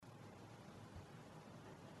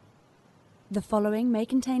The following may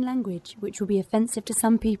contain language which will be offensive to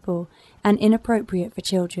some people and inappropriate for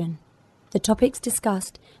children. The topics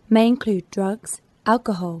discussed may include drugs,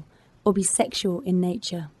 alcohol, or be sexual in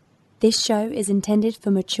nature. This show is intended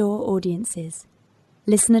for mature audiences.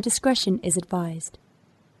 Listener discretion is advised.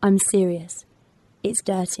 I'm serious. It's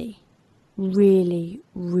dirty. Really,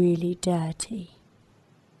 really dirty.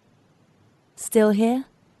 Still here?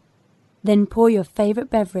 Then pour your favorite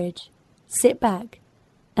beverage, sit back,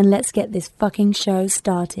 and let's get this fucking show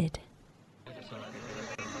started.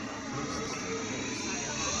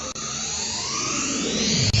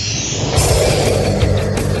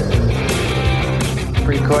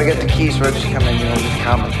 Pretty cool. I got the keys, so I just come in and just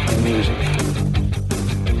comment on music.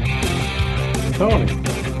 Tony.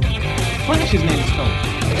 Flash's name is Tony.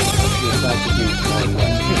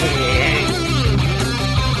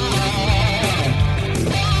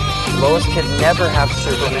 Lois can never have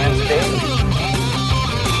Superman's baby.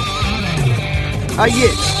 Ah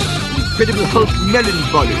yes, Incredible Hulk melon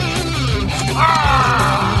body.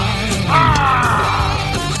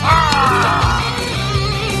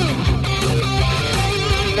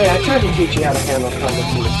 Hey, I tried to teach you how to handle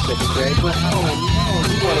comics in the 6th grade, but oh no,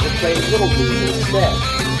 you wanted to play Little League instead.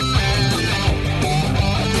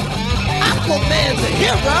 Aquaman's a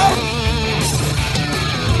hero!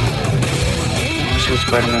 See what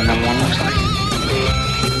Spider-Man #1 looks like?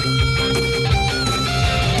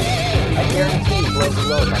 I guarantee you blows the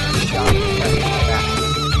load like a shot.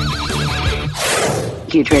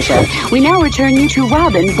 Thank you, Trisha. We now return you to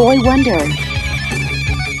Robin, Boy Wonder.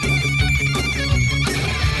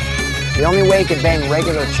 The only way he could bang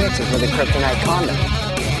regular chicks is with a kryptonite condom.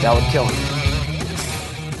 That would kill him.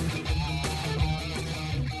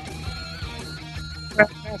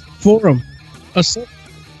 Forum.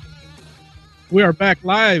 We are back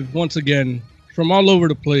live once again from all over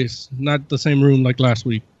the place. Not the same room like last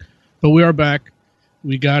week, but we are back.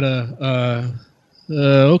 We got a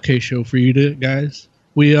okay show for you guys.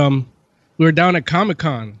 We were down at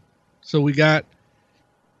Comic-Con, so we got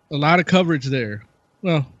a lot of coverage there.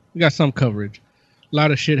 Well, we got some coverage. A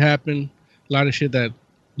lot of shit happened. A lot of shit that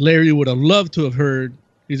Larry would have loved to have heard.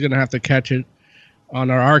 He's gonna have to catch it on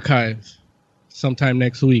our archive sometime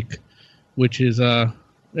next week, which is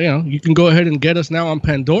you can go ahead and get us now on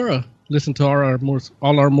Pandora. Listen to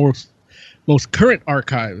all our most current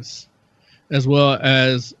archives, as well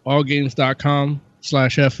as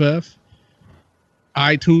allgames.com/ff,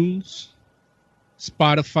 iTunes,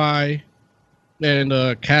 Spotify, and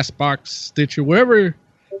Castbox, Stitcher, wherever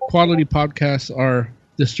quality podcasts are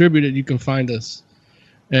distributed, you can find us.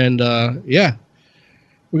 And we're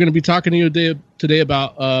going to be talking to you today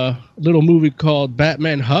about a little movie called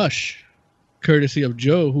Batman Hush, courtesy of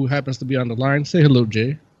Joe, who happens to be on the line. Say hello,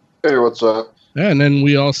 Jay. Hey, what's up? And then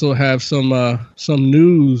we also have some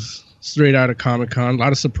news straight out of Comic-Con. A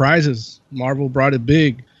lot of surprises. Marvel brought it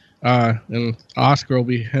big. And Oscar will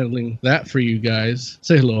be handling that for you guys.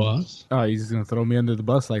 Say hello, Oz. Oh, he's just going to throw me under the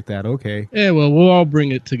bus like that. Okay. Yeah, well, we'll all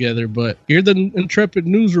bring it together, but you're the intrepid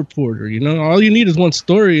news reporter, you know? All you need is one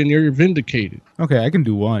story and you're vindicated. Okay, I can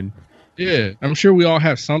do one. Yeah, I'm sure we all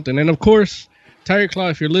have something. And, of course, Tiger Claw,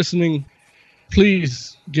 if you're listening,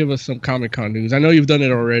 please give us some Comic-Con news. I know you've done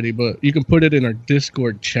it already, but you can put it in our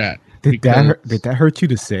Discord chat. Did that hurt you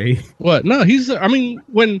to say? What? No,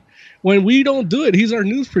 when we don't do it, he's our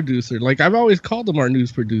news producer. Like, I've always called him our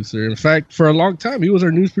news producer. In fact, for a long time, he was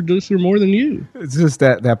our news producer more than you. It's just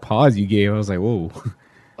that pause you gave. I was like, whoa.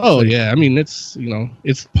 Oh, yeah. I mean, it's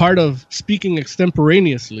part of speaking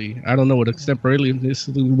extemporaneously. I don't know what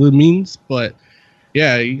extemporaneously means, but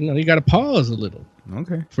yeah, you got to pause a little.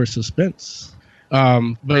 Okay. For suspense.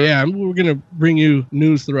 But yeah, we're going to bring you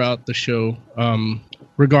news throughout the show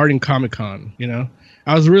regarding Comic-Con,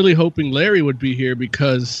 I was really hoping Larry would be here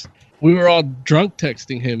because we were all drunk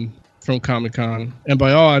texting him from Comic-Con, and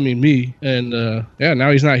by all I mean me. And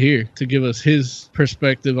now he's not here to give us his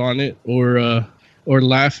perspective on it or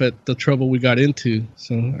laugh at the trouble we got into.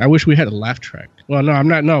 So I wish we had a laugh track. Well, no, I'm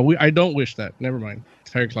not. No, I don't wish that. Never mind.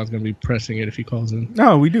 Tiger Claw's gonna be pressing it if he calls in.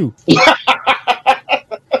 No, we do.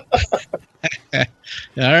 All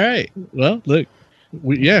right. Well, look,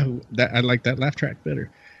 I like that laugh track better.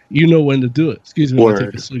 You know when to do it. Excuse me, I'll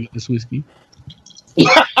take a swig of this whiskey. All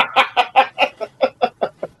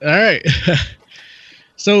right.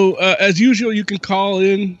 So, as usual, you can call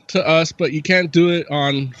in to us, but you can't do it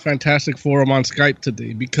on Fantastic Forum on Skype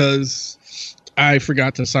today because I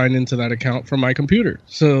forgot to sign into that account from my computer.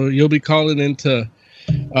 So, you'll be calling into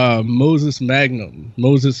Moses Magnum,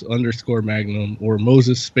 Moses_Magnum, or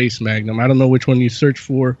Moses Space Magnum. I don't know which one you search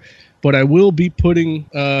for, but I will be putting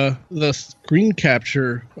the screen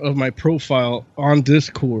capture of my profile on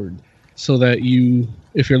Discord. so that you,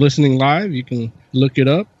 if you're listening live, you can look it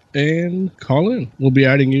up and call in. We'll be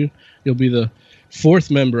adding you. You'll be the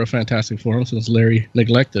 4th member of Fantastic Forum since Larry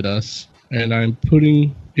neglected us, and I'm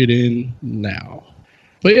putting it in now.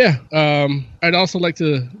 But yeah, I'd also like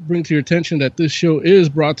to bring to your attention that this show is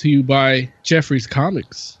brought to you by Jeffrey's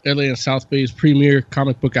Comics, LA and South Bay's premier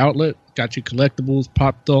comic book outlet. Got you collectibles,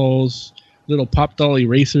 pop dolls, little pop doll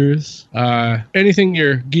erasers, anything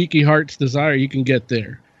your geeky hearts desire, you can get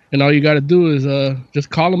there. And all you got to do is just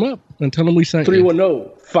call them up and tell them we sent you.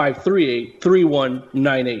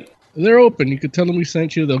 310-538-3198. They're open. You could tell them we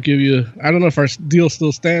sent you. They'll give you, I don't know if our deal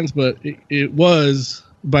still stands, but it was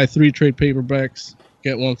buy 3 trade paperbacks,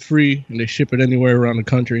 get 1 free, and they ship it anywhere around the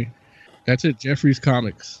country. That's it. Jeffrey's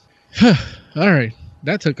Comics. All right.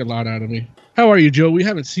 That took a lot out of me. How are you, Joe? We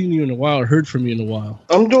haven't seen you in a while or heard from you in a while.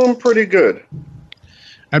 I'm doing pretty good.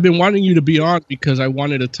 I've been wanting you to be on because I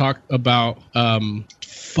wanted to talk about,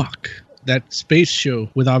 that space show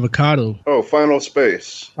with Avocado. Oh, Final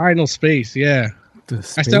Space. Final Space, yeah. The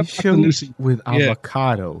space show with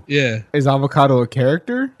Avocado. Yeah. Is Avocado a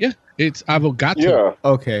character? Yeah, it's Avogato. Yeah.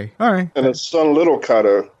 Okay, all right. And his son, Little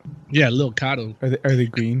Cato. Yeah, Little Cato. Are they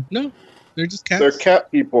green? No, they're just cats. They're cat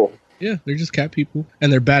people. Yeah, they're just cat people,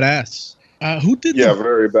 and they're badass. Who did? Yeah,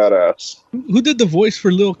 very badass. Who did the voice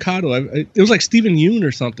for Lil Cato? It was like Stephen Yeun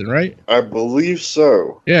or something, right? I believe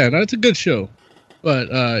so. Yeah, no, it's a good show.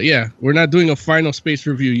 But yeah, we're not doing a Final Space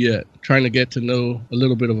review yet. Trying to get to know a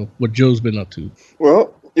little bit of what Joe's been up to.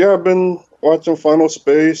 Well, yeah, I've been watching Final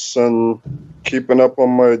Space and keeping up on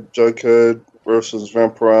my Jughead versus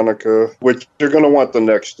Vampironica, which you're going to want the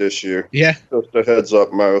next issue. Yeah. Just a heads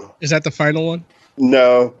up, Mo. Is that the final one?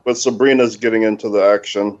 No, but Sabrina's getting into the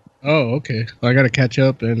action. Oh, okay. Well, I got to catch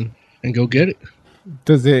up and go get it.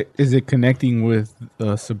 Is it connecting with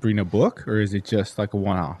the Sabrina book, or is it just like a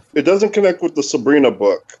one-off? It doesn't connect with the Sabrina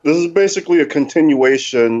book. This is basically a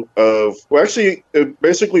continuation of... Well, actually, it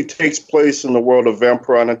basically takes place in the world of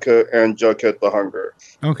Vampironica and Jughead the Hunger.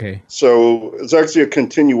 Okay. So it's actually a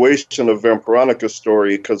continuation of Vampironica's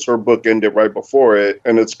story because her book ended right before it,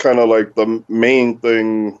 and it's kind of like the main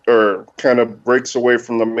thing, or kind of breaks away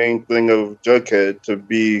from the main thing of Jughead to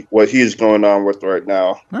be what he's going on with right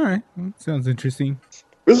now. All right. Well, sounds interesting.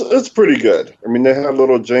 It's pretty good. I mean, they had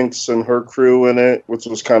Little Jinx and her crew in it, which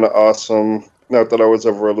was kind of awesome. Not that I was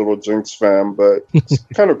ever a Little Jinx fan, but it's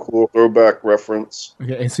kind of cool. Throwback reference.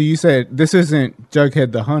 Okay, and so you said this isn't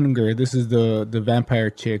Jughead the Hunger. This is the Vampire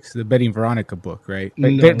Chicks, the Betty and Veronica book, right?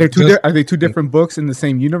 Like, No, are they two different books in the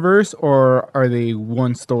same universe, or are they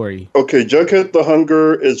one story? Okay, Jughead the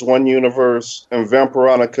Hunger is one universe, and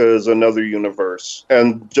Vampironica is another universe.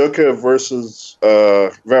 And Jughead versus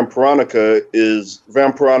Vampironica is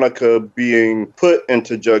Vampironica being put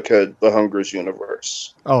into Jughead the Hunger's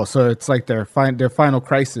universe. Oh, so it's like their final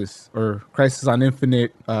crisis, or Crisis on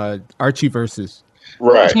Infinite Archieverses.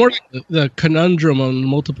 Right. It's more like the conundrum on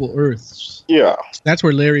multiple Earths. Yeah. That's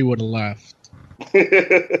where Larry would have laughed.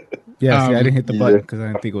 Yeah, see, I didn't hit the button because I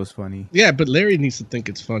didn't think it was funny. Yeah, but Larry needs to think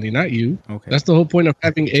it's funny, not you. Okay. That's the whole point of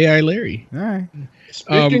having AI Larry. All right.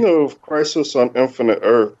 Speaking of Crisis on Infinite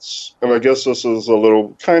Earths, and I guess this is a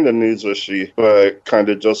little kind of news-ishy, but kind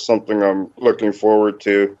of just something I'm looking forward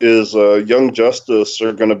to, is Young Justice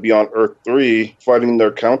are going to be on Earth 3 fighting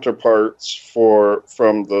their counterparts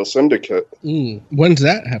from the Syndicate. When's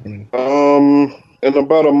that happening? In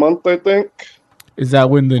about a month, I think. Is that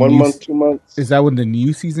when the 1 month, 2 months? Is that when the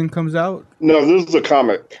new season comes out? No, this is a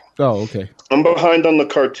comic. Oh, okay. I'm behind on the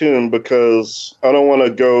cartoon because I don't want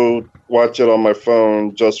to go watch it on my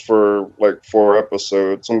phone just for like 4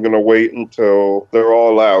 episodes. I'm going to wait until they're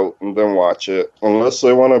all out and then watch it. Unless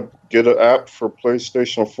they want to get an app for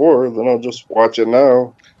PlayStation 4, then I'll just watch it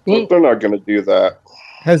now. Well, but they're not going to do that.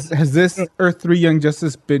 Has this Earth 3 Young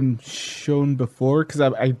Justice been shown before?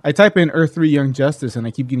 Because I type in Earth 3 Young Justice and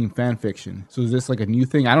I keep getting fan fiction. So is this like a new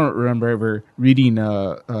thing? I don't remember ever reading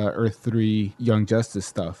Earth 3 Young Justice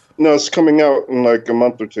stuff. No, it's coming out in like a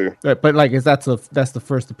month or 2. Right, but like, that's the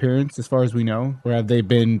first appearance as far as we know? Or have they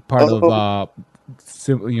been part of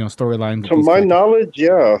storyline? To my knowledge,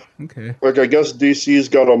 yeah. Okay. Like, I guess DC's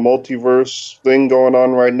got a multiverse thing going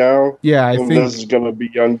on right now. Yeah, I think this is going to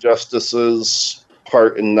be Young Justice's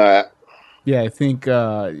part in that. Yeah, I think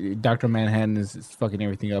Dr. Manhattan is fucking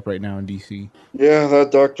everything up right now in DC. Yeah,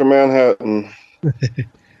 that Dr. Manhattan.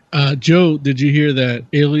 Joe, did you hear that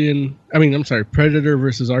Predator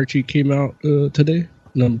versus Archie came out today?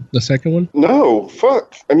 No, the second one? No,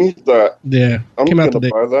 fuck. I need that. Yeah, I'm came out going to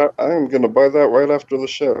today. buy that. I am going to buy that right after the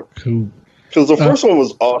show. Cool. Because the first one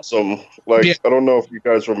was awesome. Like, Yeah. I don't know if you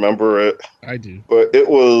guys remember it, I do. but it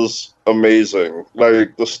was amazing.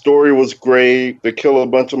 Like, the story was great. They kill a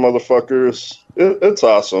bunch of motherfuckers. It's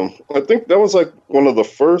awesome. I think that was like one of the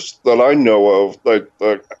first that I know of, like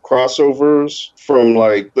the crossovers from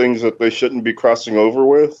like things that they shouldn't be crossing over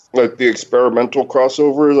with, like the experimental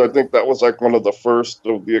crossovers. I think that was like one of the first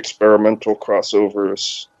of the experimental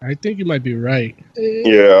crossovers. I think you might be right.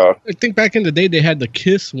 Yeah, I think back in the day they had the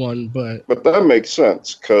Kiss one, but but that makes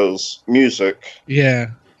sense because music.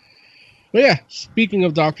 yeah. But yeah, speaking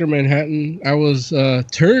of Dr. Manhattan, I was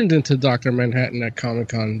turned into Dr. Manhattan at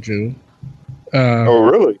Comic-Con, Joe. Oh,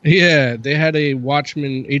 really? Yeah, they had a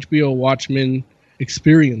HBO Watchmen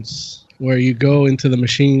experience where you go into the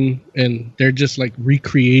machine and they're just like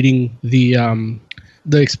recreating the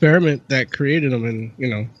experiment that created them, and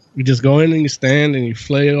you just go in and you stand and you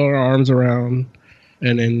flail your arms around,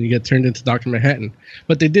 and then you get turned into Dr. Manhattan.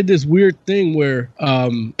 But they did this weird thing where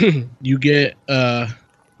you get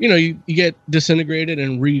you get disintegrated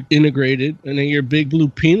and reintegrated, and then your big blue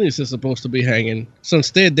penis is supposed to be hanging. So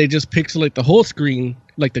instead, they just pixelate the whole screen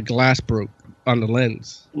like the glass broke on the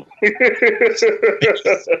lens.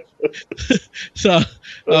 So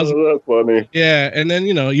That's funny. yeah, and then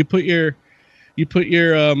you put your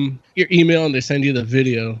email and they send you the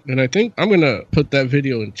video. And I think I'm gonna put that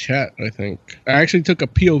video in chat. I think I actually took a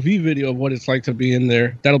POV video of what it's like to be in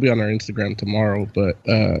there. That'll be on our Instagram tomorrow, but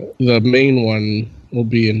the main one will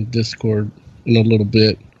be in Discord in a little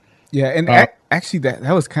bit. Yeah, and actually that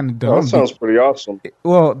was kind of dumb. That sounds pretty awesome.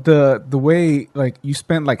 Well, the way like you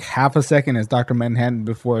spent like half a second as Dr. Manhattan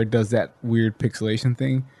before it does that weird pixelation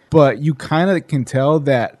thing, but you kind of can tell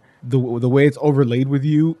that the way it's overlaid with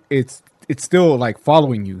you, it's still like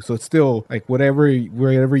following you. So it's still like wherever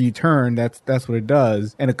you turn, that's what it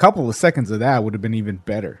does. And a couple of seconds of that would have been even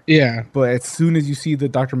better. Yeah. But as soon as you see the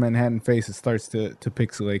Dr. Manhattan face, it starts to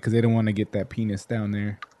pixelate because they don't want to get that penis down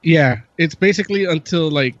there. Yeah, it's basically until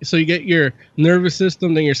so you get your nervous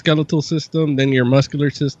system, then your skeletal system, then your muscular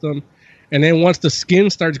system, and then once the skin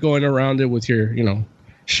starts going around it with your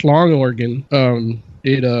schlong organ,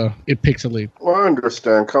 it pixelates. Well, I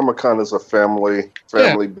understand. Comic-Con is a family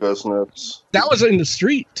business. That was in the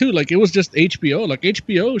street too. Like it was just HBO. Like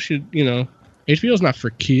HBO should, HBO's not for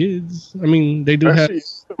kids. I mean, they do Actually,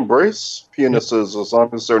 embrace penises as long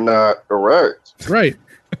as they're not erect. Right.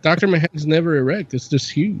 Dr. Manhattan's never erect. It's just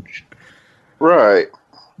huge. Right.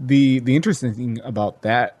 The interesting thing about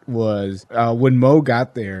that was when Mo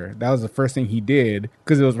got there, that was the first thing he did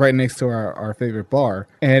because it was right next to our favorite bar.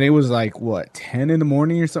 And it was like, 10 in the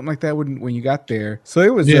morning or something like that when you got there. So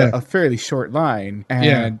it was a fairly short line.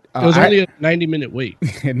 And it was only a 90-minute wait.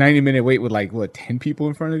 A 90-minute wait with 10 people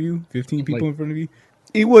in front of you? 15 people in front of you?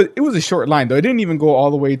 It was a short line, though. It didn't even go all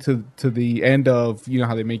the way to the end of,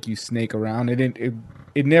 how they make you snake around.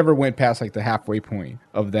 It never went past the halfway point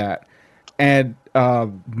of that. And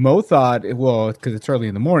Mo thought, because it's early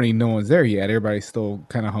in the morning, no one's there yet. Everybody's still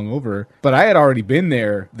kind of hungover. But I had already been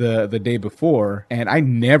there the day before, and I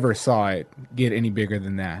never saw it get any bigger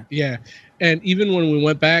than that. Yeah. And even when we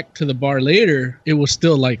went back to the bar later, it was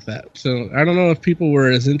still like that. So I don't know if people were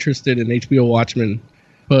as interested in HBO Watchmen,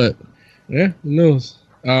 but yeah, who knows?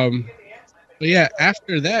 But yeah,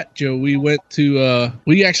 after that, Joe,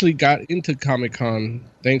 we actually got into Comic-Con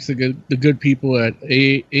thanks to the good people at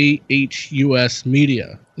AHUS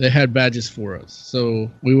Media. They had badges for us.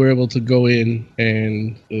 So we were able to go in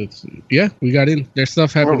and we got in. There's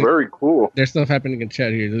stuff happening. Oh, very cool. There's stuff happening in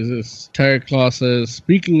chat here. There's this Tire Claw says,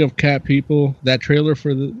 speaking of cat people, that trailer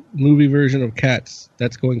for the movie version of Cats,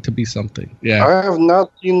 that's going to be something. Yeah. I have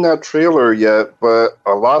not seen that trailer yet, but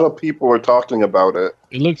a lot of people are talking about it.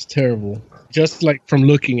 It looks terrible. Just from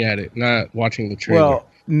looking at it, not watching the trailer. Well,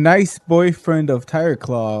 nice boyfriend of Tire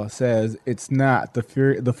Claw says it's not.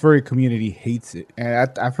 The furry community hates it. And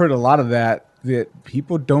I've heard a lot of that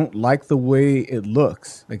people don't like the way it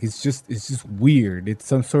looks. It's just weird. It's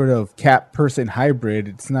some sort of cat person hybrid.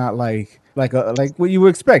 It's not like what you would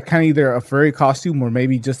expect, kind of either a furry costume or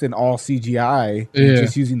maybe just an all CGI,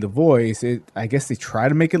 just using the voice. I guess they try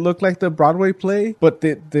to make it look like the Broadway play, but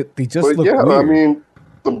they just look weird. I mean,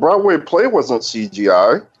 the Broadway play wasn't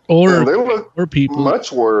CGI. Or they look people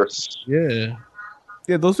much worse. Yeah.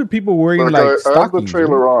 Yeah, those are people wearing I have the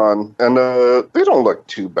trailer on, and they don't look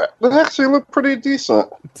too bad. They actually look pretty decent.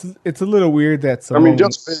 It's a little weird that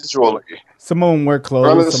just visually. Some of them wear clothes,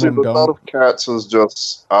 Honestly, some of the them thought don't. of cats is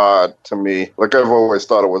just odd to me. Like, I've always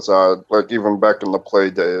thought it was odd. Like, even back in the play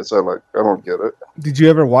days, I don't get it. Did you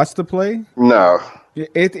ever watch the play? No.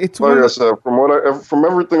 It's Like one I of said, from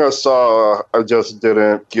everything I saw, I just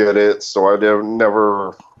didn't get it. So I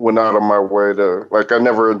never went out of my way to, like, I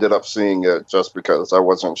never ended up seeing it just because I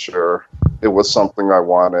wasn't sure it was something I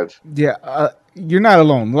wanted. you're not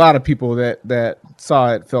alone. A lot of people that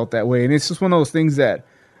saw it felt that way, and it's just one of those things that,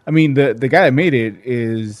 I mean, the guy that made it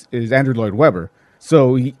is Andrew Lloyd Webber.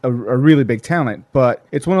 So a really big talent, but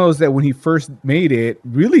it's one of those that when he first made it,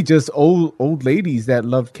 really just old ladies that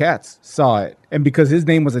loved cats saw it. And because his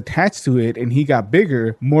name was attached to it and he got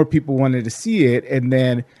bigger, more people wanted to see it. And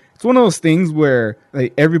then it's one of those things where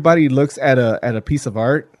like everybody looks at a piece of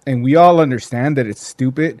art and we all understand that it's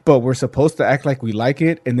stupid, but we're supposed to act like we like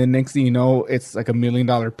it. And then next thing you know, it's like $1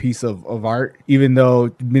 million piece of art, even though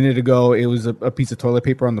a minute ago it was a piece of toilet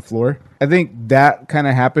paper on the floor. I think that kind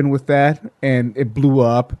of happened with that and it blew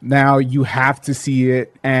up. Now you have to see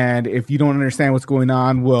it. And if you don't understand what's going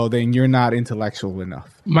on, well, then you're not intellectual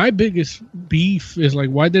enough. My biggest beef is like,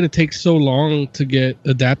 why did it take so long to get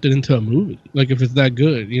adapted into a movie? Like, if it's that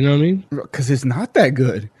good, you know what I mean? Because it's not that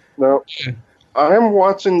good. No. Yeah. I'm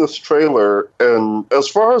watching this trailer, and as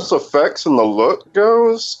far as effects and the look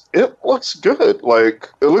goes, it looks good. Like,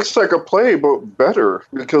 it looks like a play, but better,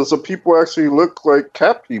 because the people actually look like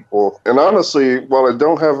cat people. And honestly, while I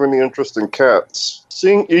don't have any interest in cats,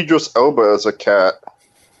 seeing Idris Elba as a cat,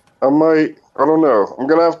 I don't know. I'm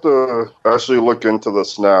going to have to actually look into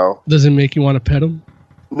this now. Does it make you want to pet him?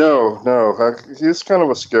 No. He's kind of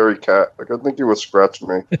a scary cat. Like, I think he would scratch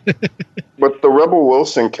me. But the Rebel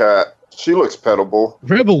Wilson cat, she looks pettable.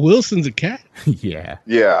 Rebel Wilson's a cat? Yeah.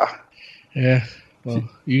 Yeah. Yeah. Well,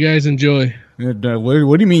 you guys enjoy. What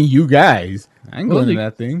do you mean, you guys? I ain't going to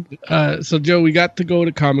that thing. So, Joe, we got to go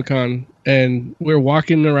to Comic-Con, and we're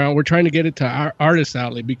walking around. We're trying to get it to our Artist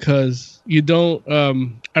Alley because you don't...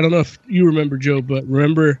 I don't know if you remember, Joe, but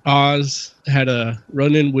remember Oz had a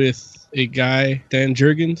run-in with a guy, Dan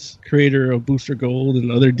Jurgens, creator of Booster Gold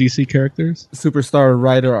and other DC characters. Superstar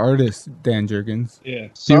writer artist Dan Jurgens. Yeah.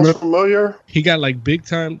 Sounds familiar. He got like big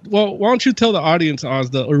time. Well, why don't you tell the audience,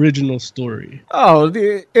 Oz, the original story? Oh,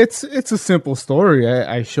 it's a simple story.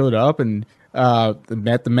 I showed up and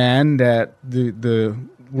met the man that the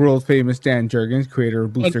world famous Dan Jurgens, creator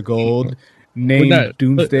of Booster Gold, named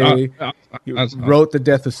Doomsday, wrote the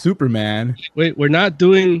death of Superman. Wait, we're not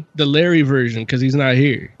doing the Larry version because he's not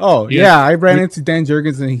here. Oh yeah, I ran into Dan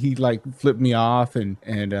Jurgens and he like flipped me off and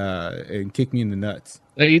kicked me in the nuts.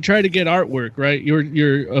 You tried to get artwork, right?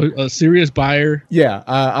 You're a serious buyer. Yeah,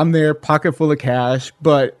 I'm there, pocket full of cash,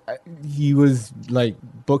 but he was like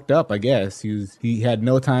booked up. I guess he had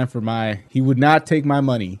no time for he would not take my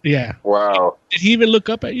money. Yeah. Wow. Did he even look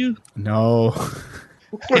up at you? No.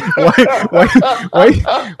 why you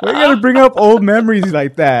gotta bring up old memories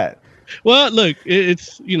like that? Well, look,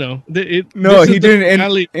 it's no, he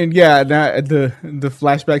didn't, and yeah, now the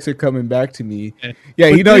flashbacks are coming back to me. Yeah,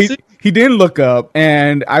 he didn't look up,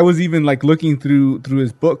 and I was even like looking through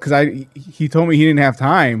his book because he told me he didn't have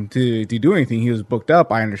time to do anything. He was booked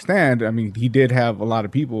up. I understand. I mean, he did have a lot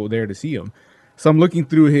of people there to see him. So I'm looking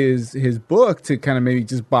through his book to kind of maybe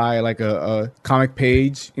just buy like a comic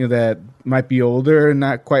page, that might be older and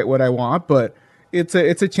not quite what I want, but it's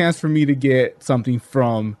a chance for me to get something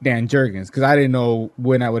from Dan Jurgens because I didn't know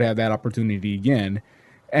when I would have that opportunity again.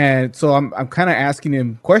 And so I'm kind of asking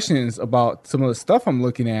him questions about some of the stuff I'm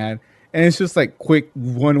looking at, and it's just like quick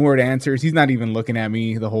one-word answers. He's not even looking at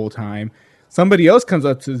me the whole time. Somebody else comes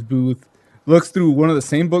up to his booth, looks through one of the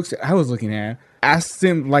same books that I was looking at, asks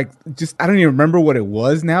him like, I don't even remember what it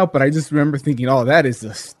was now, but I just remember thinking, oh, that is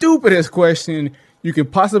the stupidest question you can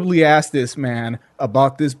possibly ask this man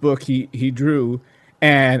about this book he drew.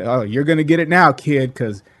 And you're going to get it now, kid,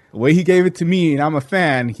 because the way he gave it to me and I'm a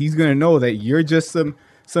fan, he's going to know that you're just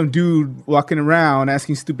some dude walking around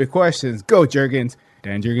asking stupid questions. Go, Jurgens.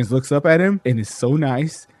 Dan Jurgens looks up at him and is so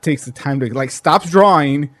nice, takes the time to stops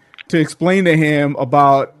drawing to explain to him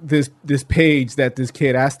about this page that this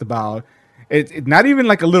kid asked about. It's not even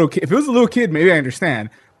like a little kid. If it was a little kid, maybe I understand.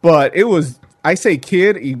 But it was, I say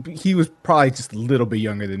kid, he was probably just a little bit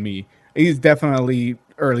younger than me. He's definitely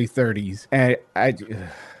early 30s. And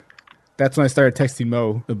that's when I started texting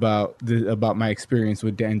Mo about my experience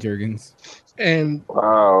with Dan Jurgens. And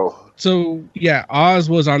wow. So, yeah, Oz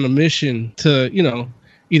was on a mission to,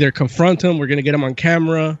 either confront him, we're going to get him on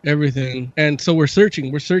camera, everything. And so we're searching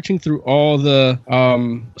through all the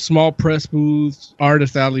small press booths,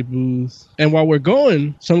 artist alley booths. And while we're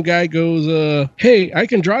going, some guy goes, hey, I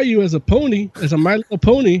can draw you as a pony, as a My Little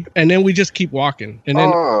Pony. And then we just keep walking. And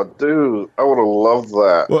then, oh, dude, I would have loved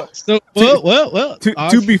that. Well,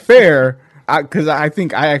 to be fair, because I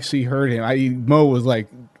think I actually heard him. Mo was like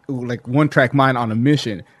One Track Mind on a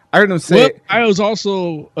mission. I heard him say. Well, I was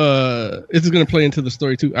also. This is going to play into the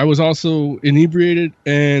story too. I was also inebriated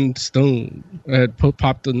and stoned. I had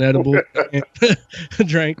popped an edible and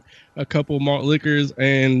drank a couple malt liquors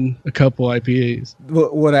and a couple IPAs.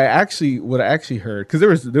 What I actually heard, because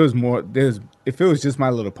there was more. If it was just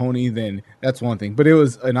My Little Pony, then that's one thing. But it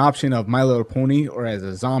was an option of My Little Pony or as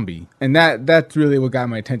a zombie, and that's really what got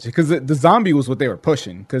my attention. Because the zombie was what they were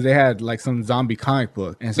pushing, because they had like some zombie comic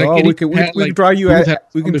book, and so we can draw you as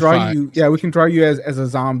a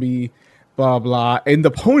zombie, blah blah. And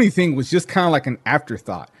the pony thing was just kind of like an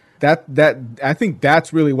afterthought. That I think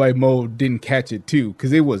that's really why Mo didn't catch it too,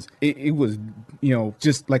 because it was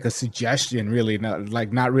just like a suggestion, really,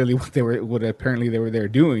 not really what apparently they were there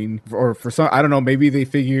doing, or for some, I don't know, maybe they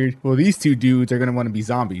figured, well, these two dudes are gonna want to be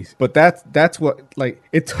zombies. But that's what, like,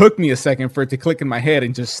 it took me a second for it to click in my head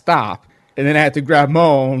and just stop. And then I had to grab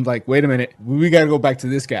Mo and like, wait a minute, we got to go back to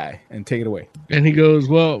this guy and take it away. And he goes,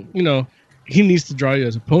 well, he needs to draw you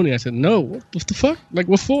as a pony. I said, no, what the fuck? Like,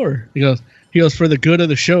 what for? He goes, for the good of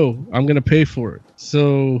the show, I'm going to pay for it.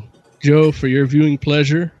 So, Joe, for your viewing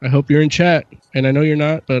pleasure, I hope you're in chat. And I know you're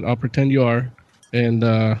not, but I'll pretend you are. And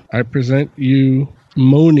I present you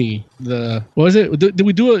Moni. What was it? Did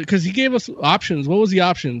we do it? Because he gave us options. What was the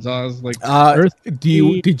options? I was like, Earth.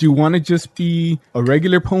 Did you want to just be a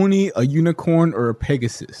regular pony, a unicorn, or a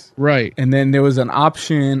Pegasus? Right. And then there was an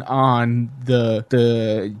option on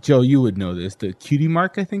the Joe, you would know this, the cutie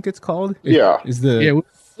mark, I think it's called. Yeah.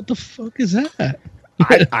 What the fuck is that?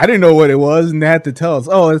 I didn't know what it was, and they had to tell us.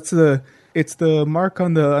 Oh, it's the mark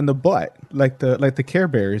on the butt, like the Care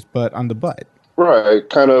Bears, but on the butt. Right,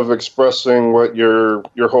 kind of expressing what your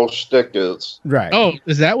whole shtick is. Right. Oh,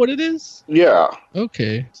 is that what it is? Yeah.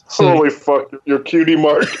 Okay. Holy fuck, your cutie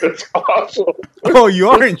mark. It's awesome. Oh, you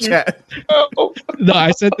are in chat. No, I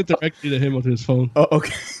sent it directly to him with his phone. Oh,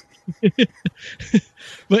 okay.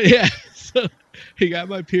 But yeah, so he got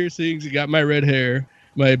my piercings, he got my red hair,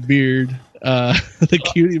 my beard, the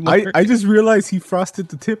cutie mark. I just realized he frosted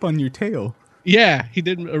the tip on your tail. Yeah, he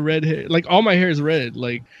did a red hair. Like, all my hair is red.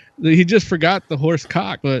 Like, he just forgot the horse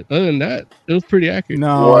cock. But other than that, it was pretty accurate.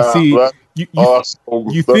 No, wow, see, awesome.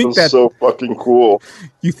 You think that's so fucking cool.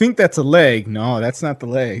 You think that's a leg? No, that's not the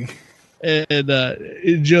leg. And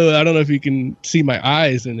Joe, I don't know if you can see my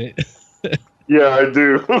eyes in it. Yeah, I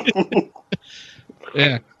do.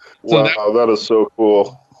 Yeah. So wow, that is so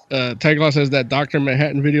cool. Tigerlaw says that Dr.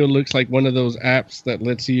 Manhattan video looks like one of those apps that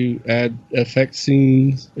lets you add effect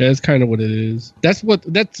scenes. Yeah, that's kind of what it is. That's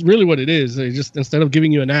really what it is. They just, instead of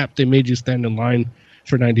giving you an app, they made you stand in line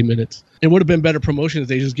for 90 minutes. It would have been better promotion if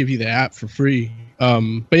they just give you the app for free.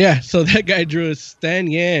 But yeah, so that guy drew a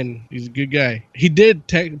Stan Yan. He's a good guy. He did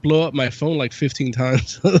blow up my phone like 15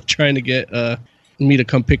 times trying to get me to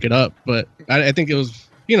come pick it up. But I think it was,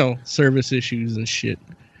 service issues and shit.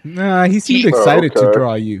 Nah, he seemed excited to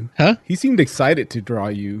draw you. Huh? He seemed excited to draw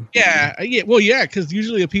you. Yeah. Well, yeah, because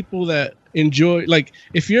usually the people that enjoy, like,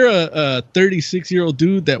 if you're a 36-year-old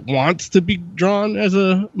dude that wants to be drawn as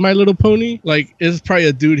a My Little Pony, like, it's probably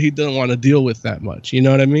a dude he doesn't want to deal with that much. You know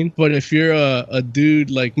what I mean? But if you're a dude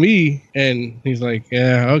like me and he's like,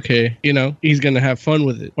 yeah, okay, he's going to have fun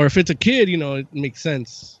with it. Or if it's a kid, it makes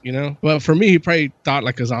sense, But for me, he probably thought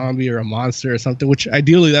like a zombie or a monster or something, which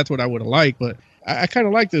ideally that's what I would have liked, but I kind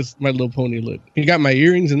of like this My Little Pony look. He got my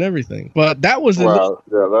earrings and everything. But that was yeah,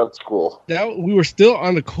 that's cool. We were still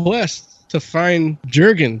on the quest to find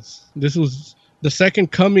Jurgens. This was the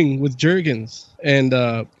second coming with Jurgens, and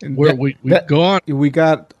we go on. We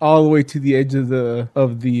got all the way to the edge of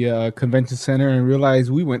the convention center and realized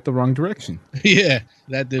we went the wrong direction. Yeah,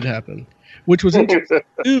 that did happen, which was interesting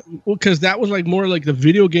too, because that was like more like the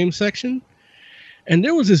video game section. And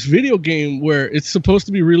there was this video game where it's supposed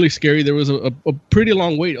to be really scary. There was a pretty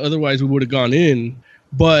long wait. Otherwise, we would have gone in.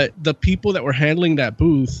 But the people that were handling that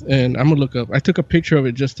booth, and I'm going to look up. I took a picture of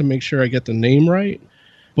it just to make sure I get the name right.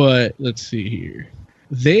 But let's see here.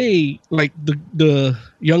 They, like the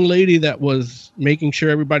young lady that was making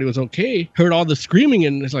sure everybody was okay, heard all the screaming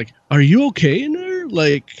and it's like, are you okay in there?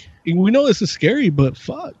 Like, we know this is scary, but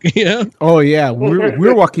fuck. Yeah. Oh, yeah.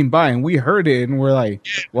 We're walking by and we heard it and we're like,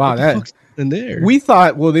 wow, that... in there. We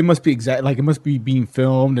thought, well, they must be it must be being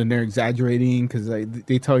filmed and they're exaggerating because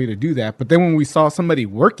they tell you to do that. But then when we saw somebody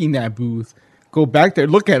working that booth go back there,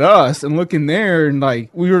 look at us, and look in there, and like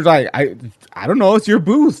we were like, I don't know, it's your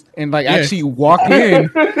booth, and like actually walk in.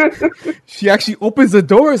 She actually opens the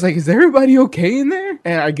door. It's like, is everybody okay in there?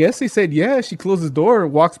 And I guess they said yeah. She closes the door,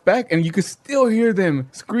 walks back, and you could still hear them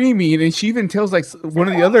screaming. And she even tells like one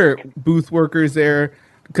of the other booth workers there,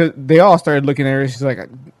 because they all started looking at her. She's like,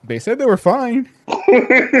 they said they were fine.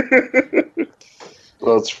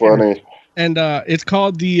 That's funny. And it's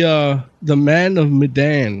called the Man of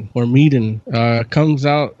Medan or Medan. Comes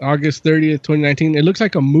out August 30th, 2019. It looks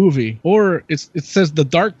like a movie, or it says The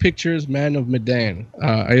Dark Pictures Man of Medan.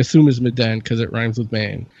 I assume it's Medan because it rhymes with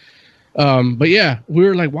man. But yeah, we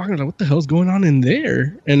were like walking, like, what the hell's going on in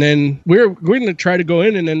there? And then we're going to try to go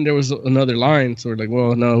in, and then there was another line. So we're like,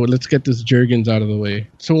 well, no, let's get this Jergens out of the way.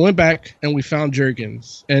 So we went back and we found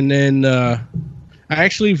Jergens, and then I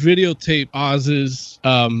actually videotaped Oz's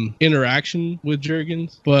interaction with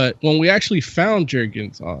Jergens, but when we actually found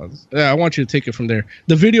Jergens, Oz, I want you to take it from there.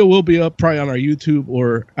 The video will be up probably on our YouTube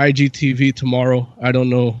or IGTV tomorrow. I don't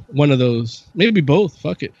know, one of those, maybe both.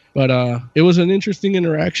 Fuck it. But it was an interesting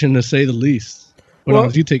interaction to say the least. But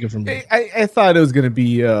Oz, you take it from there. I thought it was going to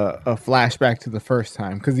be a flashback to the first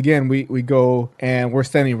time, because again, we go and we're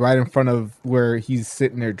standing right in front of where he's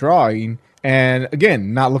sitting there drawing. And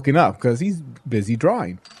again, not looking up because he's busy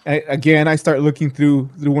drawing. Again, I start looking through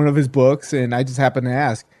one of his books, and I just happen to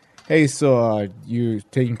ask, "Hey, so you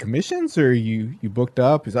taking commissions, or you booked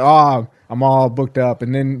up?" He's like, "Oh, I'm all booked up."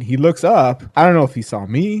 And then he looks up. I don't know if he saw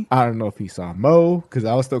me. I don't know if he saw Mo, because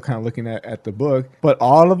I was still kind of looking at the book. But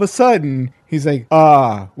all of a sudden, he's like,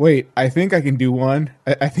 wait, I think I can do one.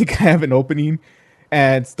 I think I have an opening."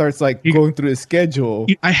 And starts like going through his schedule.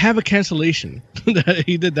 I have a cancellation.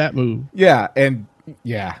 He did that move. Yeah, and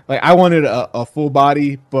yeah, like I wanted a full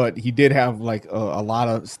body, but he did have like a lot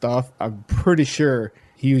of stuff. I'm pretty sure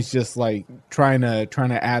he was just like trying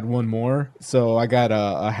to add one more. So I got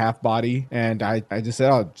a half body, and I just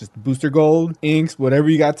said, "Oh, just booster gold, inks, whatever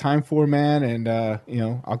you got time for, man." And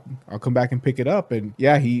I'll come back and pick it up. And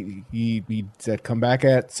yeah, he said come back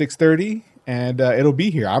at 6:30. And it'll be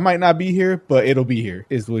here. I might not be here, but it'll be here,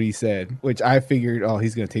 is what he said. Which I figured,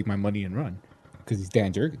 he's going to take my money and run, because he's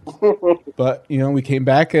Dan Jergens. But, we came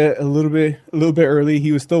back a little bit early.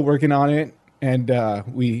 He was still working on it. And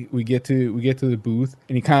we get to the booth,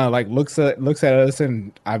 and he kind of like looks at us,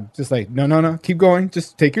 and I'm just like, no, keep going.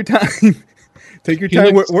 Just take your time. Take your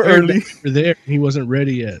time. We're early. We're there. He wasn't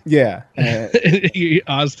ready yet. Yeah.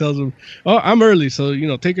 Oz tells him, "Oh, I'm early, so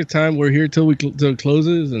take your time. We're here till it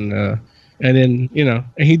closes." And then, and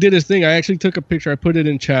he did his thing. I actually took a picture. I put it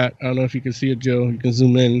in chat. I don't know if you can see it, Joe. You can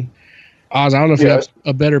zoom in. Oz, I don't know if you have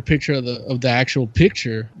a better picture of the actual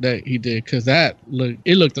picture that he did, because it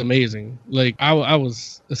looked amazing. Like I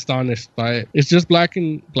was astonished by it. It's just black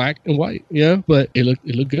and white, but it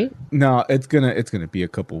looked good. No, it's gonna be a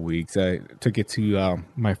couple weeks. I took it to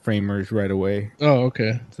my framers right away. Oh,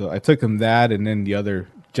 okay. So I took him that, and then the other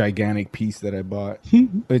gigantic piece that I bought.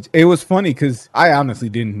 It was funny because I honestly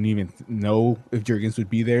didn't even know if Jergens would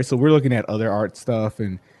be there. So we're looking at other art stuff,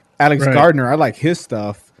 and Alex Gardner, I like his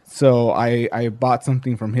stuff. So I bought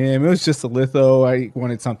something from him. It was just a litho. I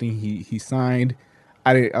wanted something he signed.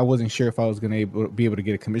 I wasn't sure if I was going to be able to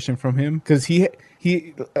get a commission from him, because he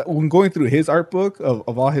when going through his art book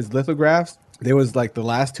of all his lithographs, there was like the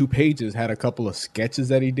last 2 pages had a couple of sketches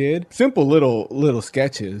that he did, simple little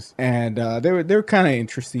sketches, and they were kind of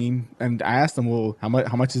interesting. And I asked him, well, how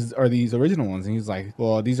much are these original ones? And he's like,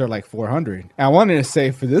 well, these are like 400. And I wanted to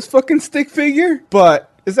say for this fucking stick figure, but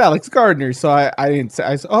it's Alex Gardner, so I didn't say.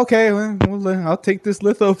 I said, okay, well, I'll take this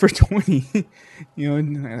litho for 20.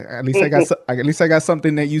 At least I got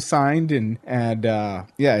something that you signed, and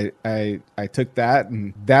yeah, I took that,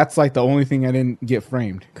 and that's like the only thing I didn't get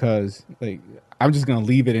framed, because like I'm just gonna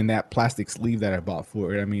leave it in that plastic sleeve that I bought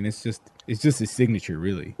for it. I mean, it's just his signature,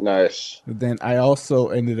 really. Nice. But then I also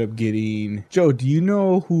ended up getting, Joe, do you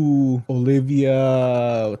know who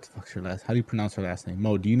Olivia, what the fuck's her last, how do you pronounce her last name?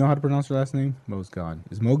 Mo, do you know how to pronounce her last name? Mo's gone.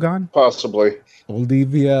 Is Mo gone? Possibly.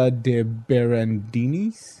 Olivia de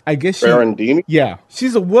Berendini? I guess Berendini? Yeah.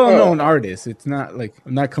 She's a well-known artist. It's not like,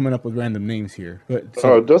 I'm not coming up with random names here. But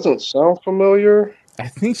it doesn't sound familiar. I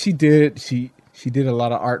think she did a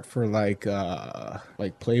lot of art for like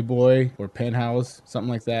Playboy or Penthouse, something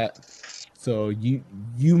like that. So you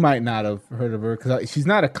might not have heard of her, because she's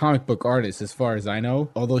not a comic book artist as far as I know,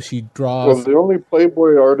 although she draws. Well, the only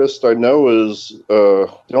Playboy artist I know is the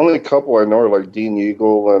only couple I know are like Dean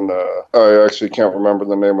Eagle, and I actually can't remember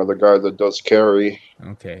the name of the guy that does Carrie.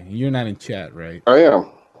 Okay, you're not in chat, right? I am.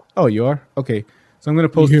 Oh, you are? Okay. So I'm gonna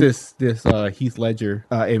post You hear- this Heath Ledger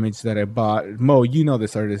image that I bought. Mo, you know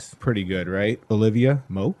this artist pretty good, right? Olivia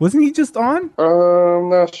Mo, wasn't he just on?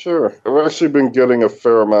 I'm not sure. I've actually been getting a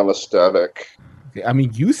fair amount of static. Okay, I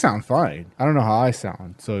mean, you sound fine. I don't know how I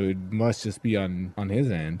sound, so it must just be on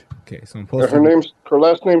his end. Okay, so I'm posting. Her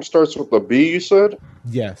last name starts with a B. You said?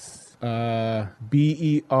 Yes. BERARDINIS.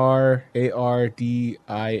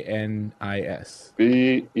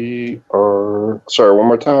 B-E-R. Sorry, one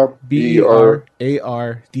more time.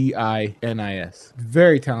 BERARDINIS.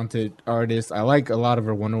 Very talented artist. I like a lot of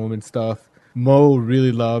her Wonder Woman stuff. Mo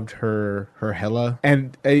really loved her Hela,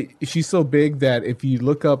 and she's so big that if you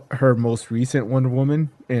look up her most recent Wonder Woman,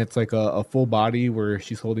 and it's like a full body where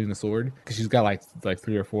she's holding a sword, because she's got like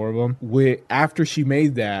 3 or 4 of them. After she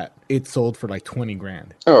made that, it sold for like 20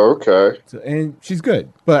 grand. Oh, okay. So, and she's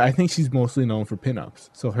good, but I think she's mostly known for pinups.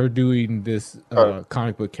 So her doing this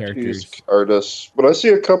comic book characters. She's artists, but I see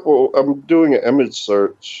a couple. I'm doing an image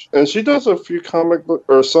search, and she does a few comic book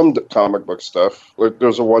or some comic book stuff. Like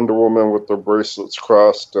there's a Wonder Woman with her bracelets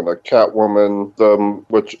crossed, and a Catwoman, the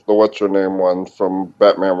what's her name one from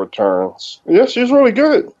Batman Returns. Yeah, she's really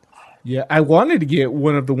good. Yeah, I wanted to get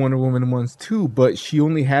one of the Wonder Woman ones too, but she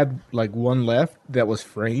only had like one left that was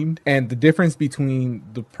framed. And the difference between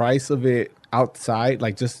the price of it outside,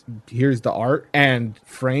 like just here's the art, and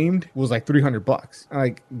framed was like $300.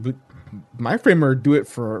 Like, but my framer do it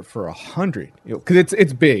for $100, because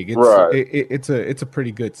it's big. It's right. It's a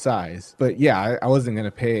pretty good size. But yeah, I wasn't gonna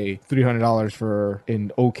pay $300 for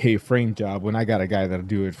an okay frame job when I got a guy that'll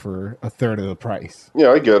do it for a third of the price. Yeah,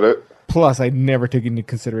 I get it. Plus, I never took into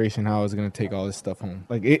consideration how I was going to take all this stuff home.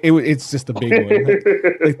 Like it's just a big one.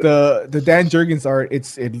 Like the Dan Jurgens art,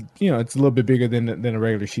 it's a little bit bigger than a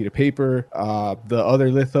regular sheet of paper. The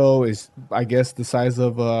other litho is, I guess, the size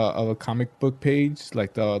of a comic book page,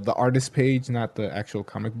 like the artist page, not the actual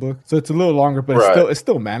comic book. So it's a little longer, but it's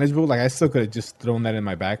still manageable. Like I still could have just thrown that in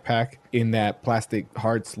my backpack in that plastic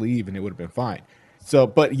hard sleeve, and it would have been fine. So,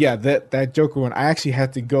 but yeah, that Joker one, I actually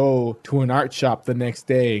had to go to an art shop the next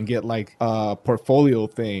day and get like a portfolio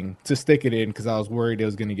thing to stick it in, because I was worried it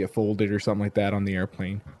was going to get folded or something like that on the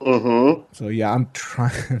airplane. Mm-hmm. So yeah, I'm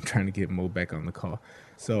trying to get Mo back on the call.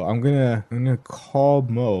 So I'm gonna call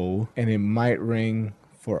Mo, and it might ring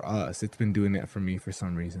for us. It's been doing that for me for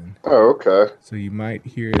some reason. Oh, okay. So you might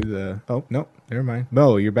hear oh, no, never mind.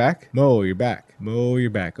 Mo, you're back? Mo, you're back. Mo,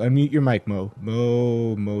 you're back. Unmute your mic, Mo.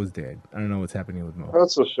 Mo's dead. I don't know what's happening with Mo.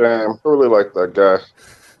 That's a shame. I really like that guy.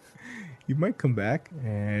 You might come back,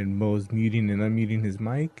 and Mo's muting and unmuting his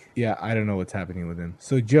mic. Yeah, I don't know what's happening with him.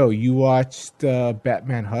 So, Joe, you watched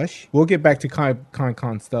Batman Hush? We'll get back to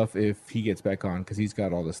Comic-Con stuff if he gets back on, because he's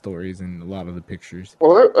got all the stories and a lot of the pictures.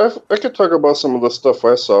 Well, I could talk about some of the stuff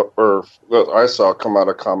I saw, or that I saw come out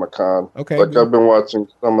of Comic-Con. Okay. Like, I've been watching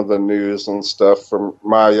some of the news and stuff from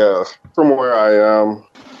where I am.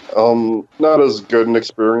 Not as good an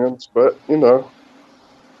experience, but,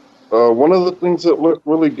 one of the things that looked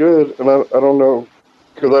really good, and I don't know,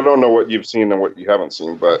 because I don't know what you've seen and what you haven't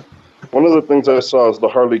seen, but one of the things I saw is the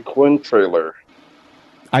Harley Quinn trailer.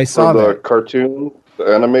 I saw the that. cartoon, the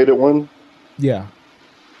animated one. Yeah.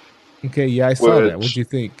 Okay, yeah, I saw that. What'd you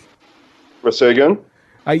think? Say again?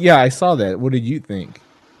 Yeah, I saw that. What did you think?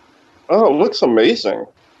 Oh, it looks amazing.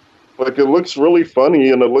 Like, it looks really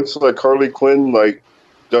funny, and it looks like Harley Quinn, like,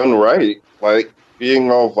 done right. Like, being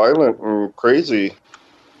all violent and crazy.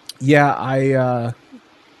 Yeah,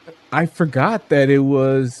 I forgot that it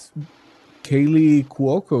was Kaylee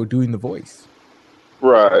Cuoco doing the voice.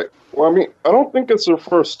 Right. Well, I mean, I don't think it's her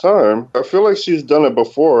first time. I feel like she's done it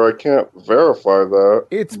before. I can't verify that.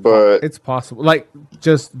 It's possible. Like,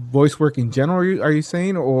 just voice work in general, are you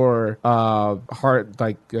saying? Or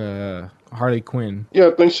Harley Quinn? Yeah,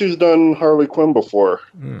 I think she's done Harley Quinn before.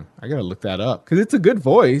 I gotta look that up, because it's a good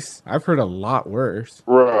voice. I've heard a lot worse.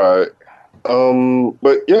 Right.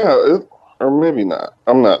 But yeah, or maybe not.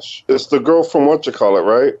 I'm not sure. It's the girl from whatchamacallit,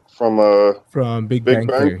 right? From Big Bang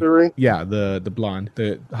Theory? Yeah, the blonde,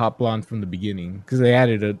 the hot blonde from the beginning, because they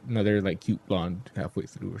added another like cute blonde halfway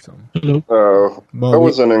through or something. Hello. I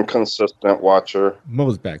was an inconsistent watcher.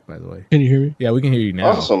 Mo's back, by the way. Can you hear me? Yeah, we can hear you now.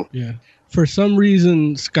 Awesome. Yeah. For some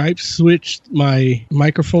reason, Skype switched my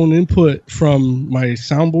microphone input from my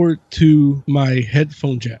soundboard to my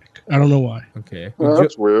headphone jack. I don't know why. Okay. Oh,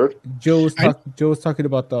 that's weird. Joe was talking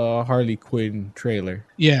about the Harley Quinn trailer.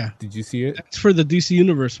 Yeah. Did you see it? That's for the DC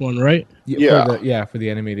Universe one, right? Yeah. For the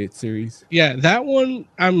animated series. Yeah, that one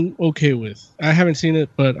I'm okay with. I haven't seen it,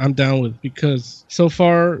 but I'm down with, because so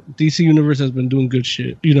far DC Universe has been doing good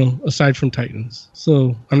shit, aside from Titans.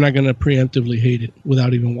 So I'm not going to preemptively hate it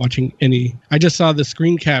without even watching any. I just saw the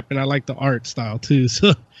screen cap and I like the art style too.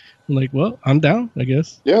 So I'm like, well, I'm down, I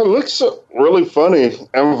guess. Yeah, it looks really funny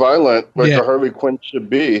and violent, like Yeah. a Harley Quinn should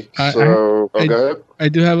be. I- Go ahead. I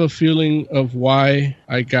do have a feeling of why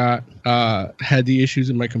I had the issues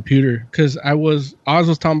in my computer, because Oz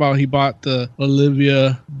was talking about he bought the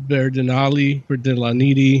Olivia Berdanelli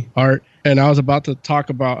art, and I was about to talk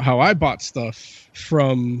about how I bought stuff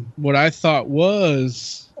from what I thought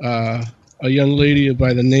was a young lady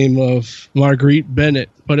by the name of Marguerite Bennett,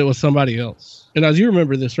 but it was somebody else. And as you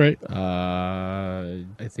remember this, right? I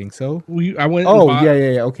think so. I went. Oh, and bought,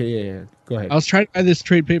 yeah. Okay, yeah. Go ahead. I was trying to buy this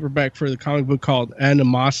trade paperback for the comic book called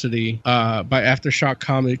Animosity by Aftershock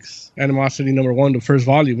Comics. Animosity #1, the first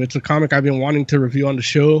volume. It's a comic I've been wanting to review on the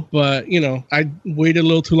show, but I waited a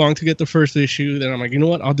little too long to get the first issue. Then I'm like, you know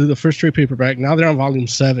what? I'll do the first trade paperback. Now they're on volume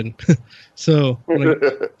 7, so I'm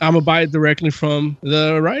gonna buy it directly from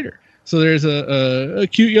the writer. So there's a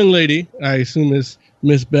cute young lady, I assume is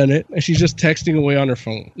Miss Bennett, and she's just texting away on her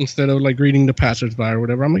phone instead of like reading the passersby or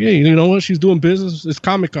whatever. I'm like, hey, you know what? She's doing business. It's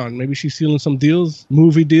Comic-Con. Maybe she's sealing some deals,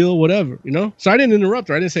 movie deal, whatever, So I didn't interrupt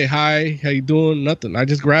her. I didn't say, hi, how you doing? Nothing. I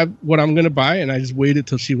just grabbed what I'm going to buy, and I just waited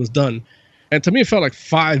till she was done. And to me, it felt like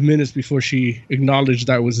 5 minutes before she acknowledged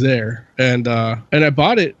I was there. And I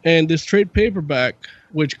bought it, and this trade paperback,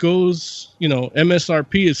 which goes,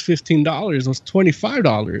 MSRP is $15, was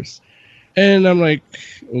 $25. And I'm like,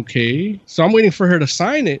 okay. So I'm waiting for her to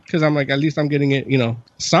sign it because I'm like, at least I'm getting it,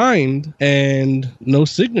 signed and no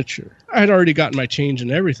signature. I had already gotten my change and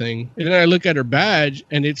everything. And then I look at her badge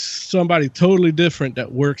and it's somebody totally different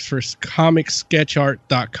that works for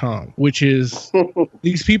comicsketchart.com, which is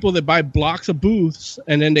these people that buy blocks of booths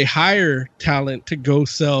and then they hire talent to go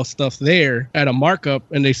sell stuff there at a markup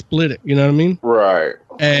and they split it. You know what I mean? Right.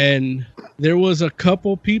 And there was a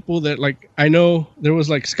couple people that I know there was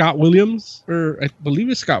like Williams, or I believe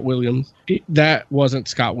it's Scott Williams. That wasn't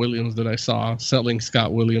Scott Williams that I saw selling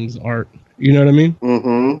Scott Williams art. You know what I mean?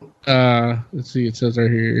 Mm-hmm. Let's see. It says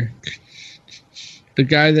right here. The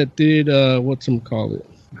guy that did, whatchamacallit?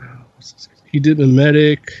 He did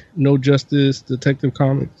Mimetic, No Justice, Detective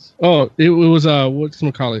Comics. Oh, it was,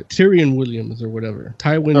 whatchamacallit? Tyrion Williams or whatever.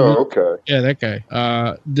 Tywin. Oh, okay. Yeah, that guy.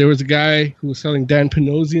 There was a guy who was selling Dan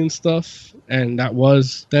Panosian stuff, and that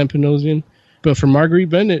was Dan Panosian. But for Marguerite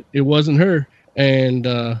Bennett, it wasn't her. And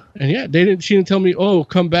yeah, she didn't tell me, oh,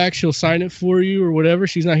 come back, she'll sign it for you or whatever.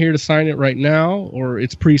 She's not here to sign it right now, or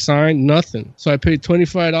it's pre-signed, nothing. So I paid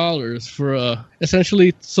 $25 for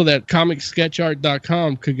essentially so that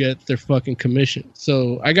comicsketchart.com could get their fucking commission.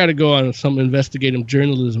 So I got to go on some investigative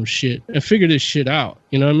journalism shit and figure this shit out.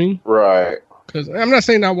 You know what I mean? Right. Because I'm not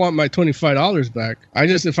saying I want my $25 back.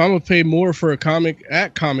 If I'm going to pay more for a comic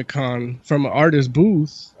at Comic-Con from an artist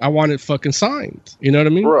booth, I want it fucking signed. You know what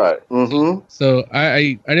I mean? Right. Mm-hmm. So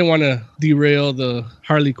I didn't want to derail the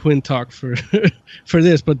Harley Quinn talk for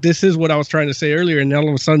this, but this is what I was trying to say earlier, and all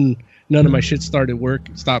of a sudden, none of my shit started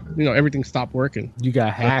everything stopped working. You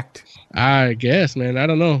got hacked? I guess, man. I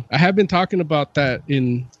don't know. I have been talking about that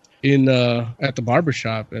at the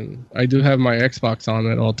barbershop, and I do have my Xbox on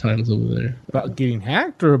at all times over there. About getting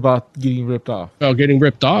hacked or about getting ripped off? About getting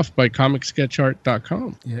ripped off by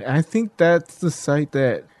comicsketchart.com. Yeah, I think that's the site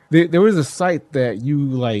that there was a site that you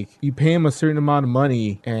pay them a certain amount of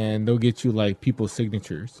money and they'll get you people's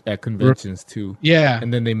signatures at conventions too. Yeah.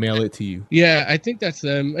 And then they mail it to you. Yeah, I think that's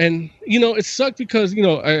them. And it sucked because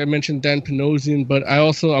I mentioned Dan Panosian, but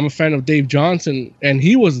I'm a fan of Dave Johnson, and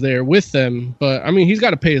he was there with them. But I mean, he's got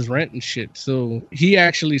to pay his rent and shit, so he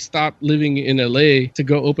actually stopped living in LA to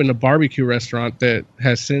go open a barbecue restaurant that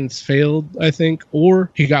has since failed, I think,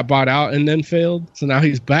 or he got bought out and then failed. So now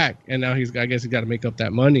he's back, and now I guess he's got to make up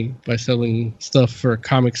that money by selling stuff for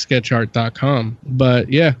comicsketchart.com. But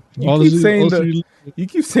yeah, you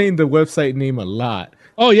keep saying the website name a lot.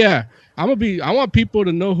 Oh yeah, I want people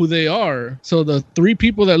to know who they are. So the 3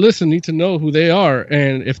 people that listen need to know who they are,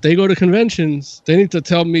 and if they go to conventions, they need to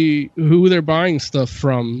tell me who they're buying stuff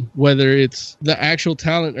from, whether it's the actual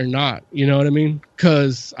talent or not. You know what I mean?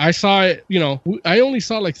 Because I saw it. I only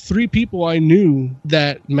saw 3 people I knew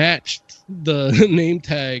that matched the name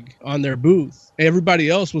tag on their booth. Everybody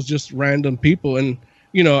else was just random people. And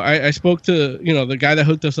I spoke to the guy that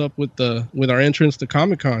hooked us up with our entrance to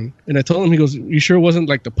Comic-Con, and I told him, he goes, you sure it wasn't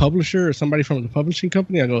the publisher or somebody from the publishing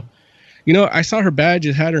company? I go, I saw her badge,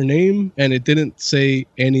 it had her name, and it didn't say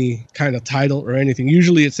any kind of title or anything.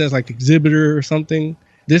 Usually it says exhibitor or something.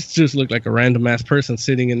 This just looked like a random ass person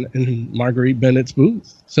sitting in Marguerite Bennett's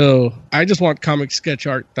booth. So I just want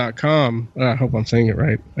comicsketchart.com. I hope I'm saying it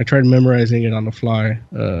right. I tried memorizing it on the fly.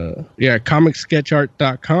 Yeah,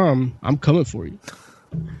 comicsketchart.com. I'm coming for you.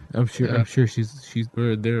 I'm sure she's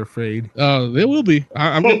they're afraid. They will be.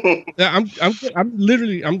 I'm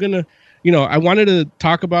literally gonna. I wanted to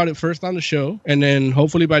talk about it first on the show, and then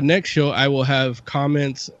hopefully by next show I will have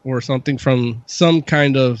comments or something from some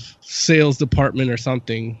kind of sales department or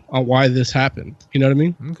something on why this happened. You know what I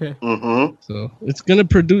mean? Okay. Mm-hmm. So it's gonna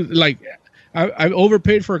produce I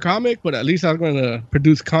overpaid for a comic, but at least I'm going to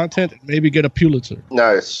produce content and maybe get a Pulitzer.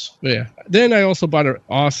 Nice. But yeah. Then I also bought an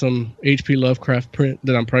awesome H.P. Lovecraft print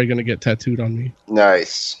that I'm probably going to get tattooed on me.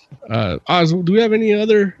 Nice. Oz, do we have any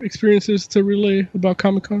other experiences to relay about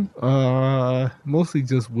Comic-Con? Mostly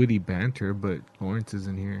just witty banter, but Lawrence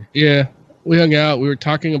isn't here. Yeah. We hung out. We were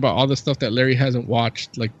talking about all the stuff that Larry hasn't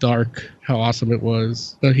watched, like Dark, how awesome it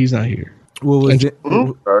was. But he's not here.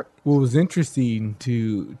 What was interesting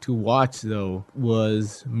to watch though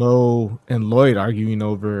was Mo and Lloyd arguing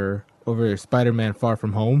over Spider-Man Far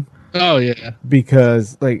From Home. Oh yeah,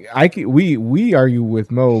 because like we argue with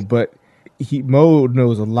Mo, but Mo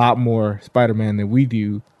knows a lot more Spider-Man than we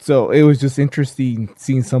do. So it was just interesting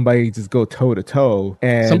seeing somebody just go toe to toe.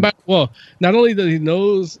 And not only that he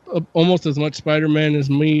knows almost as much Spider-Man as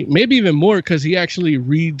me, maybe even more because he actually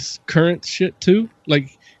reads current shit too.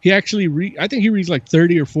 Like. He actually I think he reads like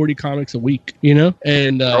 30 or 40 comics a week,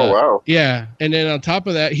 And oh wow. Yeah. And then on top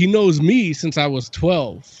of that, he knows me since I was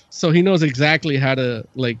 12. So he knows exactly how to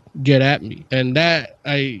like get at me. And that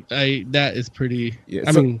that is pretty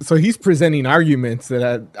so he's presenting arguments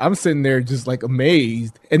that I'm sitting there just like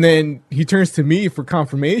amazed. And then he turns to me for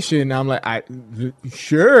confirmation. I'm like,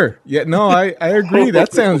 sure. Yeah, no, I agree.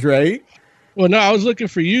 That sounds right. Well, no, I was looking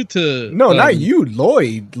for you to. No, not you,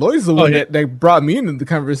 Lloyd. Lloyd's the one that brought me into the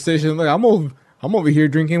conversation. Like I'm over here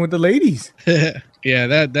drinking with the ladies.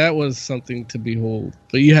 Yeah, that was something to behold.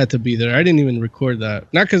 But you had to be there. I didn't even record that.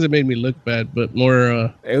 Not because it made me look bad, but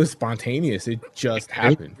more... it was spontaneous. It just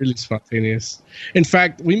happened. Really spontaneous. In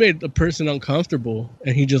fact, we made a person uncomfortable,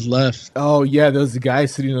 and he just left. Oh, yeah. There was a guy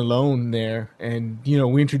sitting alone there. And,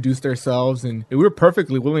 we introduced ourselves, and we were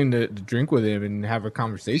perfectly willing to drink with him and have a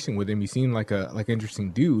conversation with him. He seemed like an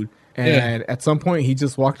interesting dude. And at some point, he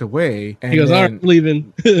just walked away. And he goes, all right, I'm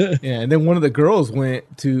leaving. And then one of the girls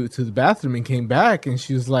went to the bathroom and came back, and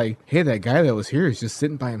she was like, hey, that guy that was here is just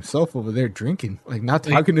sitting by himself over there drinking, like not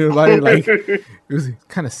talking to anybody. Like, it was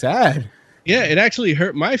kind of sad. Yeah, it actually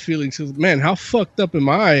hurt my feelings. Cause, man, how fucked up am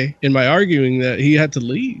I in my arguing that he had to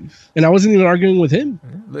leave? And I wasn't even arguing with him.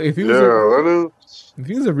 If he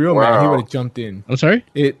was a real man, he would have jumped in. I'm sorry?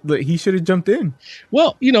 He should have jumped in.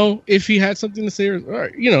 Well, if he had something to say, or,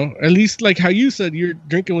 at least like how you said you're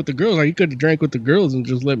drinking with the girls, like you could have drank with the girls and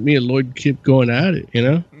just let me and Lloyd keep going at it,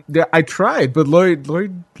 Yeah, I tried, but Lloyd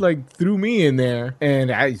like threw me in there, and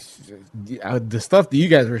the stuff that you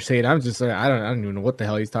guys were saying, I'm just like, I don't even know what the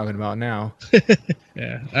hell he's talking about now.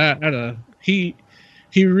 Yeah, I don't know. He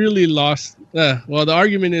really lost. Well, the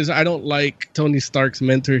argument is I don't like Tony Stark's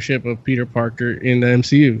mentorship of Peter Parker in the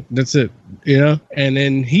MCU. That's it, And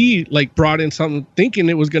then he like brought in something thinking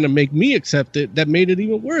it was going to make me accept it. That made it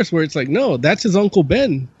even worse. Where it's like, no, that's his Uncle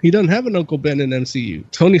Ben. He doesn't have an Uncle Ben in MCU.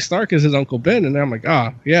 Tony Stark is his Uncle Ben, and I'm like,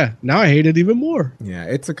 yeah. Now I hate it even more. Yeah,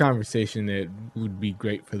 it's a conversation that would be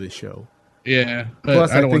great for the show. Yeah.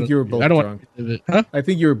 Plus, I think you were both drunk. Huh? I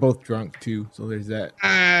think you were both drunk too. So there's that.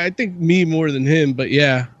 I think me more than him, but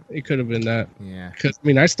yeah. It could have been that. Yeah. Because,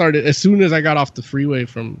 I started as soon as I got off the freeway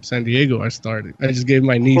from San Diego, I started. I just gave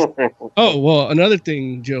my niece. Oh, well, another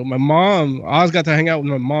thing, Joe, my mom, I always got to hang out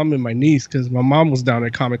with my mom and my niece because my mom was down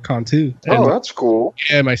at Comic-Con too. And, that's cool.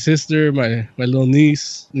 Yeah, my sister, my little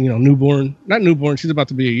niece, newborn. Not newborn, she's about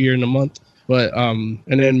to be a year in a month. But and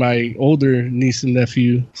then my older niece and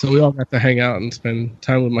nephew. So we all got to hang out and spend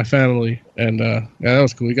time with my family. And that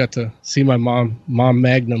was cool. We got to see my mom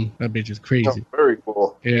Magnum. That bitch is crazy. Oh, very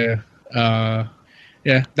cool. Yeah.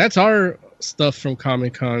 Yeah, that's our stuff from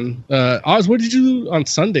Comic-Con. Oz, what did you do on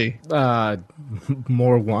Sunday?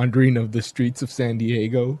 More wandering of the streets of San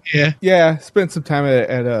Diego. Yeah. Yeah, spent some time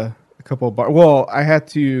at a couple of bars. Well, I had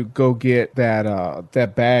to go get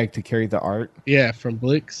that bag to carry the art. Yeah, from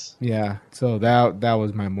Blix. Yeah, so that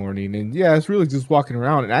was my morning, and yeah, it's really just walking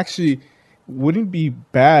around. And actually, wouldn't be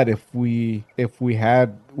bad if we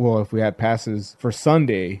had passes for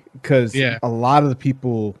Sunday because a lot of the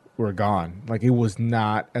people were gone. Like it was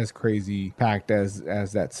not as crazy packed as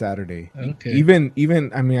that Saturday. Okay.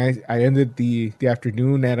 Even I ended the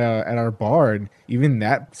afternoon at our bar, and even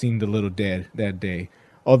that seemed a little dead that day.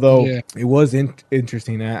 Although it was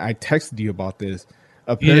interesting. I texted you about this.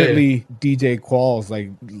 Apparently, DJ Qualls,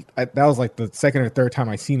 that was like the second or third time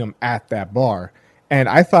I seen him at that bar. And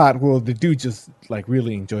I thought, well, the dude just like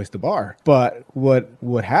really enjoys the bar. But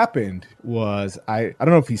what happened was I don't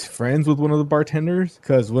know if he's friends with one of the bartenders,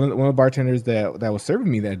 because one of the bartenders that was serving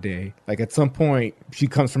me that day, like at some point she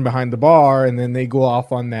comes from behind the bar and then they go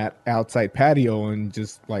off on that outside patio and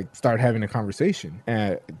just like start having a conversation.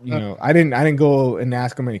 And you know, I didn't go and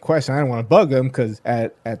ask him any questions. I didn't want to bug him because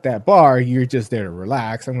at that bar you're just there to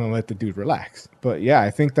relax. I'm gonna let the dude relax. But yeah,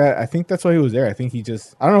 I think that's why he was there. I think he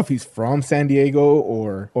just, I don't know if he's from San Diego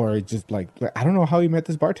or just like I don't know how he met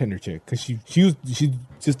this bartender chick, because she's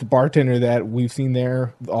just the bartender that we've seen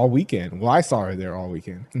there all weekend. Well, I saw her there all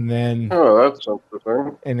weekend, and then that's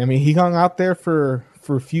interesting. And I mean, he hung out there for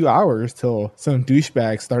a few hours till some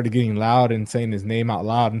douchebag started getting loud and saying his name out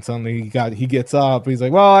loud, and suddenly he gets up. He's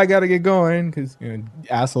like, "Well, I gotta get going," because you know,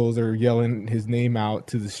 assholes are yelling his name out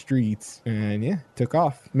to the streets, and yeah, took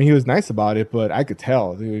off. I mean, he was nice about it, but I could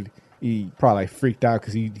tell, dude. He probably freaked out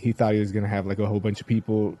because he thought he was going to have like a whole bunch of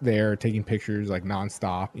people there taking pictures like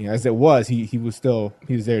nonstop. You know, as it was, he was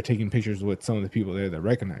there taking pictures with some of the people there that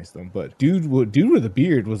recognized him. But dude with the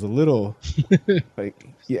beard was a little like,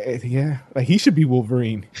 yeah, like he should be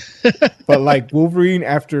Wolverine, but like Wolverine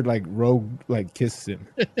after like Rogue like kisses him.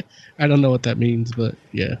 I don't know what that means, but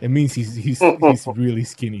yeah, it means he's really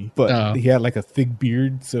skinny, but he had like a thick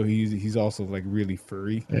beard, so he's also like really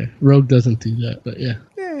furry. Yeah, Rogue doesn't do that, but yeah.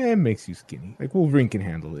 It makes you skinny. Like Wolverine can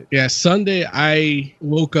handle it. Yeah, Sunday I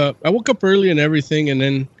woke up early and everything, and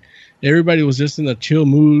then everybody was just in a chill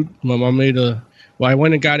mood. My mom I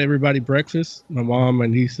went and got everybody breakfast. My mom, my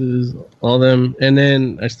nieces, all them. And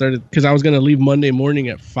then I started, because I was going to leave Monday morning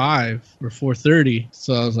at 5 or 4:30.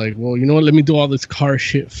 So I was like, well, you know what? Let me do all this car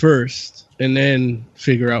shit first and then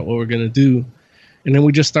figure out what we're going to do. And then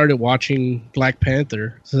we just started watching Black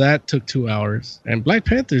Panther. So that took 2 hours. And Black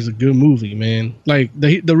Panther is a good movie, man. Like,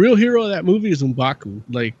 the real hero of that movie is M'Baku.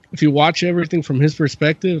 Like, if you watch everything from his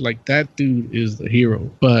perspective, like, that dude is the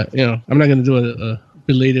hero. But, you know, I'm not going to do a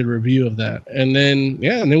belated review of that. And then,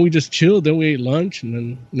 and then we just chilled. Then we ate lunch. And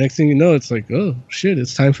then next thing you know, it's like, oh, shit,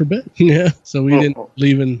 it's time for bed. Yeah. So we didn't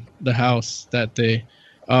leave in the house that day.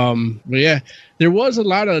 But yeah, there was a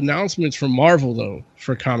lot of announcements from Marvel though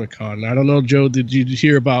for Comic-Con. I don't know, Joe, did you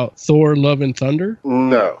hear about Thor: Love and Thunder?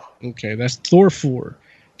 No. Okay, that's Thor 4.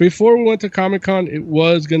 Before we went to Comic-Con, it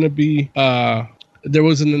was going to be there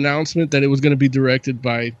was an announcement that it was going to be directed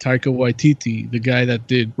by Taika Waititi, the guy that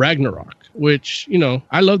did Ragnarok, which, you know,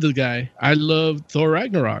 I love the guy. I love Thor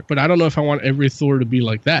Ragnarok, but I don't know if I want every Thor to be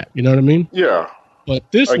like that. You know what I mean? Yeah. But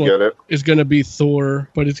this one is going to be Thor,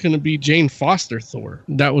 but it's going to be Jane Foster Thor.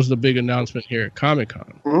 That was the big announcement here at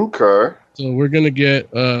Comic-Con. Okay. So we're going to get,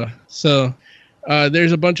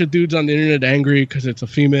 there's a bunch of dudes on the internet angry because it's a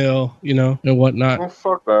female, you know, and whatnot. Oh,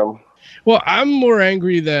 fuck them. Well, I'm more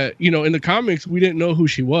angry that, you know, in the comics, we didn't know who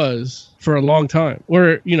she was for a long time,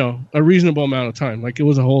 or, you know, a reasonable amount of time. Like, it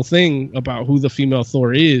was a whole thing about who the female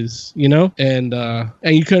Thor is, you know, and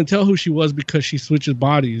you couldn't tell who she was because she switches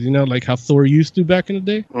bodies, you know, like how Thor used to back in the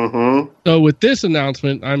day. Mm-hmm. So with this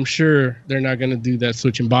announcement, I'm sure they're not going to do that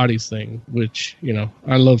switching bodies thing, which, you know,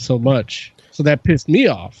 I love so much. So that pissed me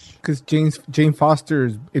off. Because Jane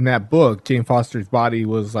Foster's, in that book, Jane Foster's body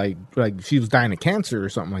was like she was dying of cancer or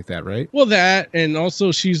something like that, right? Well, that, and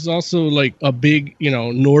also she's also like a big, you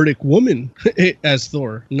know, Nordic woman as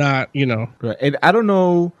Thor, not, you know. Right. And I don't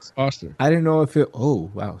know. Foster. I didn't know if it,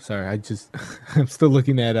 oh, wow, sorry. I'm still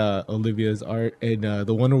looking at Olivia's art, and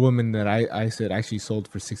the Wonder Woman that I said actually sold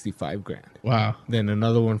for $65,000. Wow. Then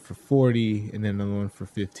another one for 40, and then another one for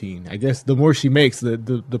 15. I guess the more she makes,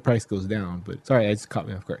 the price goes down. But sorry, I just caught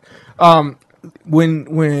me off guard.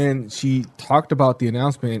 When she talked about the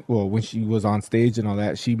announcement, well, when she was on stage and all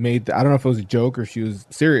that, she made, I don't know if it was a joke or she was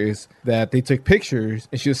serious, that they took pictures,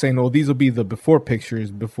 and she was saying, "Oh, these will be the before pictures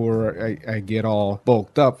before I get all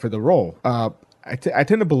bulked up for the role." I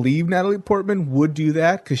tend to believe Natalie Portman would do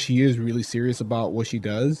that because she is really serious about what she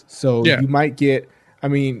does. So you might get, I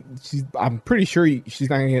mean, I'm pretty sure she's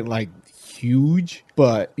not gonna get like huge,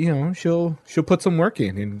 but you know, she'll put some work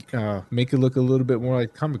in and make it look a little bit more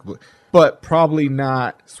like comic book, but probably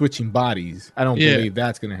not switching bodies. I don't believe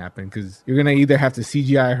that's going to happen, because you're going to either have to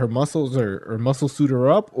CGI her muscles or muscle suit her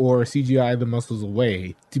up, or CGI the muscles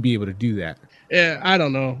away to be able to do that. Yeah, I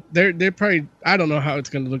don't know. They're probably, I don't know how it's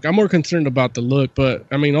going to look. I'm more concerned about the look, but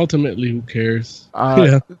I mean, ultimately, who cares?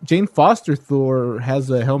 Jane Foster Thor has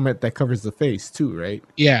a helmet that covers the face too, right?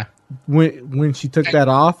 Yeah. when she took that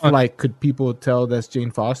off, like, could people tell that's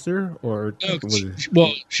Jane Foster, or No, was it?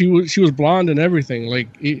 well, she was blonde and everything.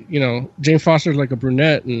 Like, Jane Foster's like a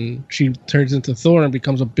brunette, and she turns into Thor and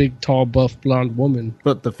becomes a big, tall, buff, blonde woman.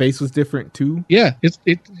 But the face was different too. Yeah,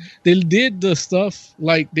 they did the stuff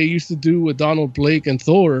like they used to do with Donald Blake and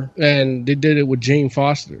Thor, and they did it with Jane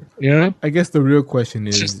Foster. You know? I guess the real question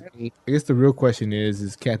is, Just-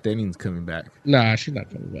 is Kat Dennings coming back? Nah, she's not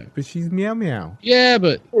coming back. But she's meow meow. Yeah,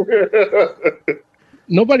 but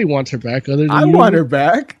nobody wants her back other than I you. want her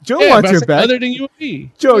back. Joe Yeah, wants but I her said back. other than you and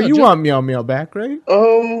me. Joe, Yeah, you want meow meow back, right?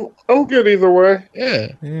 I'm good either way. Yeah.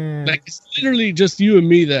 Yeah. Like, it's literally just you and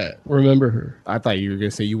me that remember her. I thought you were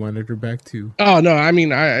gonna say you wanted her back too. Oh no, I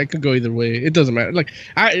mean I could go either way. It doesn't matter. Like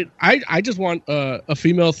I just want a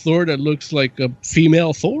female Thor that looks like a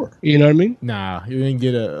female Thor. You know what I mean? Nah, you're gonna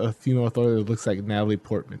get a female Thor that looks like Natalie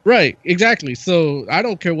Portman. Right, exactly. So I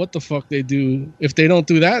don't care what the fuck they do. If they don't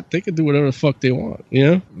do that, they can do whatever the fuck they want. You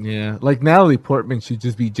know? Yeah, like Natalie Portman should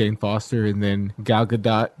just be Jane Foster, and then Gal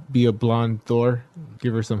Gadot be a blonde Thor.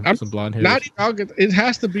 Give her some blonde hair. Not even, it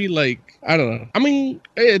has to be like, I don't know. I mean,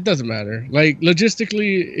 it doesn't matter. Like,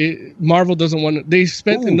 logistically, Marvel doesn't want to. They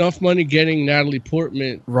spent enough money getting Natalie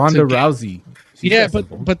Portman. Ronda to get- Rousey. She's Yeah, got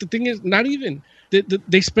some- but the thing is, not even.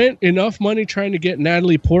 They spent enough money trying to get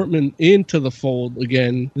Natalie Portman into the fold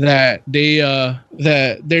again that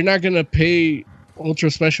they're not gonna pay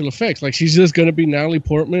ultra special effects. Like, she's just gonna be Natalie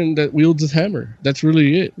Portman that wields his hammer. That's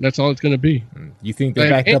really it. That's all it's gonna be. You think they Like,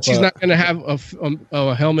 backed and up? she's not gonna have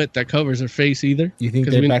a helmet that covers her face either. You think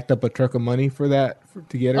 'Cause they we- backed up a truck of money for that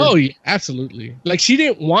to get her? Oh yeah, absolutely. Like, she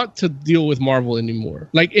didn't want to deal with Marvel anymore.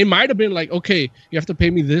 Like, it might have been like, okay, you have to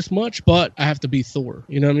pay me this much, but I have to be Thor.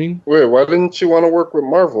 You know what I mean? Wait, why didn't you want to work with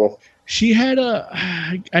Marvel? She had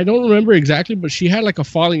I don't remember exactly, but she had like a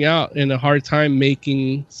falling out and a hard time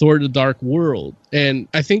making Thor: The Dark World. And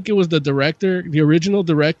I think it was the original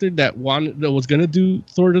director that was going to do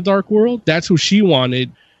Thor: The Dark World. That's who she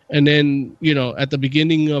wanted. And then, at the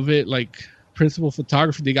beginning of it, like, principal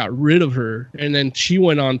photography, they got rid of her. And then she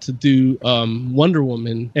went on to do Wonder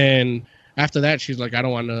Woman. And after that, she's like, I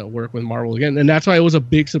don't want to work with Marvel again. And that's why it was a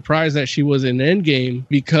big surprise that she was in Endgame,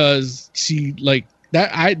 because she, like,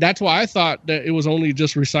 that's why I thought that it was only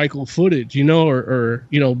just recycled footage, or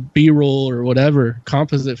B-roll or whatever,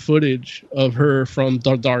 composite footage of her from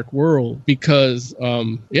the Dark World, because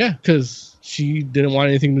she didn't want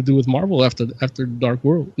anything to do with Marvel after Dark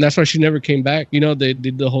World. And that's why she never came back. They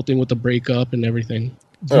did the whole thing with the breakup and everything.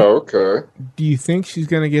 Oh, okay. Do you think she's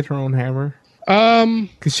gonna get her own hammer?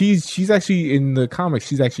 Because she's actually in the comics.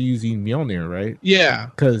 She's actually using Mjolnir, right? Yeah.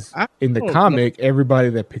 Because in the comic, everybody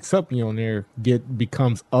that picks up Mjolnir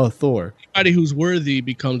becomes a Thor. Anybody who's worthy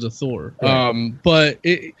becomes a Thor. Right. But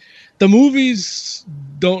the movies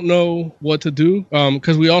don't know what to do,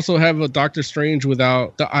 because we also have a Doctor Strange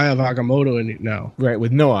without the Eye of Agamotto in it now. Right,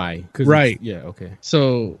 with no eye. Right. Yeah, okay.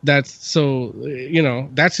 So that's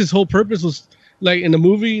his whole purpose was. Like, in the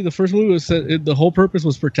movie, the first movie was the whole purpose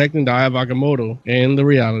was protecting the Eye of Agamotto and the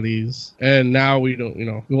realities. And now we don't,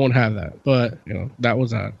 we won't have that. But, that was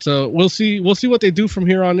that. So we'll see what they do from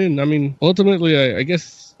here on in. I mean, ultimately, I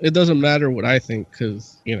guess it doesn't matter what I think,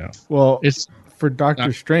 because, Well, it's for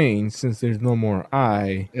Doctor Strange, since there's no more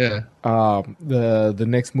eye. Yeah. The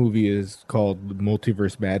next movie is called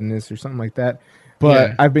Multiverse Madness or something like that. But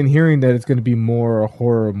Yeah. I've been hearing that it's going to be more a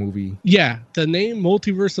horror movie. Yeah, the name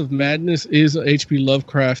Multiverse of Madness is a H.P.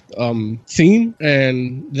 Lovecraft theme,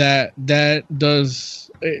 and that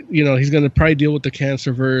does, he's going to probably deal with the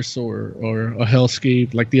Cancerverse or a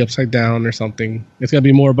hellscape, like the Upside Down or something. It's going to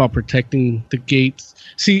be more about protecting the gates.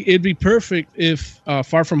 See, it'd be perfect if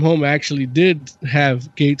Far From Home actually did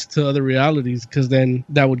have gates to other realities, because then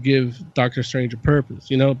that would give Doctor Strange a purpose,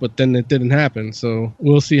 but then it didn't happen. So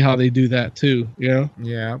we'll see how they do that too,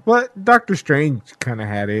 Yeah, but Doctor Strange kind of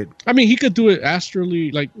had it. I mean, he could do it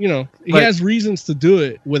astrally, like, he has reasons to do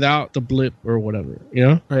it without the blip or whatever,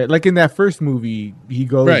 Right, like in that first movie, he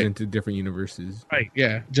goes Right. into different universes. Right,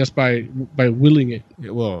 yeah, just by willing it.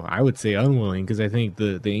 Yeah, well, I would say unwilling, because I think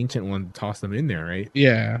the ancient one tossed them in there, right?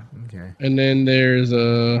 Yeah. Okay. And then there's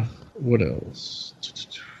what else?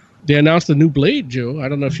 They announced a new Blade, Joe. I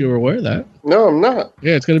don't know if you were aware of that. No, I'm not.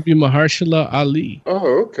 Yeah, it's going to be Mahershala Ali.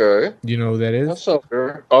 Oh, okay. Do you know who that That is? sounds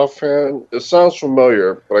fair. Offhand, it sounds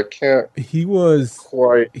familiar, but I can't He was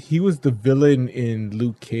quite. the villain in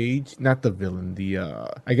Luke Cage. Not the villain, the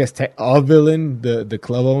I guess a villain, the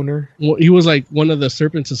club owner. Well, he was like one of the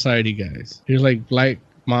Serpent Society guys. He was like Black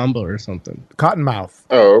Mamba or something. Cottonmouth.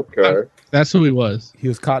 Oh, okay. That's who he was. He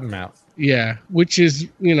was Cottonmouth. Yeah, which is,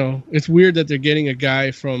 it's weird that they're getting a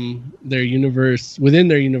guy from their universe, within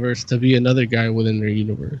their universe, to be another guy within their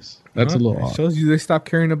universe. That's a little It odd. shows you they stopped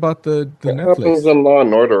caring about the It happens Netflix. in Law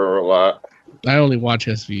and Order a lot. I only watch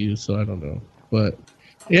SVU, so I don't know. But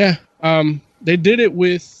yeah, they did it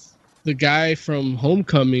with the guy from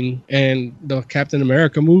Homecoming and the Captain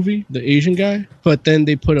America movie, the Asian guy. But then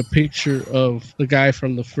they put a picture of the guy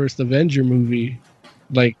from the first Avenger movie,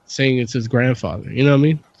 like saying it's his grandfather. You know what I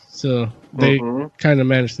mean? So they kind of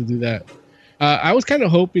managed to do that. I was kind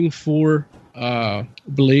of hoping for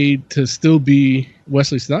Blade to still be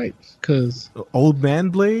Wesley Snipes, because Old Man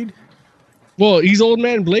Blade? well, he's Old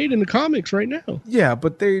Man Blade in the comics right now, Yeah,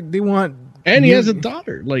 but they want and he new- has a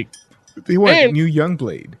daughter. they want and- new young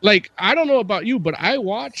Blade. I don't know about you, but I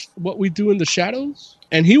watched What We Do in the Shadows,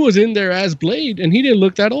 and he was in there as Blade, and he didn't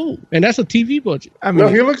look that old, and that's a TV budget. I mean, No,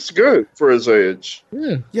 he looks good for his age.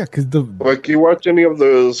 Yeah, yeah, because the Like, you watch any of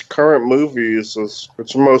those current movies,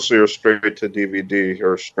 it's mostly a straight to DVD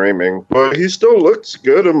or streaming. But he still looks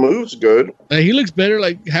good and moves good. he looks better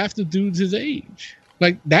like half the dudes his age.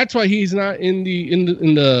 Like, that's why he's not in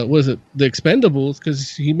the what is it, the Expendables, because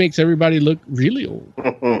he makes everybody look really old.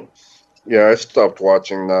 Yeah, I stopped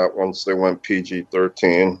watching that once they went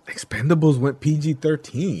PG-13. Expendables went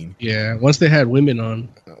PG-13. Yeah, once they had women on.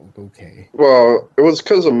 Oh, okay. Well, it was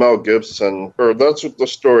because of Mel Gibson, or that's what the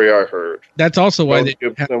story I heard. That's also why Mel they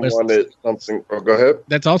didn't have Gibson Wesley, wanted something. Oh, go ahead.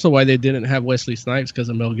 that's also why they didn't have Wesley Snipes, because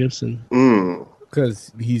of Mel Gibson.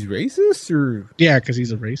 Because he's racist, or Yeah, because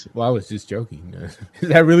he's a racist. well, I was just joking. Is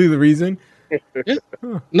that really the reason?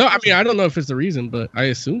 No, I mean, I don't know if it's the reason, but I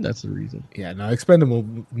assume that's the reason. Yeah, no. Expendable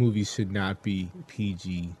movies should not be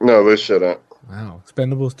PG. No, they shouldn't. Wow,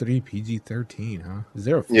 Expendables 3 PG-13, huh? Is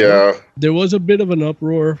there a film? Yeah. There was a bit of an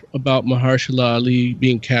uproar about Mahershala Ali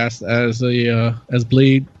being cast as as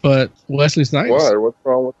Blade, but Wesley Snipes. Why? What's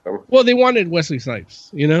wrong with them? Well, they wanted Wesley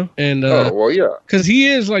Snipes, and Oh, well, yeah. because he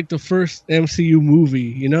is like the first MCU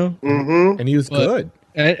movie, Mm-hmm. And he was But- good.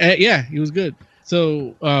 and yeah, he was good.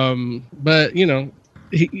 So, but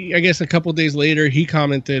I guess a couple days later, he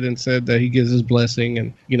commented and said that he gives his blessing,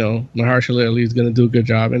 and Mahershala Ali is going to do a good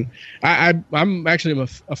job. And I'm actually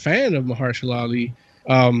a fan of Mahershala Ali.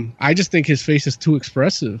 I just think his face is too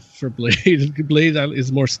expressive for Blade. Blade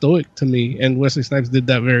is more stoic to me, and Wesley Snipes did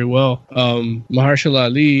that very well. Mahershala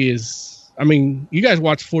Ali is. I mean, you guys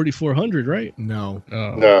watched 4400, right? No.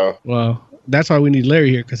 No. Well, that's why we need Larry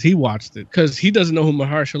here, because he watched it. Because he doesn't know who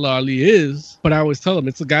Mahershala Ali is, but I always tell him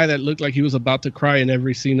it's the guy that looked like he was about to cry in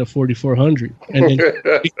every scene of 4400. And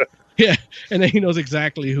then, yeah, and then he knows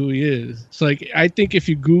exactly who he is. So, I think if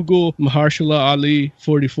you Google Mahershala Ali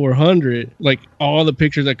 4400, all the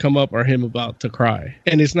pictures that come up are him about to cry.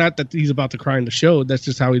 And it's not that he's about to cry in the show. That's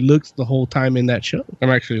just how he looks the whole time in that show. I'm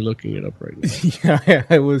actually looking it up right now. Yeah,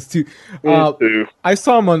 I was too. Me too. I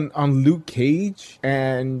saw him on Luke Cage,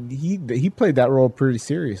 and he played that role pretty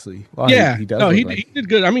seriously. Well, Yeah, he does. no, look he like- did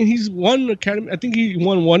good. I mean, he's won Academy. I think he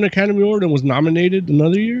won one Academy Award and was nominated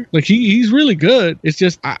another year. He's really good. It's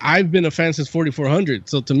just I've been a fan since 4400,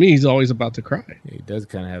 so to me, he's always about to cry. Yeah, he does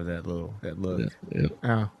kind of have that look.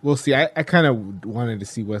 Yeah. We'll see. I kind of wanted to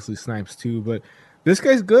see Wesley Snipes too, but this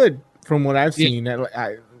guy's good from what I've seen.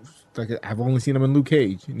 I've only seen him in Luke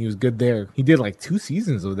Cage, and he was good there. He did 2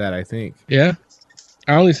 seasons of that, I think. Yeah.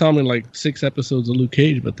 I only saw him in 6 episodes of Luke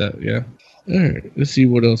Cage, but yeah. All right, let's see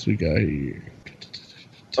what else we got here.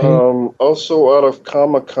 Also out of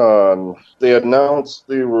Comic-Con, they announced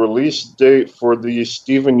the release date for the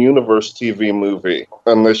Steven Universe TV movie,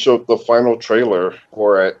 and they showed the final trailer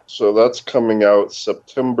for it. So that's coming out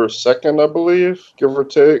September 2nd, I believe, give or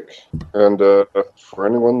take. And for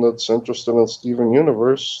anyone that's interested in Steven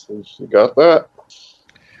Universe, you got that.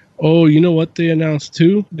 Oh, you know what they announced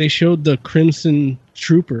too? They showed the Crimson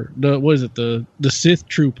Trooper. The Sith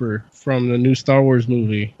Trooper from the new Star Wars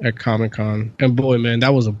movie at Comic-Con. And boy, man,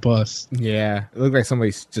 that was a bust. Yeah, it looked like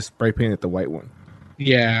somebody's just spray painted the white one.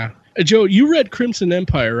 Yeah. Joe, you read Crimson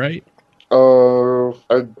Empire, right?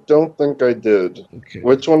 I don't think I did. Okay.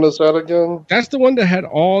 Which one is that again? That's the one that had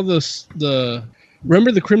all the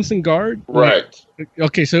remember the Crimson Guard? Right.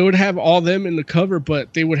 Okay, so it would have all them in the cover,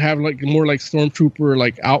 but they would have more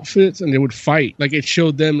stormtrooper outfits, and they would fight. It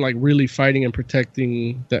showed them really fighting and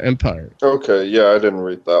protecting the Empire. Okay, yeah, I didn't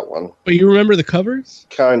read that one. But you remember the covers?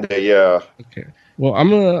 Kinda, yeah. Okay. Well,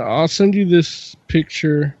 I'll send you this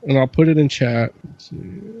picture and I'll put it in chat. Let's see.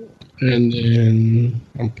 And then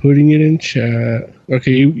I'm putting it in chat.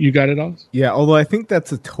 Okay, you got it all? Yeah, although I think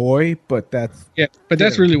that's a toy, but that's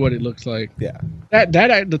That's really what it looks like. yeah. That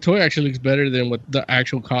the toy actually looks better than what the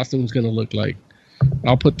actual costume is going to look like.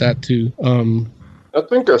 I'll put that too. I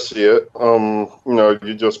think I see it.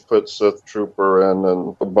 You just put Sith Trooper in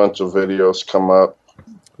and a bunch of videos come up.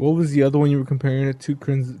 What was the other one you were comparing it to?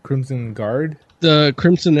 Crimson Guard? The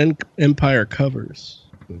Crimson Empire covers.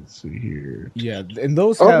 Let's see here. Yeah, and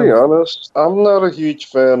those I'll be honest, I'm not a huge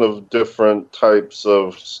fan of different types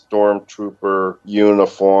of stormtrooper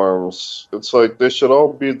uniforms. It's like they should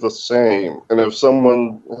all be the same. And if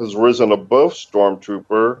someone has risen above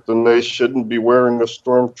stormtrooper, then they shouldn't be wearing a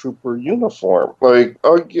stormtrooper uniform. Like,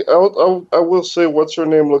 I will say, what's her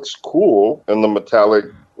name looks cool in the metallic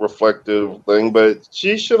reflective thing, but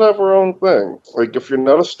she should have her own thing. Like, if you're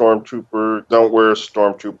not a stormtrooper, don't wear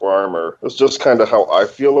stormtrooper armor. That's just kind of how I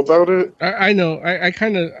feel about it. I know. I'm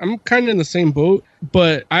kind of in the same boat,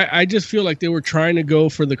 but I just feel like they were trying to go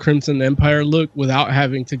for the Crimson Empire look without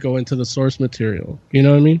having to go into the source material. You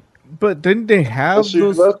know what I mean? But didn't they have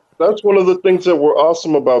those? That's one of the things that were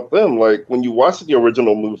awesome about them. Like, when you watch the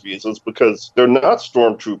original movies, it's because they're not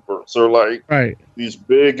stormtroopers. They're like these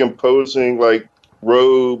big, imposing, like,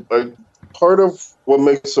 robe. Like, part of what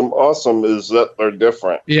makes them awesome is that they're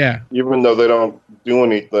different. Yeah. Even though they don't do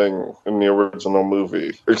anything in the original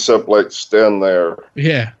movie except like stand there.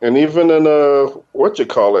 Yeah. And even in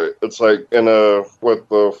it's like in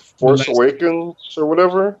the Force Awakens or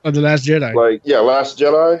whatever. Oh, The Last Jedi. Like, yeah, Last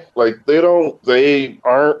Jedi. Like, they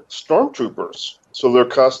aren't stormtroopers. So their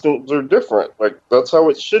costumes are different. Like, that's how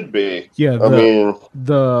it should be. Yeah,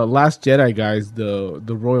 the Last Jedi guys, the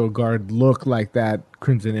Royal Guard look like that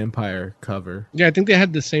Crimson Empire cover. Yeah, I think they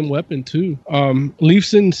had the same weapon too.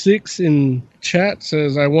 Leafson6 in chat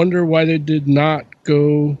says, I wonder why they did not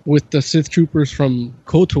go with the Sith troopers from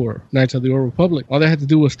KOTOR, Knights of the Old Republic. All they had to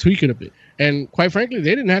do was tweak it a bit. And quite frankly, they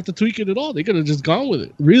didn't have to tweak it at all. They could have just gone with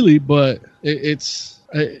it, really. But it's...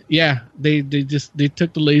 they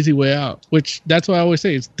took the lazy way out, which that's why I always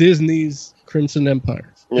say it's Disney's Crimson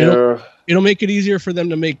Empire. Yeah. It'll make it easier for them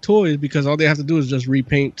to make toys because all they have to do is just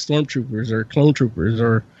repaint stormtroopers or clone troopers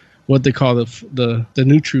or what they call the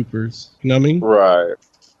new troopers. You know what I mean? Right.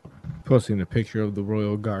 Posting a picture of the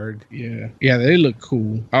Royal Guard. Yeah, they look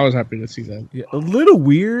cool. I was happy to see that. Yeah, a little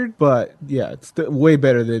weird, but yeah, it's way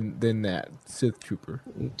better than that Sith Trooper.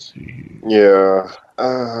 Let's see. Yeah.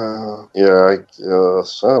 I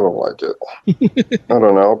guess. I don't like it. I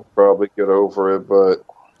don't know. I'll probably get over it, but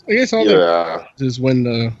I guess all that is when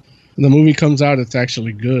the movie comes out, it's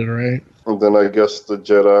actually good, right? And then I guess the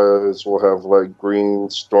Jedis will have like green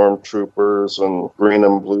stormtroopers and green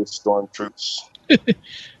and blue stormtroopers.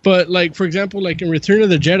 But like, for example, like in Return of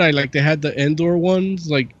the Jedi, like they had the Endor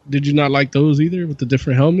ones. Like, did you not like those either with the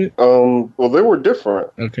different helmet? Well, they were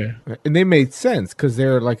different. Okay. And they made sense because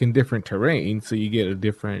they're like in different terrain, so you get a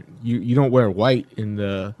different. You don't wear white in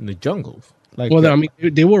the jungles. Like, well, I mean,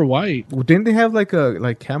 they were white. Well, didn't they have like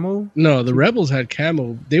camo? No, the Rebels had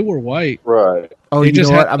camo. They were white. Right. Oh, they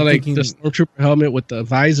just had like the snowtrooper helmet with the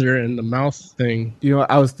visor and the mouth thing. You know,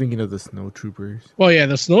 I was thinking of the snowtroopers. Well, yeah,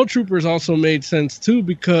 the snowtroopers also made sense too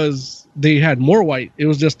because they had more white. It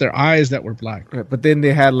was just their eyes that were black. Right, but then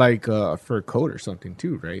they had like a fur coat or something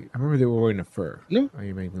too, right? I remember they were wearing a fur. No. Oh,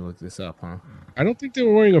 you made me look this up, huh? I don't think they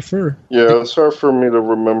were wearing a fur. Yeah, it's hard for me to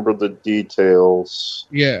remember the details.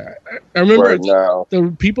 Yeah, I remember right now.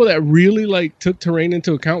 The people that really like took terrain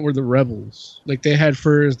into account were the Rebels. Like they had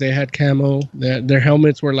furs, they had camo, their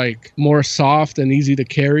helmets were like more soft and easy to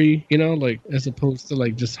carry, you know, like as opposed to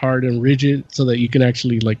like just hard and rigid, so that you can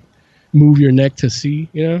actually like move your neck to see,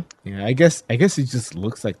 you know? Yeah, I guess it just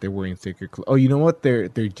looks like they're wearing thicker clothes. Oh, you know what? Their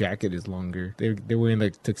jacket is longer. They're wearing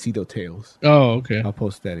like tuxedo tails. Oh, okay. I'll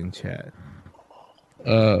post that in chat.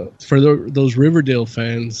 For those Riverdale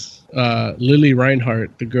fans, Lily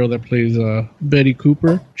Reinhart, the girl that plays Betty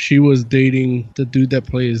Cooper, she was dating the dude that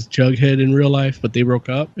plays Jughead in real life, but they broke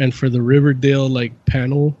up. And for the Riverdale like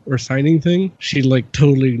panel or signing thing, she like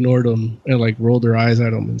totally ignored him and like rolled her eyes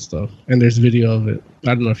at him and stuff. And there's video of it.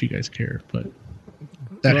 I don't know if you guys care, but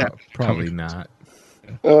that happened. Probably not.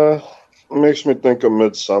 It makes me think of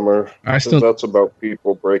Midsummer. That's about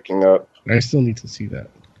people breaking up. I still need to see that.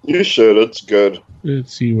 You should. It's good.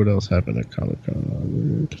 Let's see what else happened at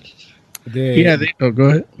Comic-Con. Go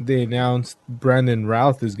ahead. They announced Brandon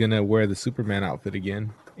Routh is gonna wear the Superman outfit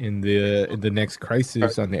again in the next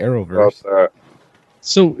Crisis on the Arrowverse.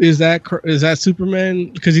 So is that Superman?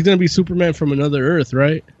 Because he's gonna be Superman from another Earth,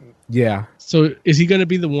 right? Yeah. So is he gonna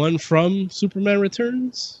be the one from Superman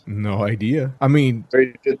Returns? No idea. I mean,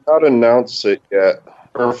 they did not announce it yet.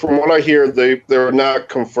 Or from what I hear, they're not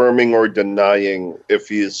confirming or denying if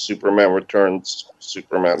he is Superman Returns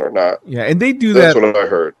Superman or not. Yeah, and they do that. That's what I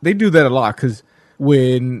heard. They do that a lot because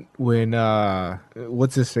when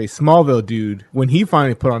what's his face, Smallville dude, when he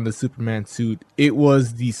finally put on the Superman suit, it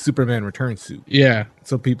was the Superman Return suit. Yeah.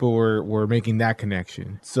 So people were making that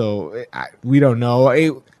connection. So we don't know.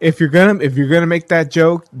 If you're gonna make that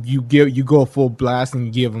joke, you go full blast and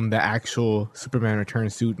you give him the actual Superman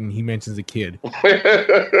Return suit, and he mentions a kid,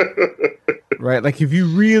 right? Like if he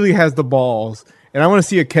really has the balls. And I want to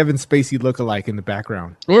see a Kevin Spacey lookalike in the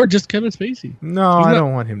background. Or just Kevin Spacey. No, I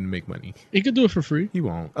don't want him to make money. He could do it for free. He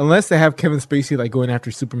won't. Unless they have Kevin Spacey like going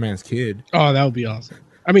after Superman's kid. Oh, that would be awesome.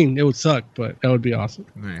 I mean, it would suck, but that would be awesome.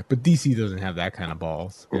 Right. But DC doesn't have that kind of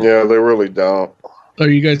balls. Yeah, they really don't. Are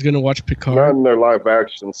you guys going to watch Picard? Not in their live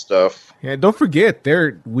action stuff. Yeah, don't forget,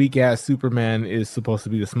 their weak-ass Superman is supposed to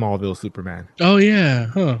be the Smallville Superman. Oh, yeah.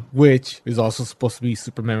 Huh. Which is also supposed to be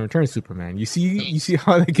Superman Returns Superman. You see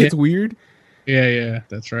how that gets weird? Yeah,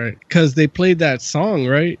 that's right. Because they played that song,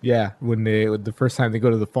 right? Yeah, when the first time they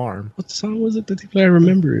go to the farm. What song was it that they played? I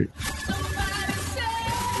remember it.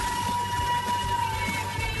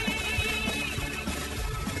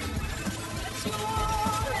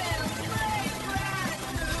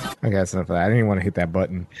 I got enough of that. I didn't even want to hit that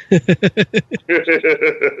button.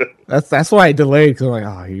 That's why I delayed, because I'm like,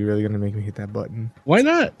 oh, are you really going to make me hit that button? Why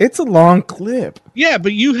not? It's a long clip. Yeah,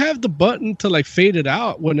 but you have the button to like fade it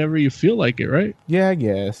out whenever you feel like it, right? Yeah, I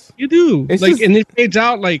guess. You do. It's like, just... and it fades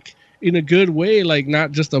out like in a good way, like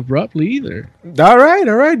not just abruptly either. All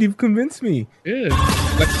right. You've convinced me. Yeah.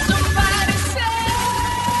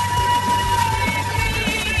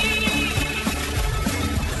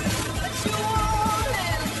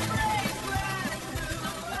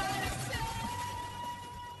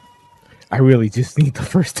 I really just need the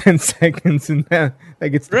first 10 seconds, and that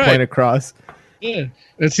gets the point across. Yeah.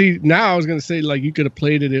 And see, now I was going to say, like, you could have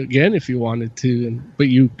played it again if you wanted to, but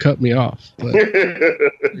you cut me off. But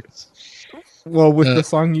well, with the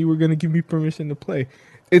song you were going to give me permission to play.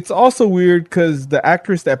 It's also weird because the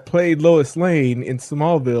actress that played Lois Lane in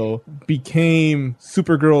Smallville became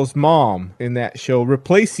Supergirl's mom in that show,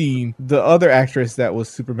 replacing the other actress that was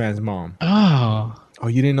Superman's mom. Oh,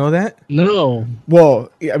 you didn't know that? No. Well,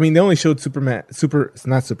 I mean, they only showed it's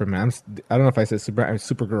not Superman. I don't know if I said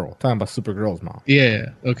Supergirl. I'm talking about Supergirl's mom. Yeah,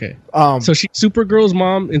 okay. So she's Supergirl's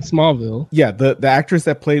mom in Smallville. Yeah, the actress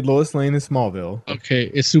that played Lois Lane in Smallville. Okay,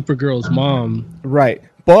 it's Supergirl's mom. Right.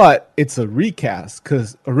 But it's a recast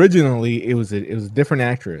because originally it was a different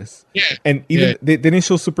actress. Yeah. And even they didn't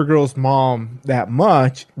show Supergirl's mom that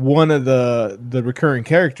much. One of the recurring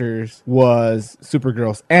characters was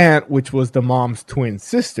Supergirl's aunt, which was the mom's twin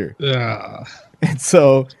sister. And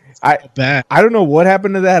so I don't know what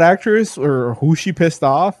happened to that actress or who she pissed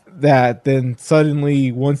off, that then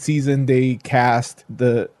suddenly one season they cast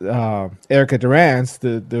the Erica Durance,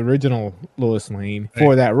 the original Lois Lane,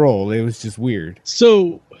 for that role. It was just weird.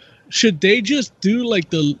 So should they just do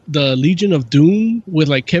like the Legion of Doom with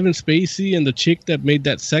like Kevin Spacey and the chick that made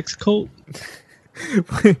that sex cult?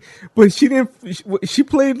 But she didn't. She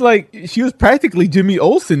played like she was practically Jimmy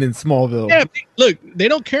Olsen in Smallville. Yeah, look, they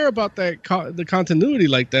don't care about that the continuity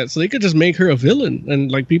like that, so they could just make her a villain,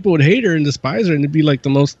 and like people would hate her and despise her, and it'd be like the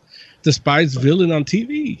most despised villain on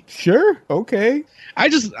TV. Sure, okay.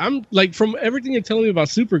 I'm like, from everything you're telling me about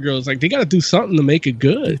Supergirl, it's like they got to do something to make it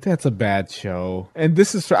good. That's a bad show, and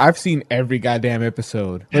this is I've seen every goddamn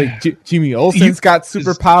episode. Like Jimmy Olsen's got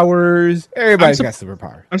superpowers. Everybody's got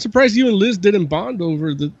superpowers. I'm surprised you and Liz didn't bond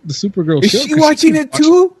over the Supergirl show. Is she watching it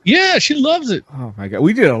too? Yeah, she loves it. Oh my god,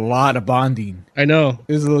 we did a lot of bonding. I know.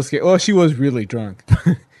 It was a little scary. Well, she was really drunk.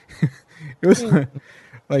 It was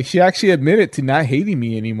like she actually admitted to not hating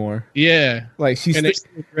me anymore. Yeah, like she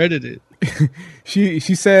regretted it. She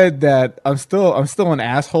said that I'm still an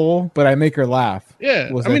asshole, but I make her laugh. Yeah,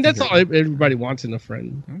 I mean that's all everybody wants in a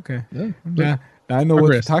friend. Okay, yeah. I know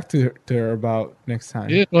what to talk to her about next time.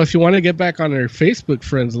 Yeah, well, if you want to get back on her Facebook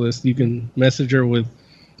friends list, you can message her with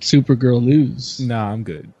Supergirl news. No, I'm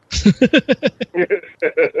good.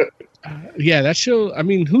 Yeah, that show, I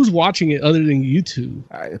mean, who's watching it other than you two?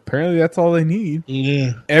 Apparently that's all they need.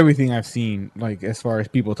 Yeah. Everything I've seen, like as far as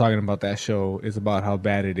people talking about that show, is about how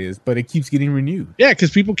bad it is, but it keeps getting renewed. Yeah, because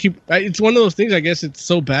people it's one of those things, I guess it's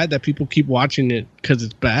so bad that people keep watching it because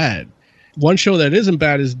it's bad. One show that isn't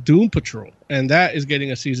bad is Doom Patrol, and that is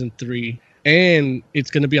getting a season 3, and it's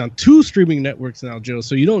going to be on 2 streaming networks now, Joe,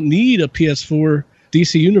 so you don't need a PS4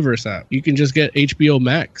 DC Universe app. You can just get HBO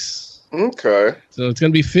Max. Okay. So it's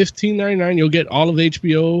going to be $15.99. You'll get all of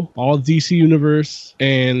HBO, all of DC Universe,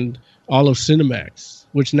 and all of Cinemax.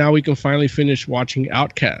 which now we can finally finish watching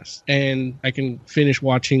Outcast, and I can finish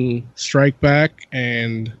watching Strike Back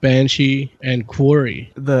and Banshee and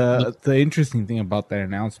Quarry. The interesting thing about that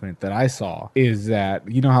announcement that I saw is that,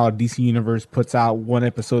 you know how DC Universe puts out one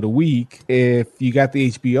episode a week? If you got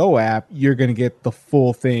the HBO app, you're going to get the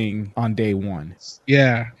full thing on day one.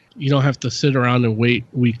 Yeah. You don't have to sit around and wait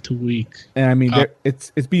week to week. And I mean,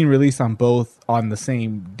 it's being released on both on the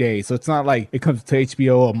same day. So it's not like it comes to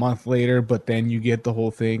HBO a month later, but then you get the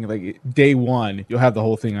whole thing. Like day one, you'll have the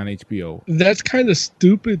whole thing on HBO. That's kind of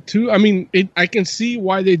stupid too. I mean, I can see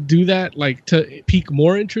why they do that, like to pique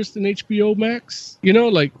more interest in HBO Max. You know,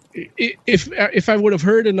 like if I would have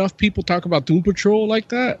heard enough people talk about Doom Patrol like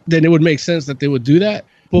that, then it would make sense that they would do that.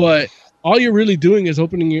 But all you're really doing is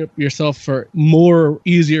opening up yourself for more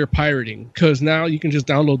easier pirating, because now you can just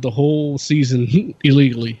download the whole season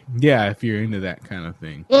illegally. Yeah, if you're into that kind of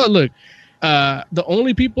thing. Well, look, the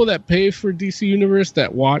only people that pay for DC Universe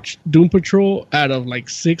that watch Doom Patrol out of like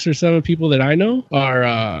 6 or 7 people that I know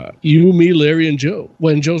are you, me, Larry, and Joe,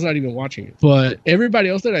 when Joe's not even watching it. But everybody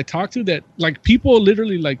else that I talk to, that like people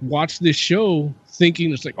literally like watch this show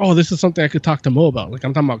thinking it's like, oh, this is something I could talk to Mo about. Like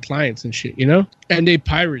I'm talking about clients and shit, you know? And they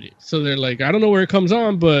pirate it. So they're like, I don't know where it comes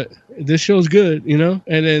on, but this show's good, you know?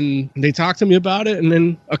 And then they talk to me about it. And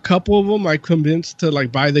then a couple of them I convinced to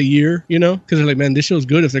like buy the year, you know? Because they're like, man, this show's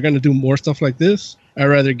good. If they're going to do more stuff like this, I'd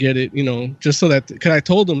rather get it, you know, just so that, because I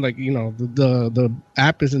told them like, you know, the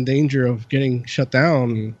app is in danger of getting shut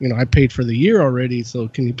down. You know, I paid for the year already. So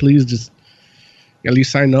can you please just at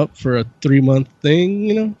least sign up for a 3-month thing,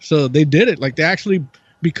 you know? So they did it. Like they actually,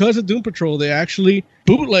 because of Doom Patrol, they actually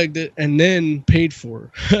bootlegged it and then paid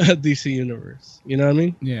for DC Universe. You know what I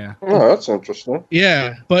mean? Yeah. Oh, that's interesting.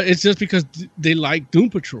 Yeah, but it's just because they like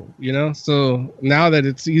Doom Patrol, you know? So now that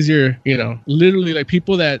it's easier, you know, literally like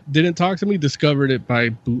people that didn't talk to me discovered it by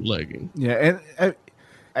bootlegging. Yeah, and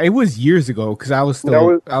it was years ago because I was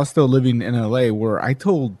still living in LA, where I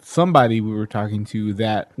told somebody we were talking to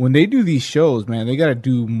that when they do these shows, man, they got to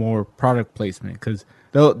do more product placement, because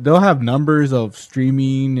they'll have numbers of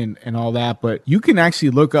streaming and all that, but you can actually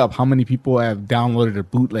look up how many people have downloaded a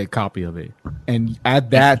bootleg copy of it and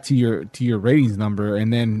add that to your ratings number.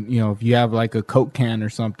 And then, you know, if you have like a Coke can or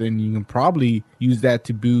something, you can probably use that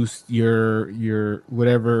to boost your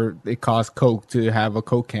whatever it costs Coke to have a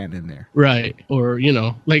Coke can in there. Right. Or, you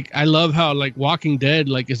know, like I love how like Walking Dead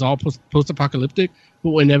like is all post-apocalyptic.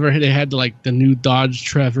 But whenever they had like the new Dodge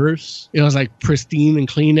Traverse, it was like pristine and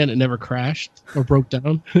clean and it never crashed or broke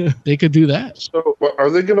down. They could do that. So are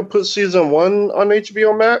they going to put season 1 on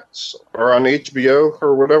HBO Max or on HBO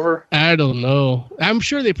or whatever? I don't know. I'm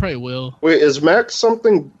sure they probably will. Wait, is Max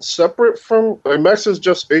something separate from... Max is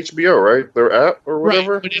just HBO, right? Their app or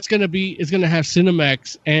whatever? Right, but it's going to have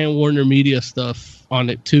Cinemax and Warner Media stuff on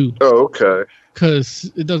it too. Oh, okay.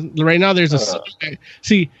 Because it doesn't... Right now there's a...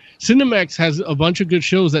 See... Cinemax has a bunch of good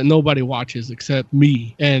shows that nobody watches except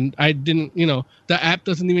me, and I didn't. You know, the app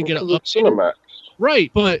doesn't even get an update. Cinemax,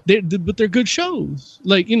 right? But they're good shows.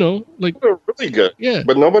 Like, you know, like they're really good. Yeah,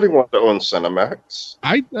 but nobody wants to own Cinemax.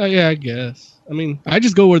 Yeah, I guess. I mean, I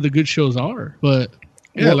just go where the good shows are. But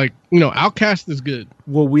yeah, well, like, you know, Outcast is good.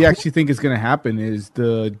 What we actually think is going to happen is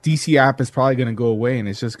the DC app is probably going to go away, and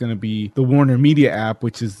it's just going to be the Warner Media app,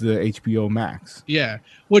 which is the HBO Max. Yeah,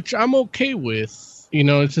 which I'm okay with. You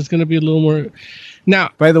know, it's just going to be a little more.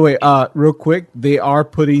 Now, by the way, real quick, they are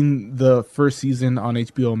putting the first season on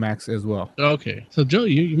HBO Max as well. Okay. So, Joe,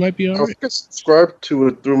 you might be all right. If I could subscribe to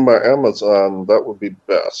it through my Amazon, that would be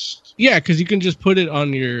best. Yeah, because you can just put it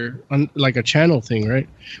on like a channel thing, right?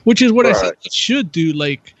 Which is what I said it should do.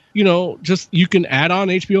 Like, you know, just you can add on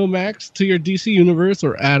HBO Max to your DC Universe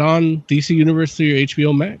or add on DC Universe to your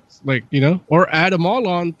HBO Max. Like, you know, or add them all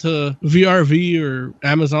on to VRV or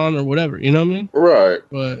Amazon or whatever, you know what I mean? Right.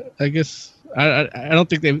 But I guess I don't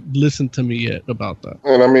think they've listened to me yet about that.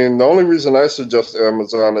 And I mean, the only reason I suggest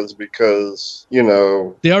Amazon is because, you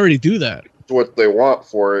know, they already do that. What they want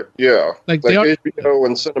for it. Yeah. Like HBO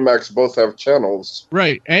and Cinemax both have channels.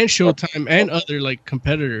 Right. And Showtime and other like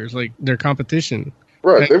competitors, like their competition.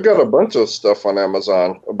 Right. They've got a bunch of stuff on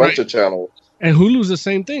Amazon, a bunch of channels. And Hulu's the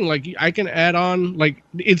same thing. Like I can add on, like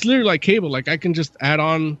it's literally like cable. Like I can just add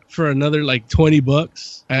on for another like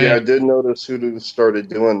 $20. Yeah, I did notice Hulu started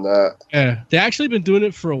doing that. Yeah, they actually been doing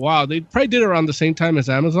it for a while. They probably did it around the same time as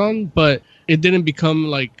Amazon, but it didn't become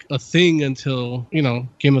like a thing until, you know,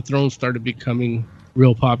 Game of Thrones started becoming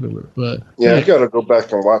real popular. But yeah, I gotta go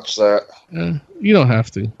back and watch that. You don't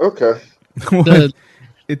have to. Okay.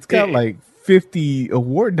 It's got like 50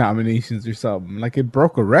 award nominations or something. Like it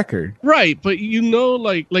broke a record. Right, but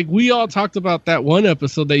like we all talked about that one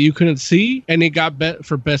episode that you couldn't see, and it got bet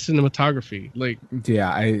for best cinematography. Like, yeah,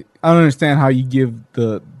 I don't understand how you give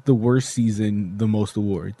the worst season the most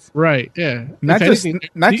awards. Right, yeah. Not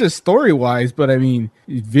just story wise, but I mean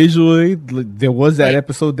visually. There was that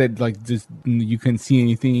episode that like just you couldn't see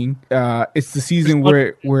anything. It's the season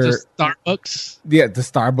where Starbucks. Yeah, the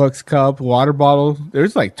Starbucks cup, water bottle.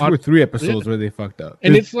 There's like 2 or 3 episodes where they fucked up.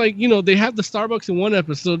 And it's like, they have the Starbucks in one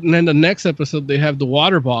episode, and then the next episode they have the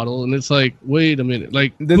water bottle, and it's like, wait a minute,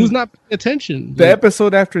 like who's not paying attention? The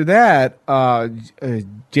episode after that,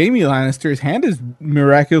 Jamie Lannister's hand is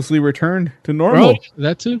miraculously returned to normal.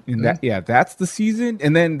 That too. And that's the season,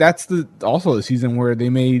 and then that's also the season where they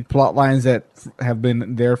made plot lines that have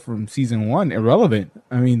been there from season 1 irrelevant.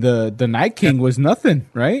 I mean, the Night King was nothing,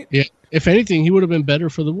 right? Yeah. If anything, he would have been better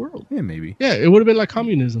for the world. Yeah, maybe. Yeah, it would have been like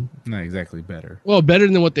communism. Not exactly better. Well, better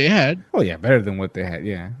than what they had. Oh yeah, better than what they had.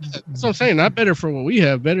 Yeah. That's what I'm saying. Not better for what we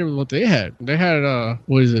have. Better than what they had. They had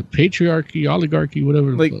what is it? Patriarchy, oligarchy,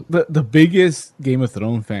 whatever. Like the biggest Game of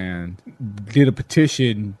Thrones fan did a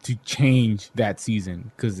petition to change that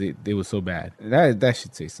season because it was so bad. That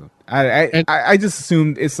should say something. I just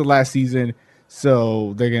assumed it's the last season.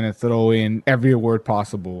 So they're going to throw in every award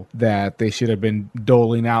possible that they should have been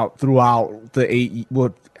doling out throughout the 8.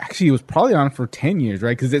 Well, actually, it was probably on for 10 years,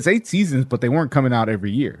 right? Because it's 8 seasons, but they weren't coming out every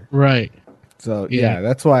year. Right. So, yeah,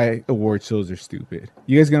 that's why award shows are stupid.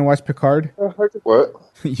 You guys going to watch Picard? What?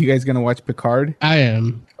 You guys going to watch Picard? I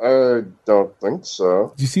am. I don't think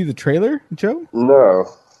so. Did you see the trailer, Joe? No.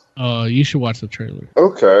 You should watch the trailer.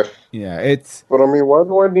 Okay. Yeah, it's... But, I mean, why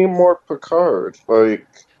do I need more Picard? Like...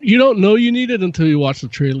 You don't know you need it until you watch the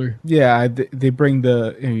trailer. Yeah, they bring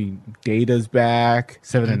Data's back,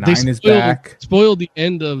 7 and 9 is back. Spoiled the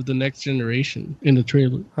end of the Next Generation in the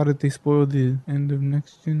trailer. How did they spoil the end of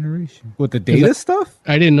Next Generation? With the Data stuff?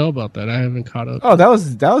 I didn't know about that. I haven't caught up. Oh, that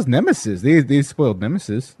was Nemesis. They spoiled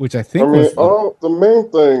Nemesis, which I think the main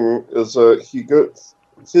thing is that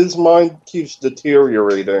his mind keeps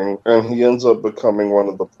deteriorating, and he ends up becoming one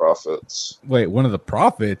of the prophets. Wait, one of the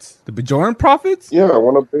prophets? The Bajoran prophets? Yeah,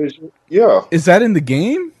 one of Beijing. Yeah. Is that in the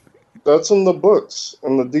game? That's in the books,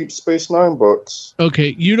 in the Deep Space Nine books.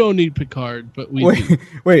 Okay, you don't need Picard, but we do.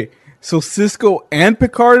 Wait. So Cisco and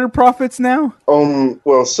Picard are prophets now?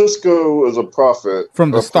 Well, Cisco is a prophet from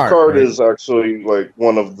the start. Picard is actually like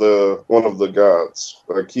one of the gods.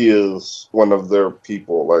 Like he is one of their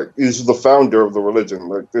people. Like he's the founder of the religion.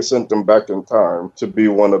 Like they sent him back in time to be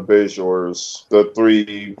one of Bajor's, the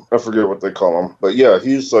 3. I forget what they call him, but yeah,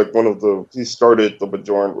 he's like he started the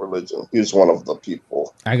Bajoran religion. He's one of the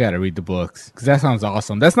people. I gotta read the books because that sounds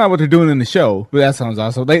awesome. That's not what they're doing in the show, but that sounds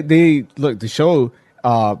awesome. They look, the show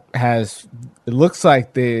it looks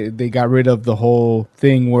like they got rid of the whole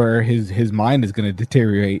thing where his mind is going to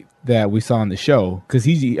deteriorate that we saw in the show because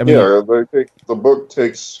the book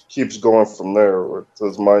keeps going from there with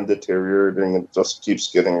his mind deteriorating and just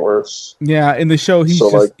keeps getting worse. Yeah, in the show he's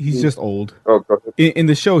just old. Oh, go ahead. In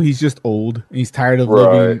the show he's just old. He's tired of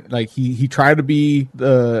living. Like he tried to be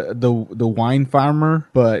the wine farmer,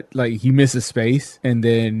 but like he misses space, and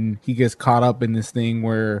then he gets caught up in this thing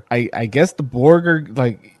where I guess the Borg are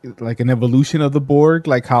like an evolution of the Borg,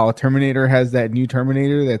 like how a Terminator has that new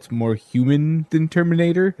Terminator that's more human than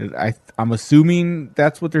Terminator. I'm assuming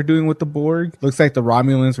that's what they're doing with the Borg. Looks like the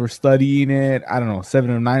Romulans were studying it. I don't know. 7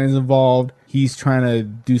 of 9 is involved. He's trying to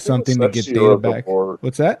do something to get Data back.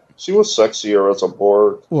 What's that? She was sexier as a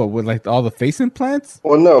Borg. What, with like all the face implants?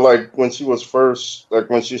 Well, no, like when she was first, like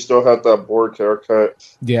when she still had that Borg haircut.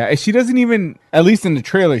 Yeah, and she doesn't even, at least in the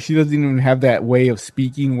trailer, she doesn't even have that way of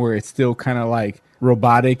speaking where it's still kind of like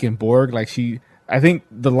robotic and Borg. Like I think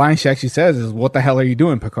the line she actually says is, "What the hell are you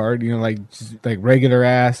doing, Picard?" You know, like just like regular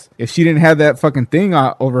ass. If she didn't have that fucking thing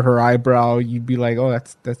over her eyebrow, you'd be like, "Oh,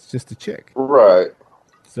 that's just a chick." Right.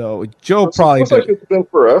 So Joe probably looks like it's been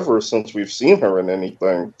forever since we've seen her in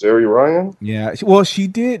anything. Jerry Ryan? Yeah. Well, she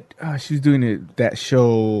did. She was doing that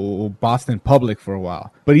show Boston Public for a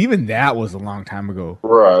while, but even that was a long time ago.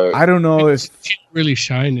 Right. I don't know if she really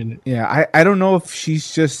shine in it. Yeah. I don't know if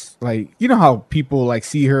she's just like, you know how people like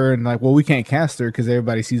see her and like, well, we can't cast her because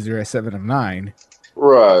everybody sees her as 7 of 9.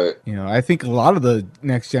 Right. You know, I think a lot of the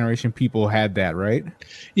Next Generation people had that, right?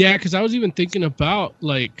 Yeah, because I was even thinking about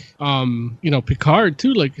like, Picard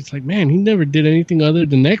too. Like, it's like, man, he never did anything other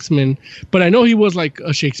than X-Men. But I know he was like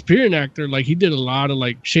a Shakespearean actor. Like, he did a lot of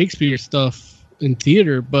like Shakespeare stuff in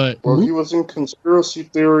theater, but Well, he was in Conspiracy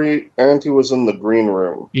Theory and he was in The Green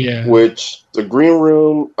Room. yeah, Which, The Green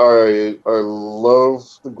Room, I love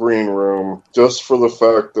The Green Room just for the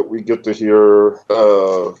fact that we get to hear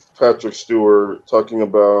Patrick Stewart talking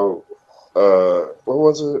about, what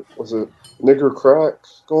was it? Was it nigger crack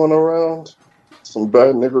going around? Some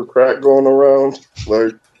bad nigger crack going around?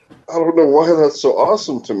 Like, I don't know why that's so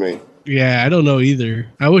awesome to me. yeah, I don't know either.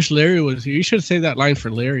 I wish Larry was here. You should say that line for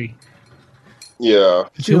Larry. Yeah.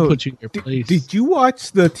 He'll Joe, put you in your place. Did you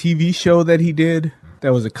watch the TV show that he did?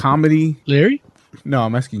 That was a comedy. Larry? No,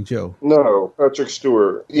 I'm asking Joe. No, Patrick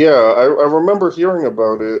Stewart. Yeah, I remember hearing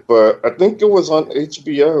about it, but I think it was on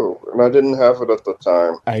HBO, and I didn't have it at the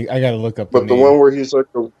time. I gotta look up. But the name. one where he's like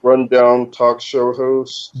a rundown talk show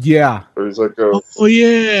host, Yeah, or he's like a Oh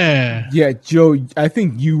yeah. yeah, Joe. I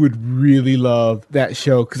think you would really love that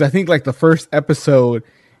show because I think like the first episode,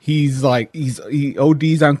 he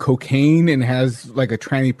ODs on cocaine and has like a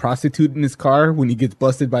tranny prostitute in his car when he gets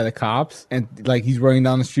busted by the cops, and like he's running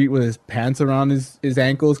down the street with his pants around his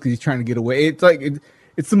ankles because he's trying to get away. It's like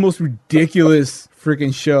it's the most ridiculous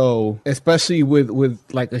freaking show, especially with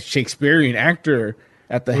like a Shakespearean actor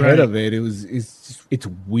at the head Right. of it. It's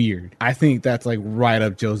weird. I think that's like right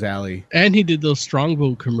up Joe's alley. And he did those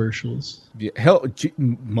Strongbow commercials. Yeah, hell,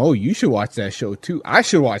 Mo, you should watch that show too. I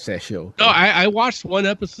should watch that show. No, I watched one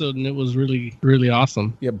episode and it was really, really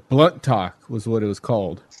awesome. Yeah, Blunt Talk was what it was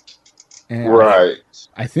called. And right.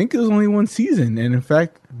 I think it was only one season, and in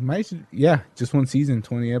fact, just one season,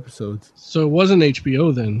 20 episodes. So it wasn't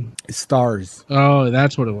HBO then. It stars. Oh,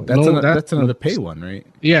 that's what it was. That's another pay one, right?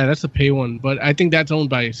 Yeah, that's a pay one, but I think that's owned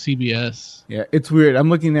by CBS. Yeah, it's weird. I'm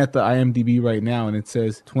looking at the IMDb right now, and it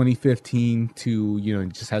says 2015 to,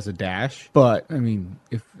 it just has a dash. But I mean,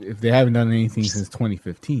 if they haven't done anything since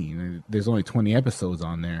 2015, there's only 20 episodes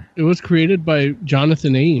on there. It was created by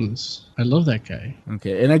Jonathan Ames. I love that guy.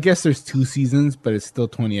 Okay, and I guess there's 2 seasons, but it's still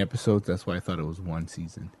 20 episodes. That's why I thought it was 1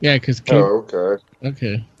 season. Yeah, because Oh, okay.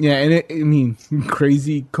 okay. Yeah, and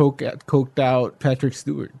crazy coked out Patrick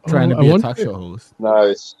Stewart trying to I be a wonder- talk show host.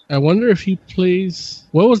 Nice. I wonder if he plays.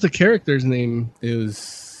 What was the character's name? It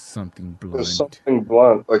was something It was blunt. something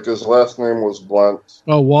Blunt. Like his last name was Blunt.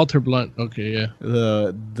 Oh, Walter Blunt. Okay, yeah.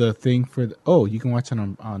 The thing for you can watch it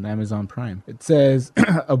on Amazon Prime. It says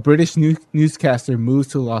a British newscaster moves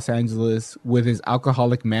to Los Angeles with his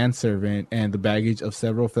alcoholic manservant and the baggage of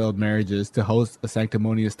several failed marriages to host a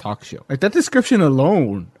sanctimonious talk show. Like that description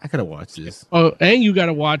alone, I gotta watch this. Oh, and you got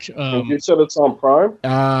to watch. You said it's on Prime?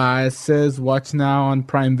 It says watch now on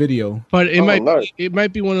Prime Video. But it nice.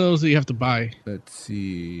 might be one of those that you have to buy. Let's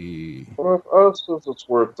see. Well, I suppose it's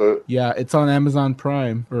worth it. Yeah, it's on Amazon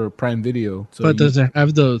Prime or Prime Video. So But does it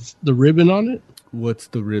have the ribbon on it what's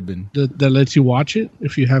the ribbon? that lets you watch it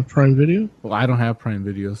if you have Prime Video? Well, I don't have Prime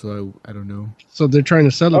Video, so I don't know. So they're trying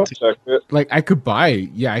to sell I'll it to check it. Like I could buy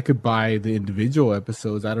the individual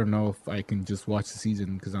episodes. I don't know if I can just watch the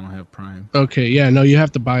season because I don't have Prime. Okay, yeah, no, you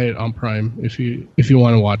have to buy it on Prime if you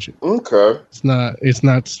want to watch it. Okay. It's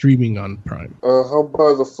not streaming on Prime. I'll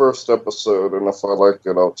buy the first episode, and if I like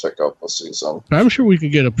it, I'll check out the season. But I'm sure we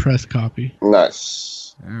could get a press copy.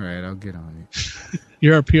 Nice. All right, I'll get on it.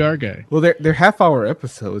 You're a PR guy. Well, they're half-hour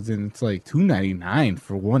episodes, and it's like $2.99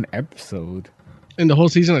 for one episode. And the whole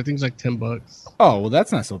season, I think, is like $10. Oh, well,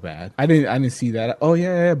 that's not so bad. I didn't see that. Oh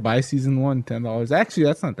yeah, buy season 1, $10. Actually,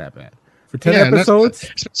 that's not that bad for 10 Yeah, and that's-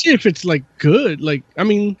 episodes. Especially if it's like good. Like, I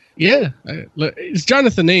mean, yeah, it's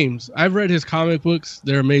Jonathan Ames. I've read his comic books;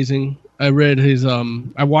 they're amazing. I read his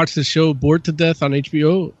I watched his show Bored to Death on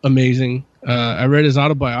HBO. Amazing. I read his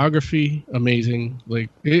autobiography. Amazing. Like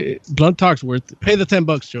Blunt Talk's worth it. Pay the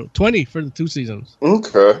 $10, Joe. 20 for the 2 seasons.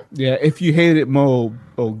 Okay. Yeah, if you hate it, Mo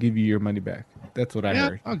will give you your money back. That's what I Yeah,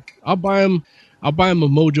 heard. I'll buy him. I'll buy him a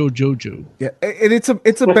Mojo Jojo. Yeah, and it's a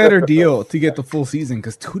better deal to get the full season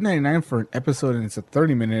because $2.99 for an episode, and it's a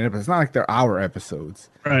 30-minute episode. It's not like they're hour episodes.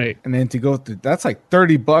 Right. And then to go through, that's like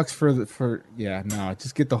 $30 for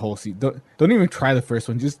just get the whole season. Don't even try the first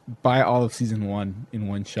one. Just buy all of season 1 in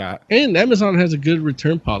one shot. And Amazon has a good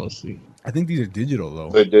return policy. I think these are digital though.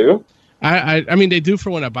 They do? I mean they do for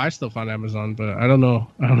when I buy stuff on Amazon, but I don't know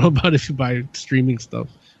about if you buy streaming stuff.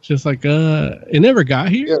 It's just like it never got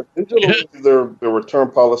here. Yeah, digital, their return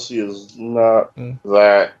policy is not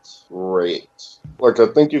that great. Like, I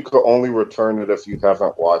think you could only return it if you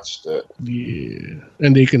haven't watched it. Yeah,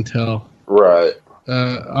 and they can tell. Right.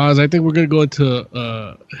 Oz, I think we're gonna go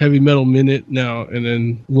into Heavy Metal Minute now, and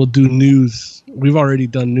then we'll do news. We've already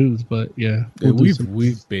done news, but yeah,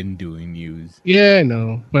 We've been doing news. Yeah, I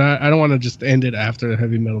know, but I don't want to just end it after the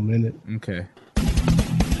Heavy Metal Minute. Okay.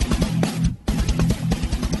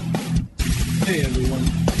 Hey everyone,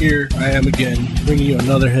 here I am again, bringing you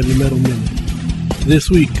another Heavy Metal Minute. This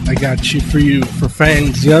week, I got you for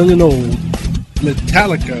fans young and old.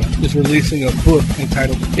 Metallica is releasing a book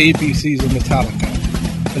entitled ABCs of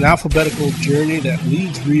Metallica, an alphabetical journey that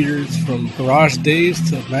leads readers from Garage Days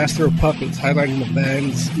to Master of Puppets, highlighting the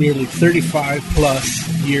band's nearly 35-plus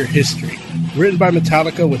year history. Written by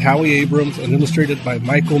Metallica with Howie Abrams and illustrated by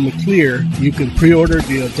Michael McClear, you can pre-order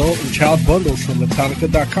the adult and child bundles from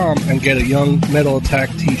Metallica.com and get a Young Metal Attack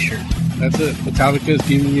t-shirt. That's it. Metallica is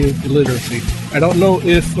giving you literacy. I don't know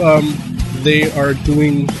if they are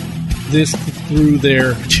doing this through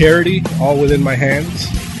their charity, All Within My Hands,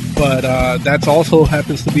 but that also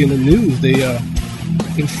happens to be in the news. They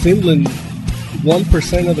in Finland,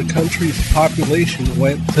 1% of the country's population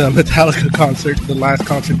went to a Metallica concert, the last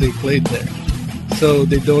concert they played there. So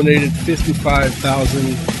they donated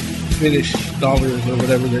 55,000 Finnish dollars or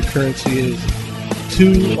whatever their currency is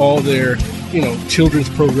to all their, children's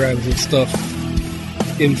programs and stuff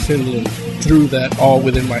in Finland through that All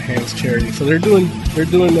Within My Hands charity. So they're doing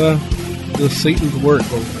the Satan's work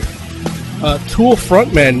over there. Tool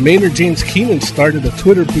frontman Maynard James Keenan started a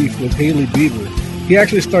Twitter beef with Hailey Bieber. He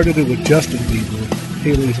actually started it with Justin Bieber,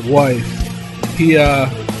 Hailey's wife.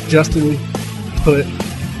 Justin put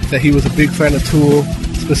that he was a big fan of Tool,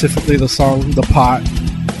 specifically the song The Pot,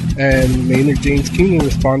 and Maynard James Keenan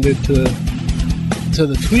responded to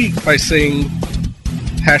the tweet by saying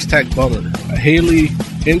 #bummer. Hailey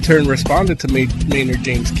in turn responded to Maynard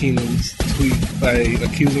James Keenan's tweet by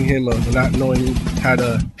accusing him of not knowing how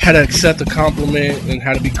to accept a compliment and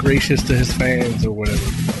how to be gracious to his fans or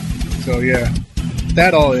whatever. So yeah,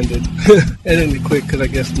 that all ended. It ended quick because I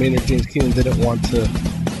guess Maynard James Keenan didn't want to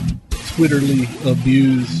Twitterly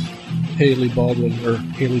abuse Hailey Baldwin or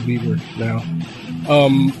Hailey Bieber now.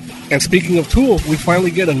 And speaking of Tool, we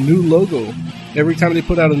finally get a new logo. Every time they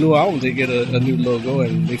put out a new album, they get a new logo,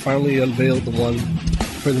 and they finally unveiled the one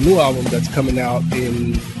for the new album that's coming out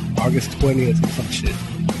in August 20th or some shit.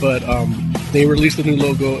 But they released a new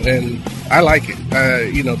logo, and I like it.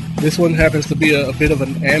 This one happens to be a bit of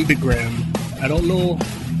an ambigram. I don't know.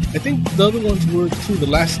 I think the other ones were too. The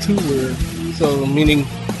last two were. So, meaning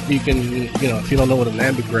you can, if you don't know what an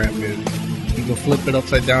ambigram is, you can flip it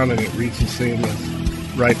upside down and it reads the same as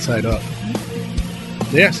right side up.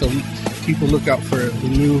 Yeah, so keep a lookout for the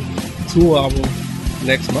new Tool album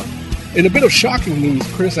next month. In a bit of shocking news,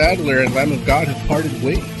 Chris Adler and Lamb of God have parted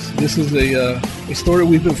ways. This is a story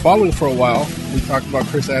we've been following for a while. We talked about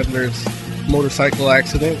Chris Adler's motorcycle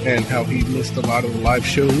accident and how he missed a lot of the live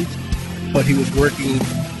shows, but he was working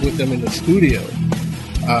with them in the studio.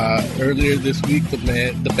 Earlier this week,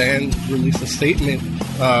 the band released a statement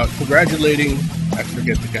congratulating, I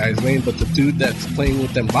forget the guy's name, but the dude that's playing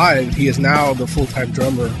with them live. He is now the full-time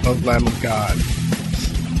drummer of Lamb of God.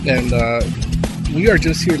 And we are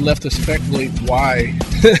just here left to speculate why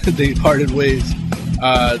they parted ways.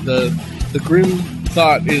 The grim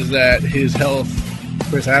thought is that his health,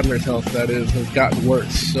 Chris Adler's health, that is, has gotten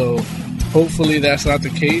worse. So hopefully that's not the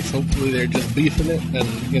case. Hopefully they're just beefing it, and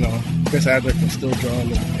Chris Adler can still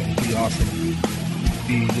drum and be awesome.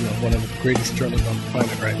 Be one of the greatest drummers on the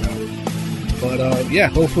planet right now. But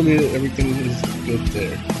hopefully everything is good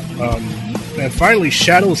there. And finally,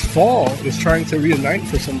 Shadows Fall is trying to reunite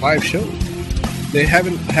for some live shows. They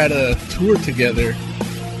haven't had a tour together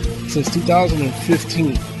since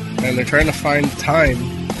 2015, and they're trying to find time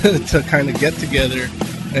to kind of get together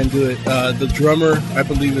and do it. The drummer, I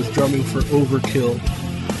believe, is drumming for Overkill,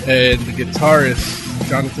 and the guitarist,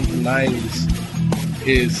 Jonathan Denies,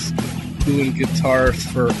 is doing guitars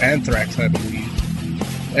for Anthrax, I believe.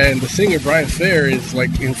 And the singer, Brian Fair, is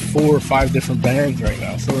like in 4 or 5 different bands right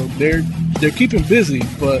now. So they're keeping busy,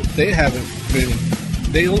 but they haven't been.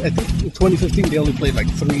 I think in 2015 they only played like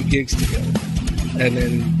 3 gigs together, and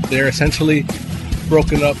then they're essentially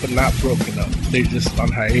broken up but not broken up. They're just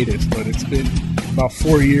on hiatus. But it's been about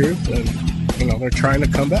 4 years, and they're trying to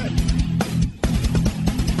come back.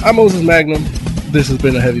 I'm Moses Magnum. This has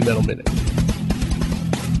been a Heavy Metal Minute.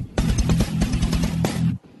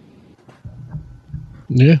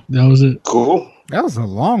 Yeah, that was it. Cool. That was a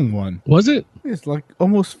long one. Was it? It's like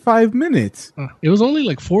almost 5 minutes. It was only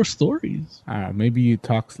like 4 stories. Maybe you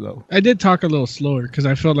talk slow. I did talk a little slower because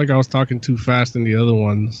I felt like I was talking too fast in the other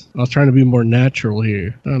ones. I was trying to be more natural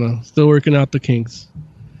here. I don't know. Still working out the kinks.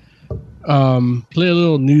 Play a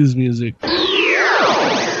little news music.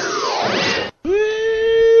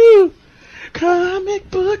 Woo!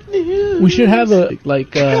 Comic book news. We should have a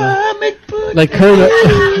comic book like Kurt.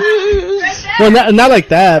 Well, not like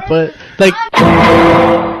that, but like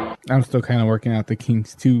I'm still kind of working out the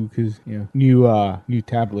kinks too, because new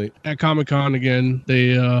tablet. At Comic-Con again,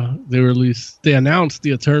 they announced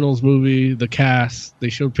the Eternals movie, the cast. They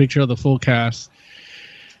showed a picture of the full cast.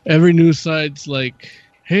 Every news site's like,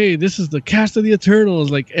 hey, this is the cast of the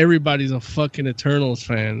Eternals. Like, everybody's a fucking Eternals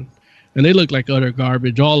fan. And they look like utter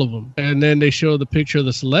garbage, all of them. And then they show the picture of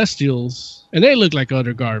the Celestials, and they look like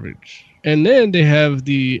utter garbage. And then they have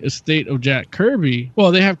the estate of Jack Kirby.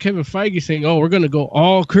 Well, they have Kevin Feige saying, oh, we're going to go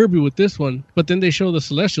all Kirby with this one. But then they show the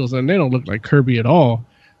Celestials, and they don't look like Kirby at all.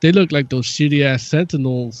 They look like those shitty-ass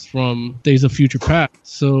Sentinels from Days of Future Past.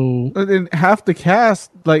 So... But then half the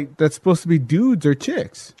cast, like, that's supposed to be dudes or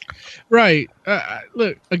chicks. Right.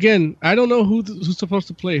 Look, again, I don't know who's supposed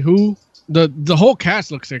to play who. The whole cast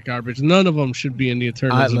looks like garbage. None of them should be in the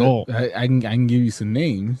Eternals at all. I can give you some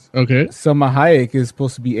names. Okay. Selma Hayek is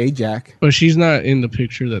supposed to be Ajax. But she's not in the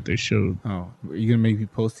picture that they showed. Oh, are you going to make me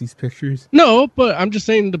post these pictures? No, but I'm just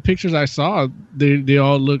saying the pictures I saw, they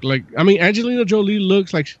all look like... I mean, Angelina Jolie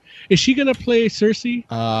looks like... Is she going to play Cersei?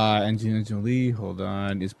 Angelina Jolie, hold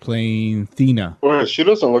on, is playing Thena. Wait, she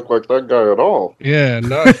doesn't look like that guy at all. Yeah,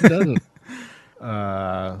 no, she doesn't.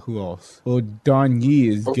 Who else? Well, Don Yi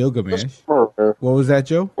is Gilgamesh. What was that,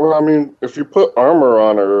 Joe? Well, I mean, if you put armor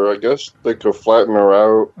on her, I guess they could flatten her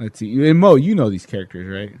out. Let's see. And Mo, you know these characters,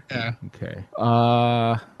 right? Yeah. Okay.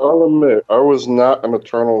 I'll admit, I was not an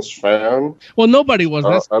Eternals fan. Well, nobody was.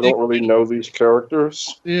 I don't really know these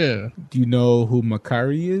characters. Yeah. Do you know who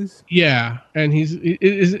Makari is? Yeah. And is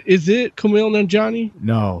it Kumail Nanjiani?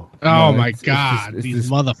 No. Oh, my God. These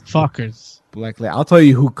motherfuckers. Black Lady. I'll tell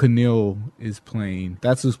you who Kunil is playing.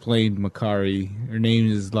 That's who's playing Makari. Her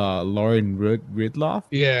name is Lauren Ridloff.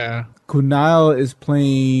 Yeah. Kunal is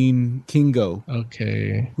playing Kingo.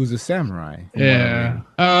 Okay. Who's a samurai. Yeah.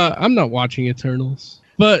 I'm not watching Eternals.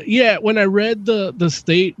 But yeah, when I read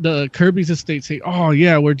the Kirby's estate say, oh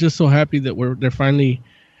yeah, we're just so happy that they're finally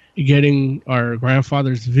getting our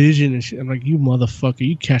grandfather's vision and shit. I'm like, you motherfucker,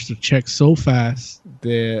 you cashed the check so fast.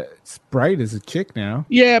 The sprite is a chick now.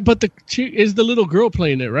 Yeah, but the chick is the little girl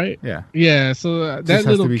playing it, right? Yeah. Yeah, so that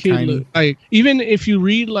little kid, like, even if you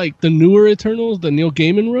read like the newer Eternals that Neil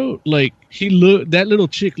Gaiman wrote, like that little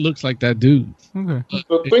chick looks like that dude. Okay.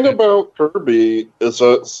 The thing about Kirby is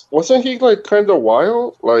that wasn't he like kind of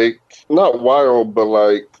wild? Like, not wild, but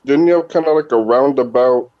like, didn't he have kind of like a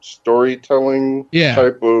roundabout storytelling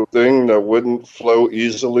type of thing that wouldn't flow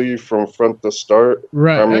easily from front to start?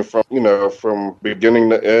 Right. I mean, from beginning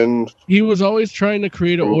to end. He was always trying to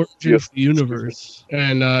create an origin of the universe.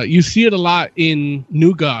 And you see it a lot in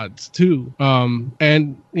New Gods too.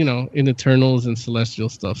 And, in Eternals and Celestial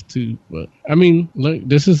stuff too. But I mean, look,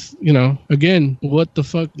 this is, again, what the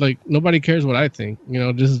fuck? Like, nobody cares what I think.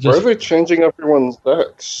 This is just... Why are they changing everyone's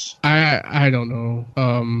decks? I don't know.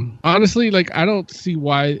 Honestly, like, I don't see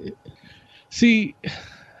why. See,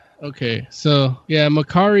 okay, so yeah,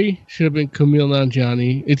 Makari should have been Kumail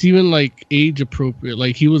Nanjiani. It's even like age appropriate.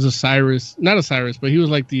 Like, he was not Osiris, but he was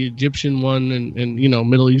like the Egyptian one and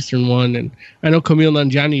Middle Eastern one. And I know Kumail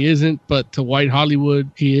Nanjiani isn't, but to white Hollywood,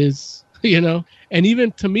 he is. And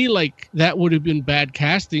even to me, like, that would have been bad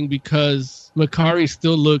casting because Makari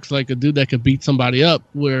still looks like a dude that could beat somebody up,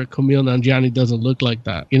 where Kumail Nanjiani doesn't look like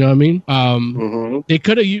that. You know what I mean? They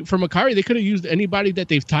could have for Makari, they could have used anybody that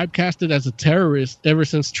they've typecasted as a terrorist ever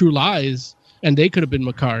since True Lies, and they could have been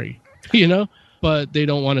Makari. But they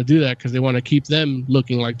don't want to do that because they want to keep them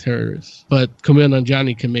looking like terrorists. But Kumail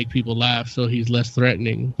Nanjiani can make people laugh, so he's less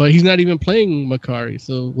threatening. But he's not even playing Makari,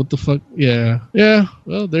 so what the fuck? Yeah.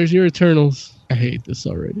 Well, there's your Eternals. I hate this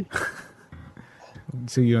already.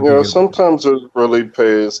 So sometimes it really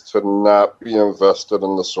pays to not be invested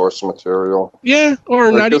in the source material. Yeah,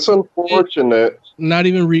 or not. It's unfortunate. Not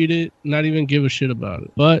even read it. Not even give a shit about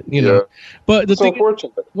it. But But the thing,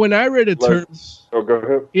 when I read Eternals, go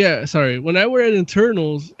ahead. Yeah, sorry. When I read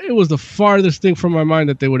Eternals, it was the farthest thing from my mind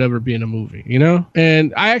that they would ever be in a movie.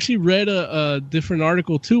 And I actually read a different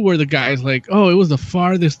article too, where the guy's like, "Oh, it was the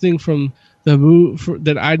farthest thing from the movie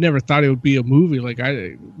that I never thought it would be a movie. Like,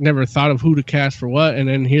 I never thought of who to cast for what, and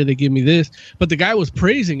then here they give me this." But the guy was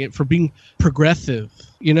praising it for being progressive,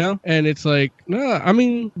 and it's like, no, I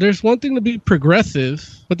mean, there's one thing to be progressive,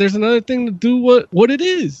 but there's another thing to do what it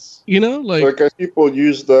is, like people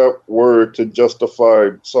use that word to justify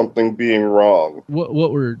something being wrong. What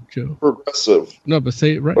word, Joe? Progressive. No, but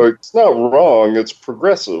say it right. Like, it's not wrong, it's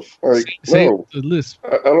progressive. Like, say no, it, lisp.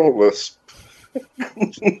 I don't lisp.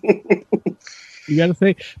 You gotta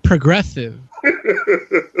say progressive.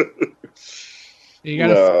 You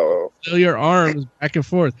gotta fill your arms back and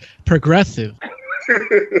forth. Progressive.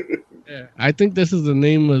 Yeah. I think this is the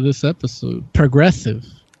name of this episode. Progressive.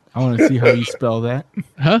 I want to see how you spell that.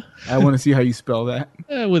 Huh? I want to see how you spell that.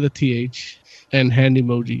 With a TH and hand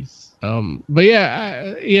emojis. But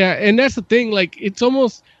yeah, and that's the thing. Like, it's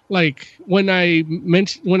almost like when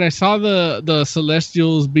I saw the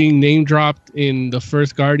Celestials being name dropped in the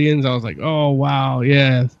first Guardians, I was like, oh wow,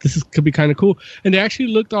 yeah, could be kind of cool. And they actually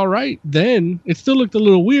looked all right. Then it still looked a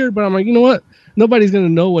little weird, but I'm like, you know what? Nobody's gonna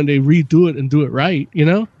know when they redo it and do it right, you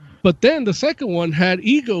know. But then the second one had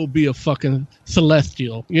Ego be a fucking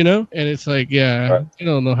Celestial, you know? And it's like, yeah, you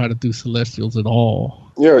don't know how to do Celestials at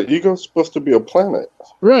all. Yeah, Ego's supposed to be a planet.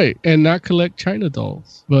 Right, and not collect China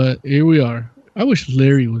dolls. But here we are. I wish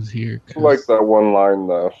Larry was here. I like that one line,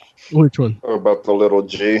 though. Which one? About the little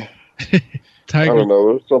G. Tiger. I don't know.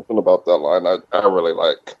 There's something about that line I really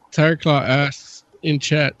like. Tiger Claw asks in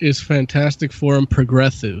chat, is Fantastic Four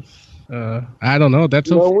progressive? I don't know.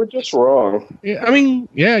 That's no, we're just wrong. Yeah, I mean,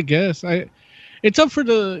 yeah, I guess it's up for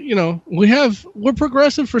we're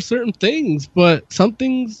progressive for certain things, but some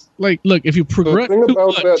things, like, look, if you progress. The thing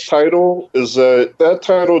about that title is that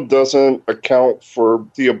title doesn't account for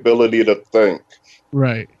the ability to think.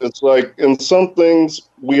 Right. It's like in some things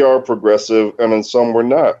we are progressive and in some we're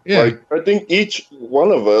not. Yeah. Like, I think each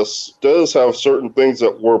one of us does have certain things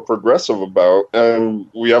that we're progressive about, and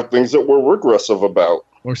we have things that we're regressive about.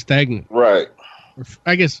 Or stagnant. Right.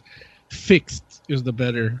 I guess fixed is the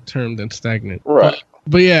better term than stagnant. Right.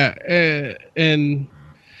 But yeah, and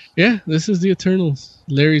yeah, this is the Eternals.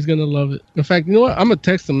 Larry's gonna love it. In fact, you know what? I'm gonna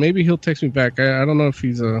text him. Maybe he'll text me back. I don't know if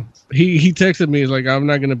he's he texted me. He's like, I'm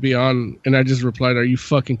not gonna be on, and I just replied, are you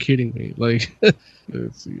fucking kidding me? Like,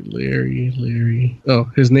 let's see, Larry. Oh,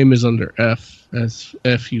 his name is under F. That's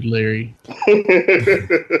F you, Larry.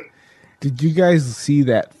 Did you guys see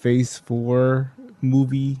that Phase 4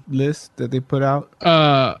 movie list that they put out?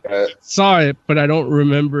 Saw it, but I don't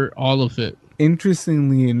remember all of it.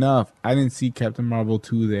 Interestingly enough, I didn't see Captain Marvel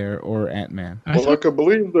 2 there or Ant-Man. Well, I could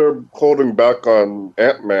believe they're holding back on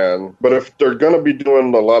Ant-Man, but if they're going to be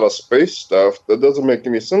doing a lot of space stuff, that doesn't make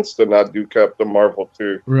any sense to not do Captain Marvel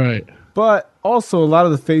 2. Right. But also, a lot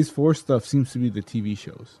of the Phase 4 stuff seems to be the TV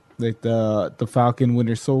shows. Like the Falcon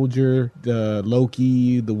Winter Soldier, the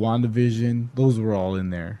Loki, the WandaVision, those were all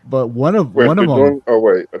in there. But one of them. Oh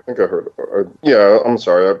wait, I think I heard about it. Yeah, I'm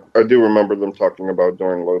sorry. I do remember them talking about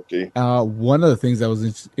doing Loki. One of the things that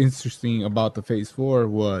was interesting about the Phase 4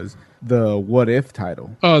 was the What If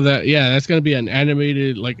title. Oh, that's gonna be an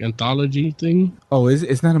animated like anthology thing. Oh,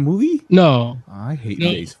 it's not a movie? No, I hate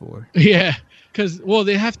Phase 4. Yeah. Because,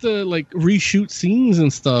 they have to, like, reshoot scenes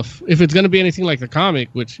and stuff. If it's going to be anything like the comic,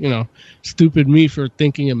 which, stupid me for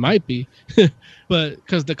thinking it might be. But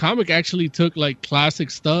because the comic actually took, like, classic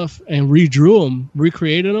stuff and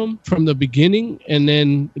recreated them from the beginning. And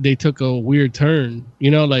then they took a weird turn.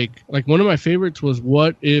 Like one of my favorites was,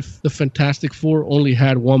 what if the Fantastic Four only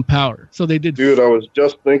had one power? So they did. Dude, I was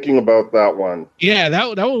just thinking about that one. Yeah,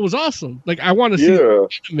 that one was awesome. Like, I want to see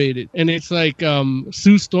it animated. And it's like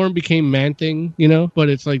Sue Storm became Man-Thing, but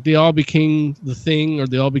it's like they all became the Thing, or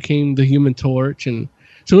they all became the Human Torch. And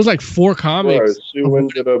so it was like 4 comics. Right, Sue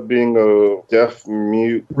ended up being a deaf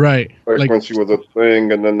mute. Right. Like when she was a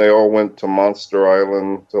Thing, and then they all went to Monster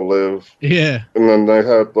Island to live. Yeah. And then they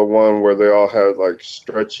had the one where they all had like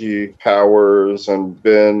stretchy powers, and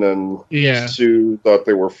Ben and Sue thought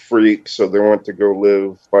they were freaks, so they went to go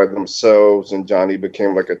live by themselves, and Johnny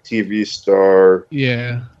became like a TV star.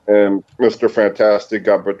 Yeah. And Mr. Fantastic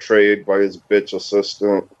got betrayed by his bitch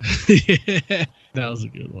assistant. Yeah. That was a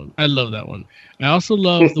good one. I love that one. I also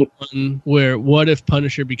love the one where what if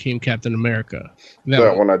Punisher became Captain America?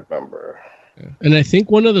 That one I remember. Yeah. And I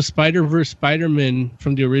think one of the Spider-Verse Spider-Man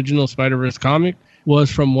from the original Spider-Verse comic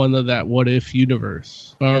was from one of that What If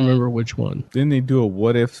universe. I don't remember which one. Didn't they do a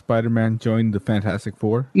What If Spider-Man joined the Fantastic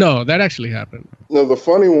Four? No, that actually happened. No, the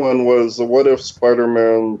funny one was the What If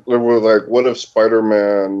Spider-Man. There was like, what if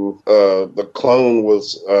Spider-Man, the clone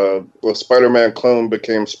was, the Spider-Man clone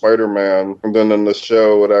became Spider-Man, and then in the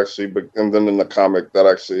show it actually, and then in the comic that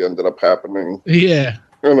actually ended up happening. Yeah.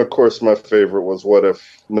 And of course, my favorite was What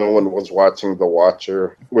If No One Was Watching The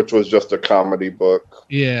Watcher, which was just a comedy book.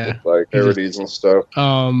 Yeah. With like parodies and stuff.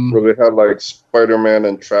 Where they had like Spider-Man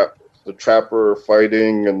and the Trapper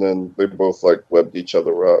fighting, and then they both like webbed each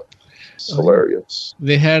other up. It's hilarious.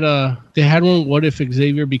 They had one, what if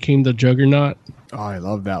Xavier became the Juggernaut? Oh, I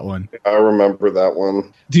love that one. I remember that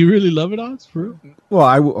one. Do you really love it, Oz? For real? Well,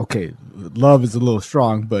 okay, love is a little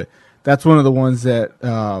strong, but that's one of the ones that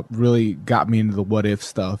really got me into the what if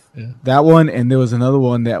stuff. Yeah. That one, and there was another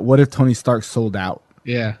one that what if Tony Stark sold out?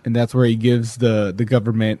 Yeah. And that's where he gives the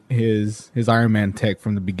government his Iron Man tech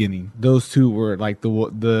from the beginning. Those two were like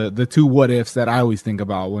the two what ifs that I always think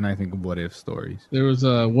about when I think of what if stories. There was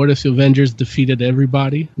what if the Avengers defeated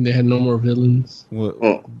everybody and they had no more villains?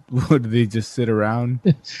 What did they just sit around?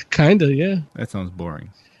 Kinda, yeah. That sounds boring.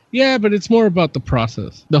 Yeah, but it's more about the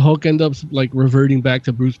process. The Hulk ends up like reverting back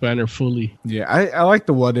to Bruce Banner fully. Yeah, I like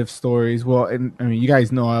the what if stories. Well, and I mean, you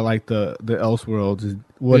guys know I like the Elseworlds.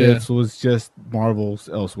 What ifs was just Marvel's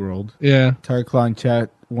Elseworld. Yeah. Tarkla in chat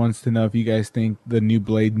wants to know if you guys think the new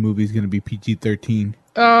Blade movie is going to be PG-13.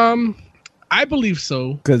 I believe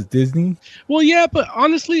so. Because Disney? Well, yeah, but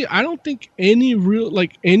honestly, I don't think any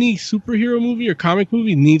any superhero movie or comic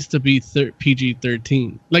movie needs to be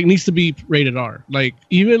PG-13. Like, needs to be rated R. Like,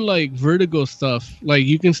 even like Vertigo stuff, like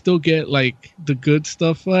you can still get like the good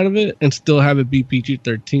stuff out of it and still have it be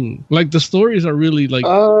PG-13. Like, the stories are really like... I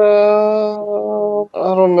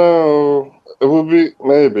don't know. It would be,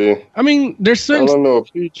 maybe. I mean, there's certain... I don't know.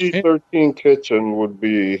 PG-13 Kitchen would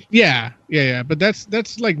be... Yeah. But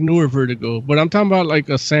that's like newer Vertigo. But I'm talking about like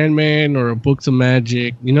a Sandman or a Books of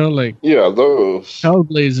Magic, you know, like... Yeah, those.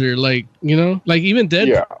 Hellblazer, like, you know? Like even Deadpool.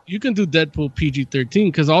 Yeah. You can do Deadpool PG-13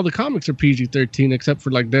 because all the comics are PG-13 except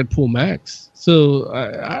for like Deadpool Max. So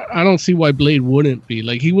I don't see why Blade wouldn't be.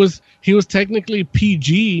 Like he was technically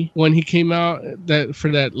PG when he came out for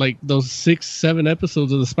those 6-7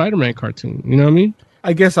 episodes of the Spider-Man cartoon. You know what I mean?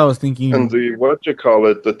 I guess I was thinking... And the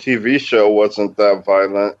TV show wasn't that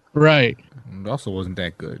violent. Right. It also wasn't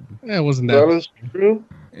that good. Yeah, it wasn't that. That is true.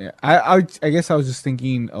 Yeah, I guess I was just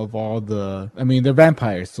thinking of all the... I mean, they're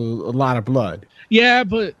vampires, so a lot of blood. Yeah,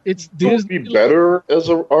 but it would be better as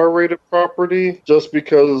a R-rated property just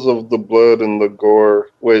because of the blood and the gore,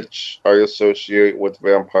 which I associate with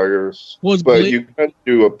vampires. But you can't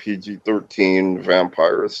do a PG-13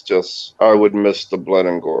 vampire. It's just I would miss the blood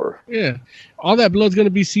and gore. Yeah, all that blood's gonna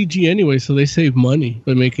be CG anyway, so they save money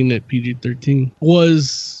by making it PG-13.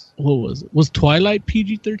 What was it? Was Twilight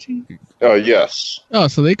PG-13? Yes. Oh,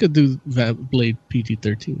 so they could do Blade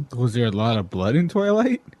PG-13. Was there a lot of blood in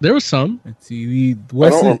Twilight? There was some. Let's see. I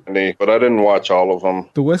don't remember any, but I didn't watch all of them.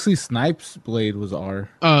 The Wesley Snipes Blade was R.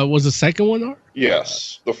 Was the second one R?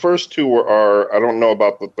 Yes. The first two were R. I don't know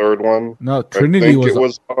about the third one. No, Trinity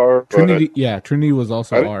was R. Trinity was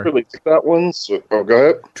also R. I didn't really like that one. So, go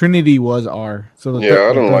ahead. Trinity was R. So I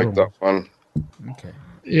didn't like that one. Okay.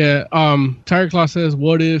 Yeah, Tire Claw says,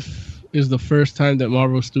 what if is the first time that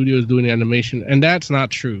Marvel Studios is doing animation? And that's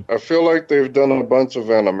not true. I feel like they've done a bunch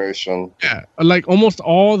of animation. Yeah, like almost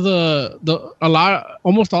all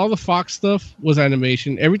almost all the Fox stuff was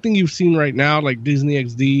animation. Everything you've seen right now, like Disney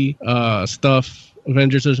XD stuff,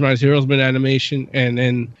 Avengers: Earth's Mightiest Heroes, been animation, and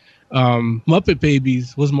then Muppet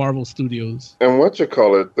Babies was Marvel Studios. And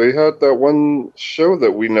they had that one show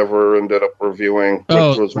that we never ended up reviewing,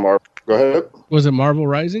 which was Marvel. Go ahead. Was it Marvel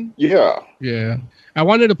Rising? Yeah. I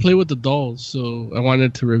wanted to play with the dolls, so I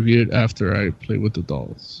wanted to review it after I played with the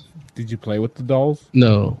dolls. Did you play with the dolls?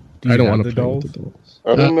 No, I don't want to play with the dolls.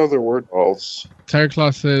 I didn't know there were dolls. Tire Claw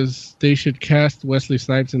says they should cast Wesley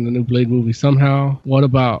Snipes in the new Blade movie somehow. What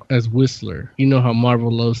about as Whistler? You know how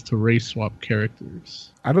Marvel loves to race swap characters.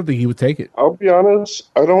 I don't think he would take it. I'll be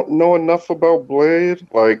honest, I don't know enough about Blade.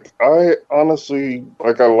 Like, I honestly,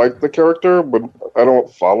 I like the character, but I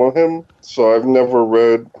don't follow him. So I've never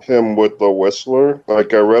read him with the Whistler.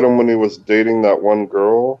 Like, I read him when he was dating that one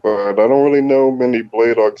girl, but I don't really know many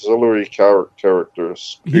Blade auxiliary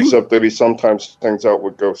characters, except that he sometimes hangs out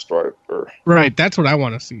with Ghost Rider. Right, that's what I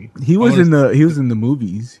want to see. He was in the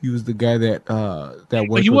movies. He was the guy that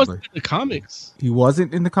worked. But he wasn't in the comics. He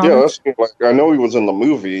wasn't in the comics. Yeah, I know he was in the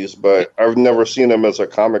movies, but I've never seen him as a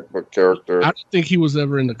comic book character. I don't think he was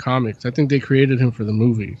ever in the comics. I think they created him for the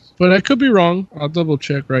movies, but I could be wrong. I'll double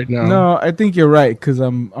check right now. No, I think you're right because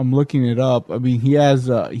I'm looking it up. I mean,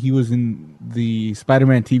 he was in the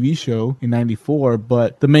Spider-Man TV show in '94,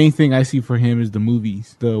 but the main thing I see for him is the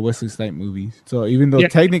movies, the Wesley Snipes movies. So even though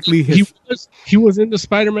technically he was in the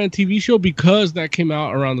Spider-Man TV show because that came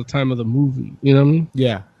out around the time of the movie. You know what I mean?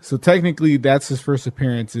 Yeah. So technically, that's his first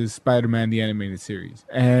appearance is Spider-Man the Animated Series,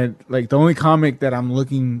 and like the only comic that I'm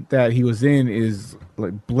looking that he was in is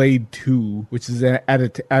like Blade 2, which is an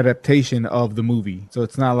adaptation of the movie. So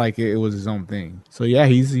it's not like it was his own thing. So yeah,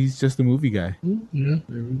 he's just a movie guy. Yeah,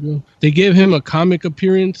 there we go. They gave him a comic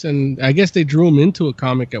appearance, and I guess they drew him into a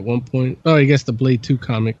comic at one point. Oh, I guess the Blade 2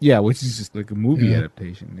 comic. Yeah, which is just like a movie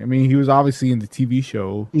adaptation. I mean, he was obviously in the TV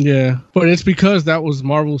show. Yeah, but it's because that was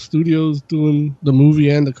Marvel Studios doing the movie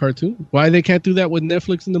and the cartoon. Why they can't do that with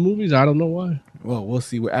Netflix and the movies, I don't know why. Well, we'll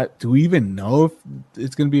see. Do we even know if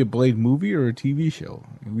it's going to be a Blade movie or a TV show?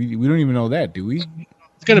 We don't even know that, do we?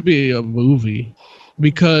 It's going to be a movie.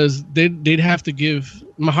 because they'd have to give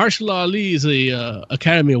Mahershala Ali is a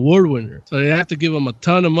Academy Award winner, so they have to give him a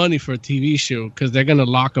ton of money for a TV show because they're gonna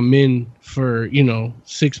lock him in for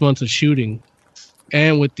 6 months of shooting,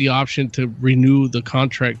 and with the option to renew the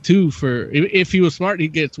contract too. For if he was smart, he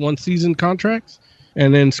gets 1 season contracts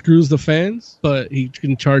and then screws the fans, but he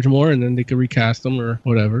can charge more and then they can recast him or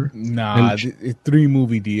whatever. Nah, it's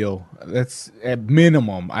 3-movie deal. That's at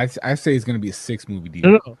minimum. I say it's going to be a 6-movie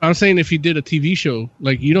deal. No, I'm saying if he did a TV show,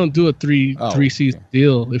 like you don't do a three season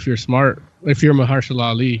deal if you're smart, if you're Mahershala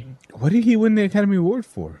Ali. What did he win the Academy Award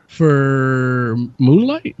for? For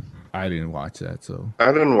Moonlight? I didn't watch that, so.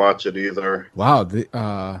 I didn't watch it either. Wow,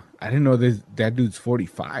 I didn't know that dude's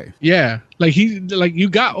 45. Yeah, like you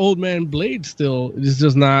got old man Blade still. It's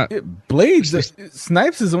just not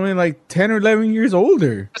Snipes is only like 10 or 11 years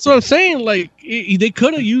older. That's what I'm saying. Like they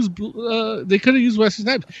could have used Wesley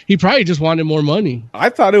Snipes. He probably just wanted more money. I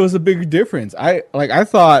thought it was a bigger difference. I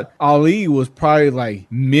thought Ali was probably like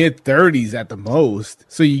mid 30s at the most,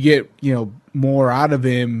 so you get more out of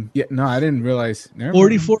him. Yeah, no, I didn't realize.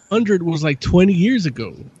 4400 was like 20 years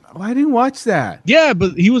ago. Oh, I didn't watch that. Yeah,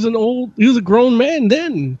 but he was a grown man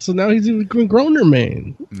then. So now he's a growner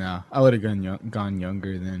man. No, I would have gone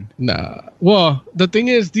younger then. Nah. Well, the thing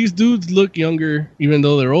is, these dudes look younger even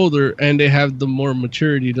though they're older, and they have the more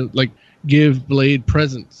maturity to like give Blade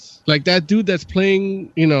presence. Like that dude that's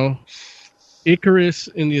playing, Icarus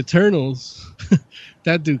in the Eternals.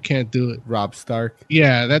 That dude can't do it. Rob Stark.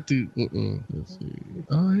 Yeah, that dude. Let's see.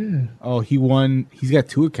 Oh yeah. Oh, he won. He's got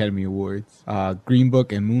 2 Academy Awards. Green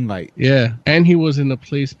Book and Moonlight. Yeah, and he was in A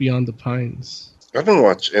Place Beyond the Pines. I didn't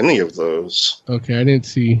watch any of those. Okay, I didn't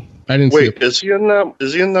see. Wait, is he in that?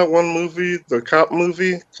 Is he in that one movie, the cop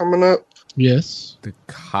movie coming up? Yes. The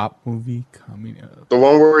cop movie coming up. The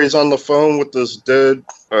one where he's on the phone with his dead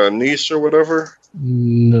niece or whatever.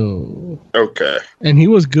 No. Okay. And he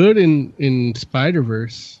was good in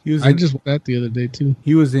Spider-Verse. I just watched that the other day too.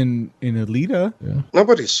 He was in Alita. Yeah.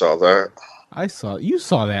 Nobody saw that. You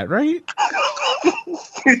saw that, right?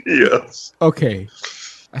 Yes. Okay.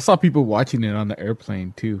 I saw people watching it on the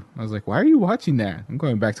airplane too. I was like, why are you watching that? I'm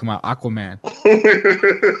going back to my Aquaman.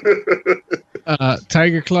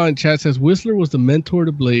 Tiger Claw in chat says Whistler was the mentor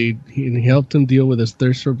to Blade, and he helped him deal with his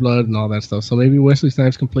thirst for blood and all that stuff. So maybe Wesley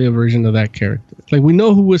Snipes can play a version of that character. Like, we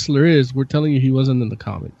know who Whistler is. We're telling you he wasn't in the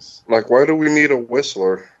comics. Like, why do we need a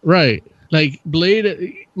Whistler? Right. Like,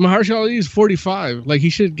 Blade, Mahershala Ali is 45. Like, he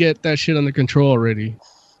should get that shit under control already.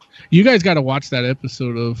 You guys got to watch that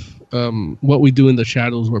episode of What We Do in the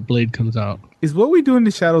Shadows where Blade comes out. Is What We Do in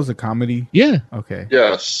the Shadows a comedy? Yeah. Okay.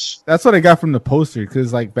 Yes. That's what I got from the poster,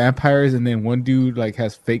 because like vampires, and then one dude like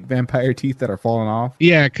has fake vampire teeth that are falling off.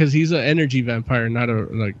 Yeah, because he's an energy vampire, not a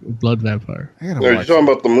blood vampire. Are you talking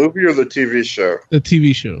about the movie or the TV show? The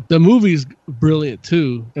TV show. The movie's brilliant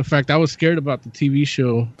too. In fact, I was scared about the TV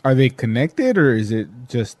show. Are they connected, or is it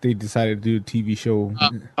just they decided to do a TV show?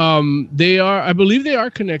 They are. I believe they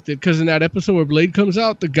are connected, because in that episode where Blade comes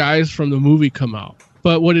out, the guys from the movie come out.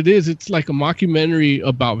 But what it is, it's like a mockumentary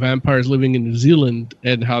about vampires living in New Zealand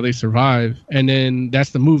and how they survive. And then that's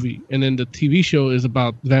the movie. And then the TV show is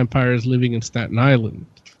about vampires living in Staten Island.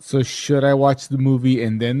 So should I watch the movie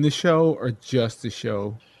and then the show, or just the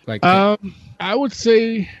show? Like, I would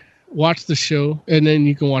say watch the show and then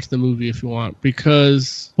you can watch the movie if you want.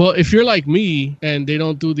 Because, well, if you're like me and they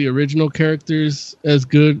don't do the original characters as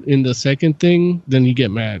good in the second thing, then you get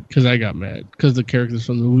mad. Because I got mad because the characters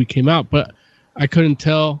from the movie came out. But I couldn't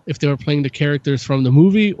tell if they were playing the characters from the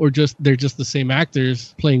movie or they're just the same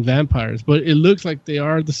actors playing vampires. But it looks like they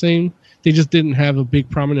are the same. They just didn't have a big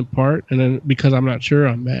prominent part. And then because I'm not sure,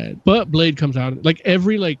 I'm mad. But Blade comes out. Like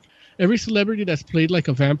every celebrity that's played like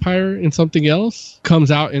a vampire in something else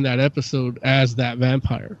comes out in that episode as that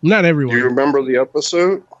vampire. Not everyone. Do you remember the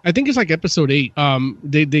episode? I think it's like episode 8.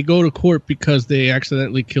 They go to court because they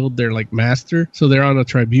accidentally killed their like master. So they're on a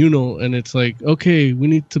tribunal and it's like, okay, we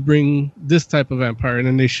need to bring this type of vampire. And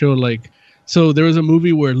then they show like, so there was a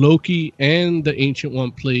movie where Loki and the Ancient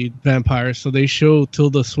One played vampires. So they show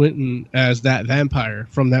Tilda Swinton as that vampire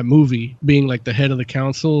from that movie being like the head of the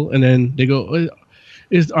council. And then they go,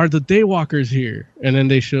 are the Daywalkers here? And then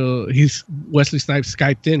they show Wesley Snipes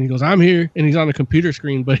Skyped in. He goes, I'm here. And he's on a computer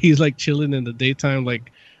screen, but he's like chilling in the daytime,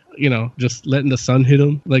 like, just letting the sun hit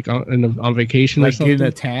him, like on vacation, like or something. getting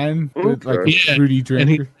a tan with like Rudy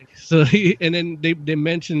Drinker. And then they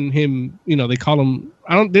mention him, they call him,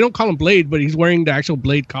 they don't call him Blade, but he's wearing the actual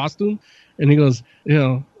Blade costume. And he goes,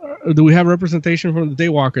 do we have representation from the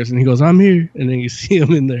Daywalkers? And he goes, I'm here. And then you see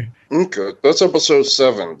him in there. Okay, that's episode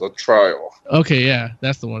 7, the trial. Okay, yeah,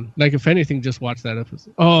 that's the one. Like, if anything, just watch that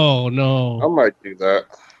episode. Oh, no. I might do that.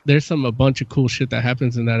 there's a bunch of cool shit that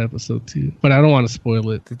happens in that episode too. But I don't want to spoil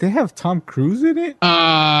it. Did they have Tom Cruise in it?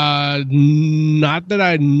 Not that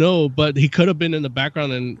I know, but he could have been in the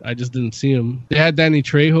background and I just didn't see him. They had Danny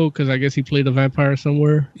Trejo because I guess he played a vampire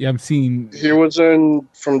somewhere. Yeah, I'm seeing. He was in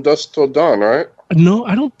From Dusk Till Dawn, right? No,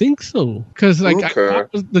 I don't think so. Because like I Okay. thought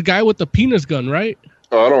it was the guy with the penis gun, right?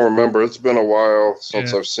 Oh, I don't remember. It's been a while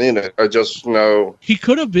since I've seen it. I just know He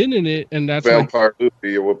could have been in it, and that's Vampire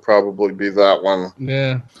movie. It would probably be that one.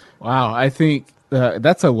 Yeah. Wow, I think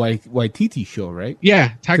that's a Waititi show, right?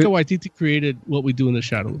 Yeah, Taika Waititi created What We Do in the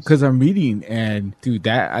Shadows. Because I'm reading, and dude,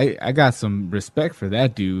 that I got some respect for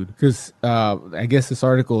that dude. Because I guess this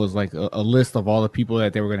article is like a list of all the people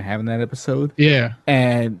that they were going to have in that episode. Yeah.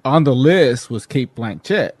 And on the list was Kate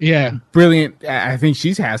Blanchett. Yeah. Brilliant. I think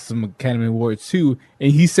she's has some Academy Awards too.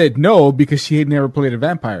 And he said no because she had never played a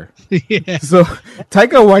vampire. Yeah. So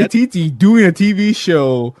Taika Waititi doing a TV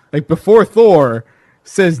show like before Thor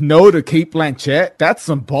says no to Kate Blanchett. That's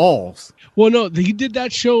some balls. Well, no, he did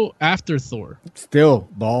that show after Thor. Still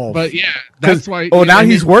balls. But yeah, that's why. Oh, now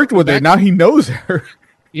he's worked with her. Now he knows her.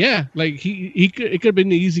 Yeah, like he could, it could have been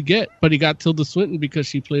the easy get, but he got Tilda Swinton because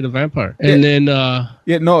she played a vampire. And then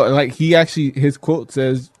like he actually, his quote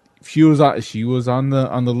says she was on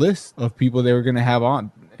the list of people they were gonna have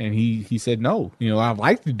on. And he said no. You know, I'd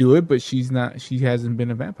like to do it, but she hasn't been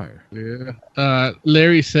a vampire. Yeah.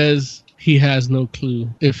 Larry says he has no clue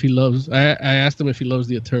if he loves. I asked him if he loves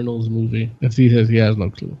the Eternals movie. If he says he has no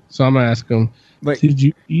clue, so I'm gonna ask him. Like, did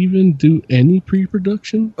you even do any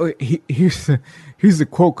pre-production? Oh, here's the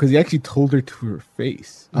quote because he actually told her to her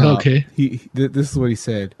face. Okay. This is what he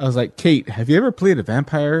said. I was like, Kate, have you ever played a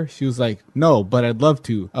vampire? She was like, no, but I'd love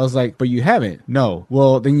to. I was like, but you haven't? No.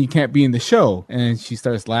 Well, then you can't be in the show. And she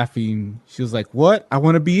starts laughing. She was like, what? I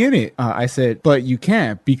want to be in it. I said, but you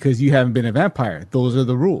can't because you haven't been a vampire. Those are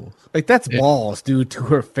the rules. Like, that's balls, dude, to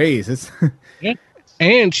her face. It's yeah.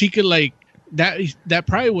 And she could like, that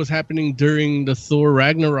probably was happening during the Thor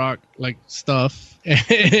Ragnarok like stuff,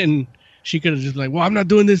 and she could have just like, well, I'm not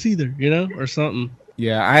doing this either, you know, or something.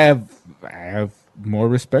 Yeah, I have more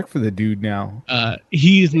respect for the dude now.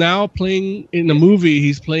 He's now playing in the movie.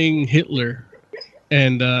 He's playing Hitler,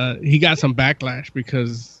 and he got some backlash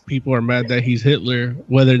because people are mad that he's Hitler,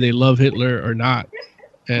 whether they love Hitler or not.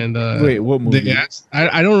 And wait, what movie? They asked,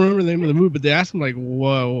 I don't remember the name of the movie, but they asked him like,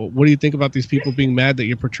 "Whoa, what do you think about these people being mad that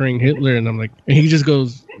you're portraying Hitler?" And I'm like, and he just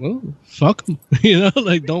goes, "Well, fuck him," you know,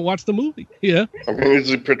 like don't watch the movie. Yeah. I mean, is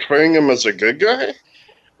he portraying him as a good guy?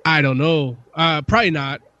 I don't know. Probably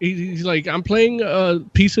not. He's like, I'm playing a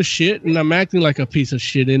piece of shit and I'm acting like a piece of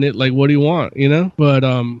shit in it. Like, what do you want? You know? But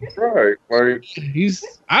right. Like he's.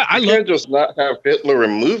 I can't just not have Hitler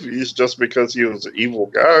in movies just because he was an evil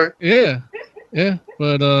guy. Yeah. Yeah,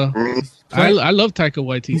 but I love Taika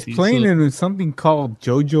Waititi. He's playing in something called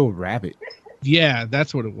Jojo Rabbit. Yeah,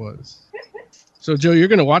 that's what it was. So, Joe, you're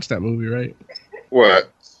gonna watch that movie, right? What?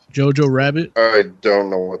 Jojo Rabbit? I don't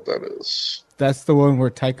know what that is. That's the one where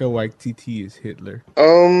Taika Waititi is Hitler.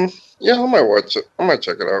 Yeah, I might watch it. I might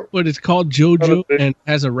check it out. But it's called Jojo and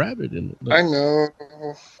has a rabbit in it. Like, I know.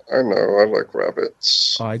 I like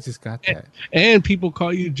rabbits. Oh, I just got that. And people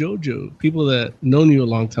call you Jojo. People that known you a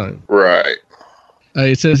long time. Right.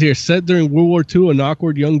 It says here, set during World War II, an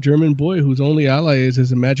awkward young German boy whose only ally is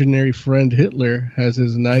his imaginary friend Hitler has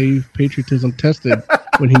his naive patriotism tested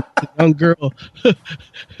when he meets a young girl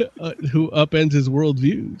who upends his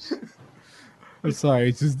worldviews. I'm sorry,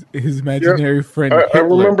 it's just his imaginary friend. I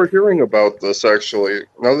remember hearing about this, actually.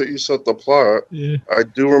 Now that you said the plot, yeah. I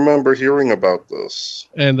do remember hearing about this.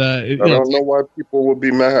 And I don't know why people would be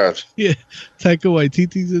mad. Yeah, Taika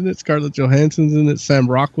Waititi's in it, Scarlett Johansson's in it, Sam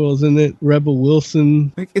Rockwell's in it, Rebel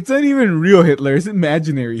Wilson. Like, it's not even real Hitler, it's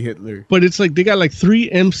imaginary Hitler. But it's like they got like 3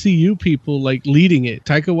 MCU people like leading it.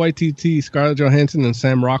 Taika Waititi, Scarlett Johansson, and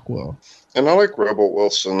Sam Rockwell. And I like Rebel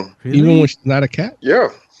Wilson. Really? Even when she's not a cat? Yeah.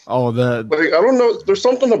 Oh, like, I don't know. There's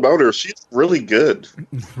something about her. She's really good.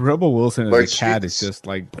 Rebel Wilson as like, a cat is just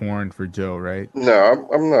like porn for Joe, right? No,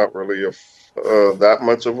 I'm not really that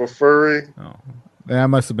much of a furry. Oh, I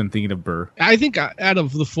must have been thinking of Burr. I think out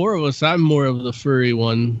of the 4 of us, I'm more of the furry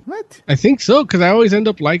one. What? I think so, because I always end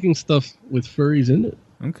up liking stuff with furries in it.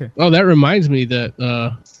 Okay. Oh, that reminds me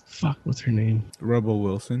that what's her name? Rebel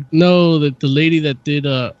Wilson. No, the lady that did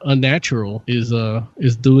Unnatural is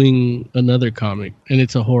doing another comic, and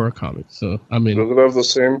it's a horror comic. So I mean, does it have the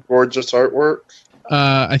same gorgeous artwork?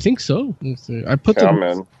 I think so. Let's see. I put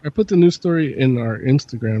the news story in our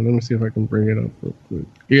Instagram. Let me see if I can bring it up real quick.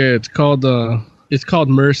 Yeah, it's called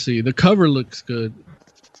Mercy. The cover looks good.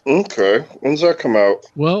 Okay, when's that come out?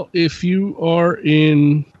 Well, if you are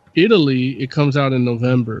in Italy, it comes out in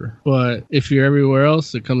November, but if you're everywhere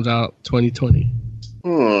else, it comes out 2020.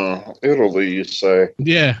 Italy, you say?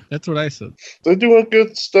 Yeah, that's what I said. They're doing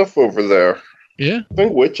good stuff over there. Yeah? I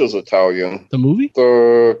think Witch is Italian. The movie?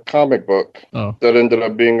 The comic book. Oh. That ended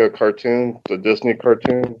up being a cartoon, the Disney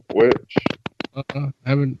cartoon, Witch. I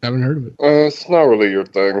haven't heard of it. It's not really your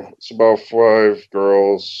thing. It's about 5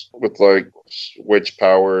 girls with like witch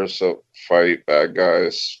powers that fight bad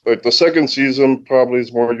guys. Like the second season probably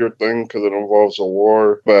is more your thing because it involves a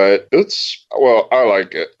war. But I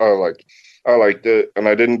like it. I liked it, and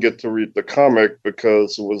I didn't get to read the comic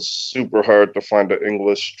because it was super hard to find an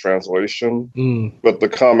English translation. But the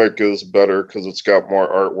comic is better because it's got more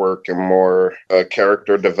artwork and more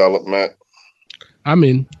character development. I'm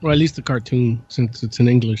in, or at least the cartoon, since it's in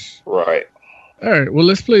English. Right. All right, well,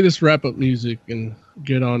 let's play this wrap-up music and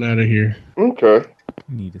get on out of here. Okay.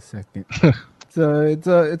 Need a second.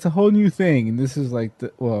 It's a whole new thing, and this is like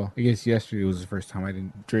I guess yesterday was the first time I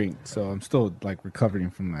didn't drink, so I'm still like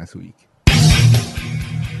recovering from last week.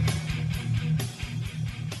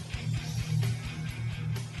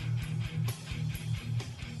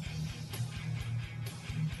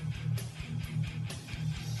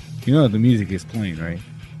 You know the music is playing, right?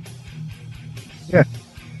 Yeah.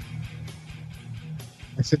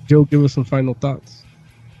 I said, Joe, give us some final thoughts.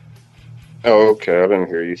 Oh, okay. I didn't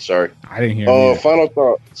hear you. Sorry. I didn't hear you. Final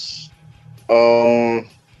thoughts. I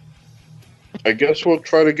guess we'll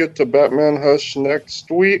try to get to Batman Hush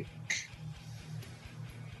next week.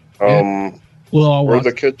 Or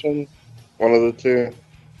The Kitchen. One of the two.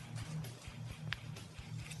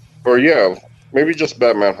 Or yeah, maybe just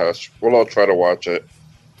Batman Hush. We'll all try to watch it.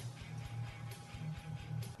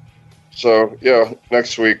 So yeah,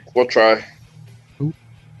 next week we'll try.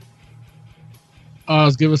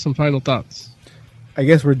 Let's give us some final thoughts. I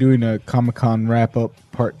guess we're doing a Comic-Con wrap-up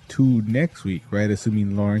part 2 next week, right?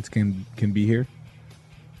 Assuming Lawrence can be here.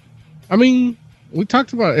 I mean, we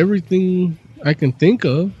talked about everything I can think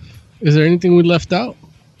of. Is there anything we left out?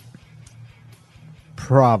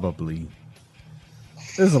 Probably.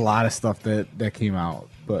 There's a lot of stuff that came out,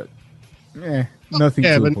 but nothing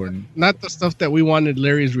too important. Not the stuff that we wanted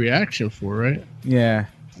Larry's reaction for, right? Yeah.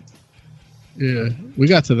 Yeah, we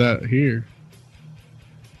got to that here.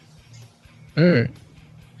 All right.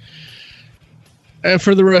 And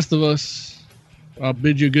for the rest of us, I'll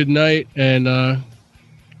bid you good night and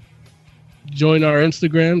join our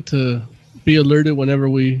Instagram to be alerted whenever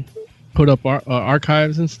we put up our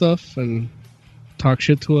archives and stuff and talk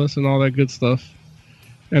shit to us and all that good stuff.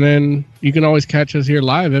 And then you can always catch us here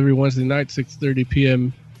live every Wednesday night, 6:30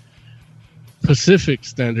 p.m. Pacific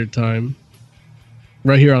Standard Time,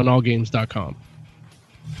 right here on allgames.com.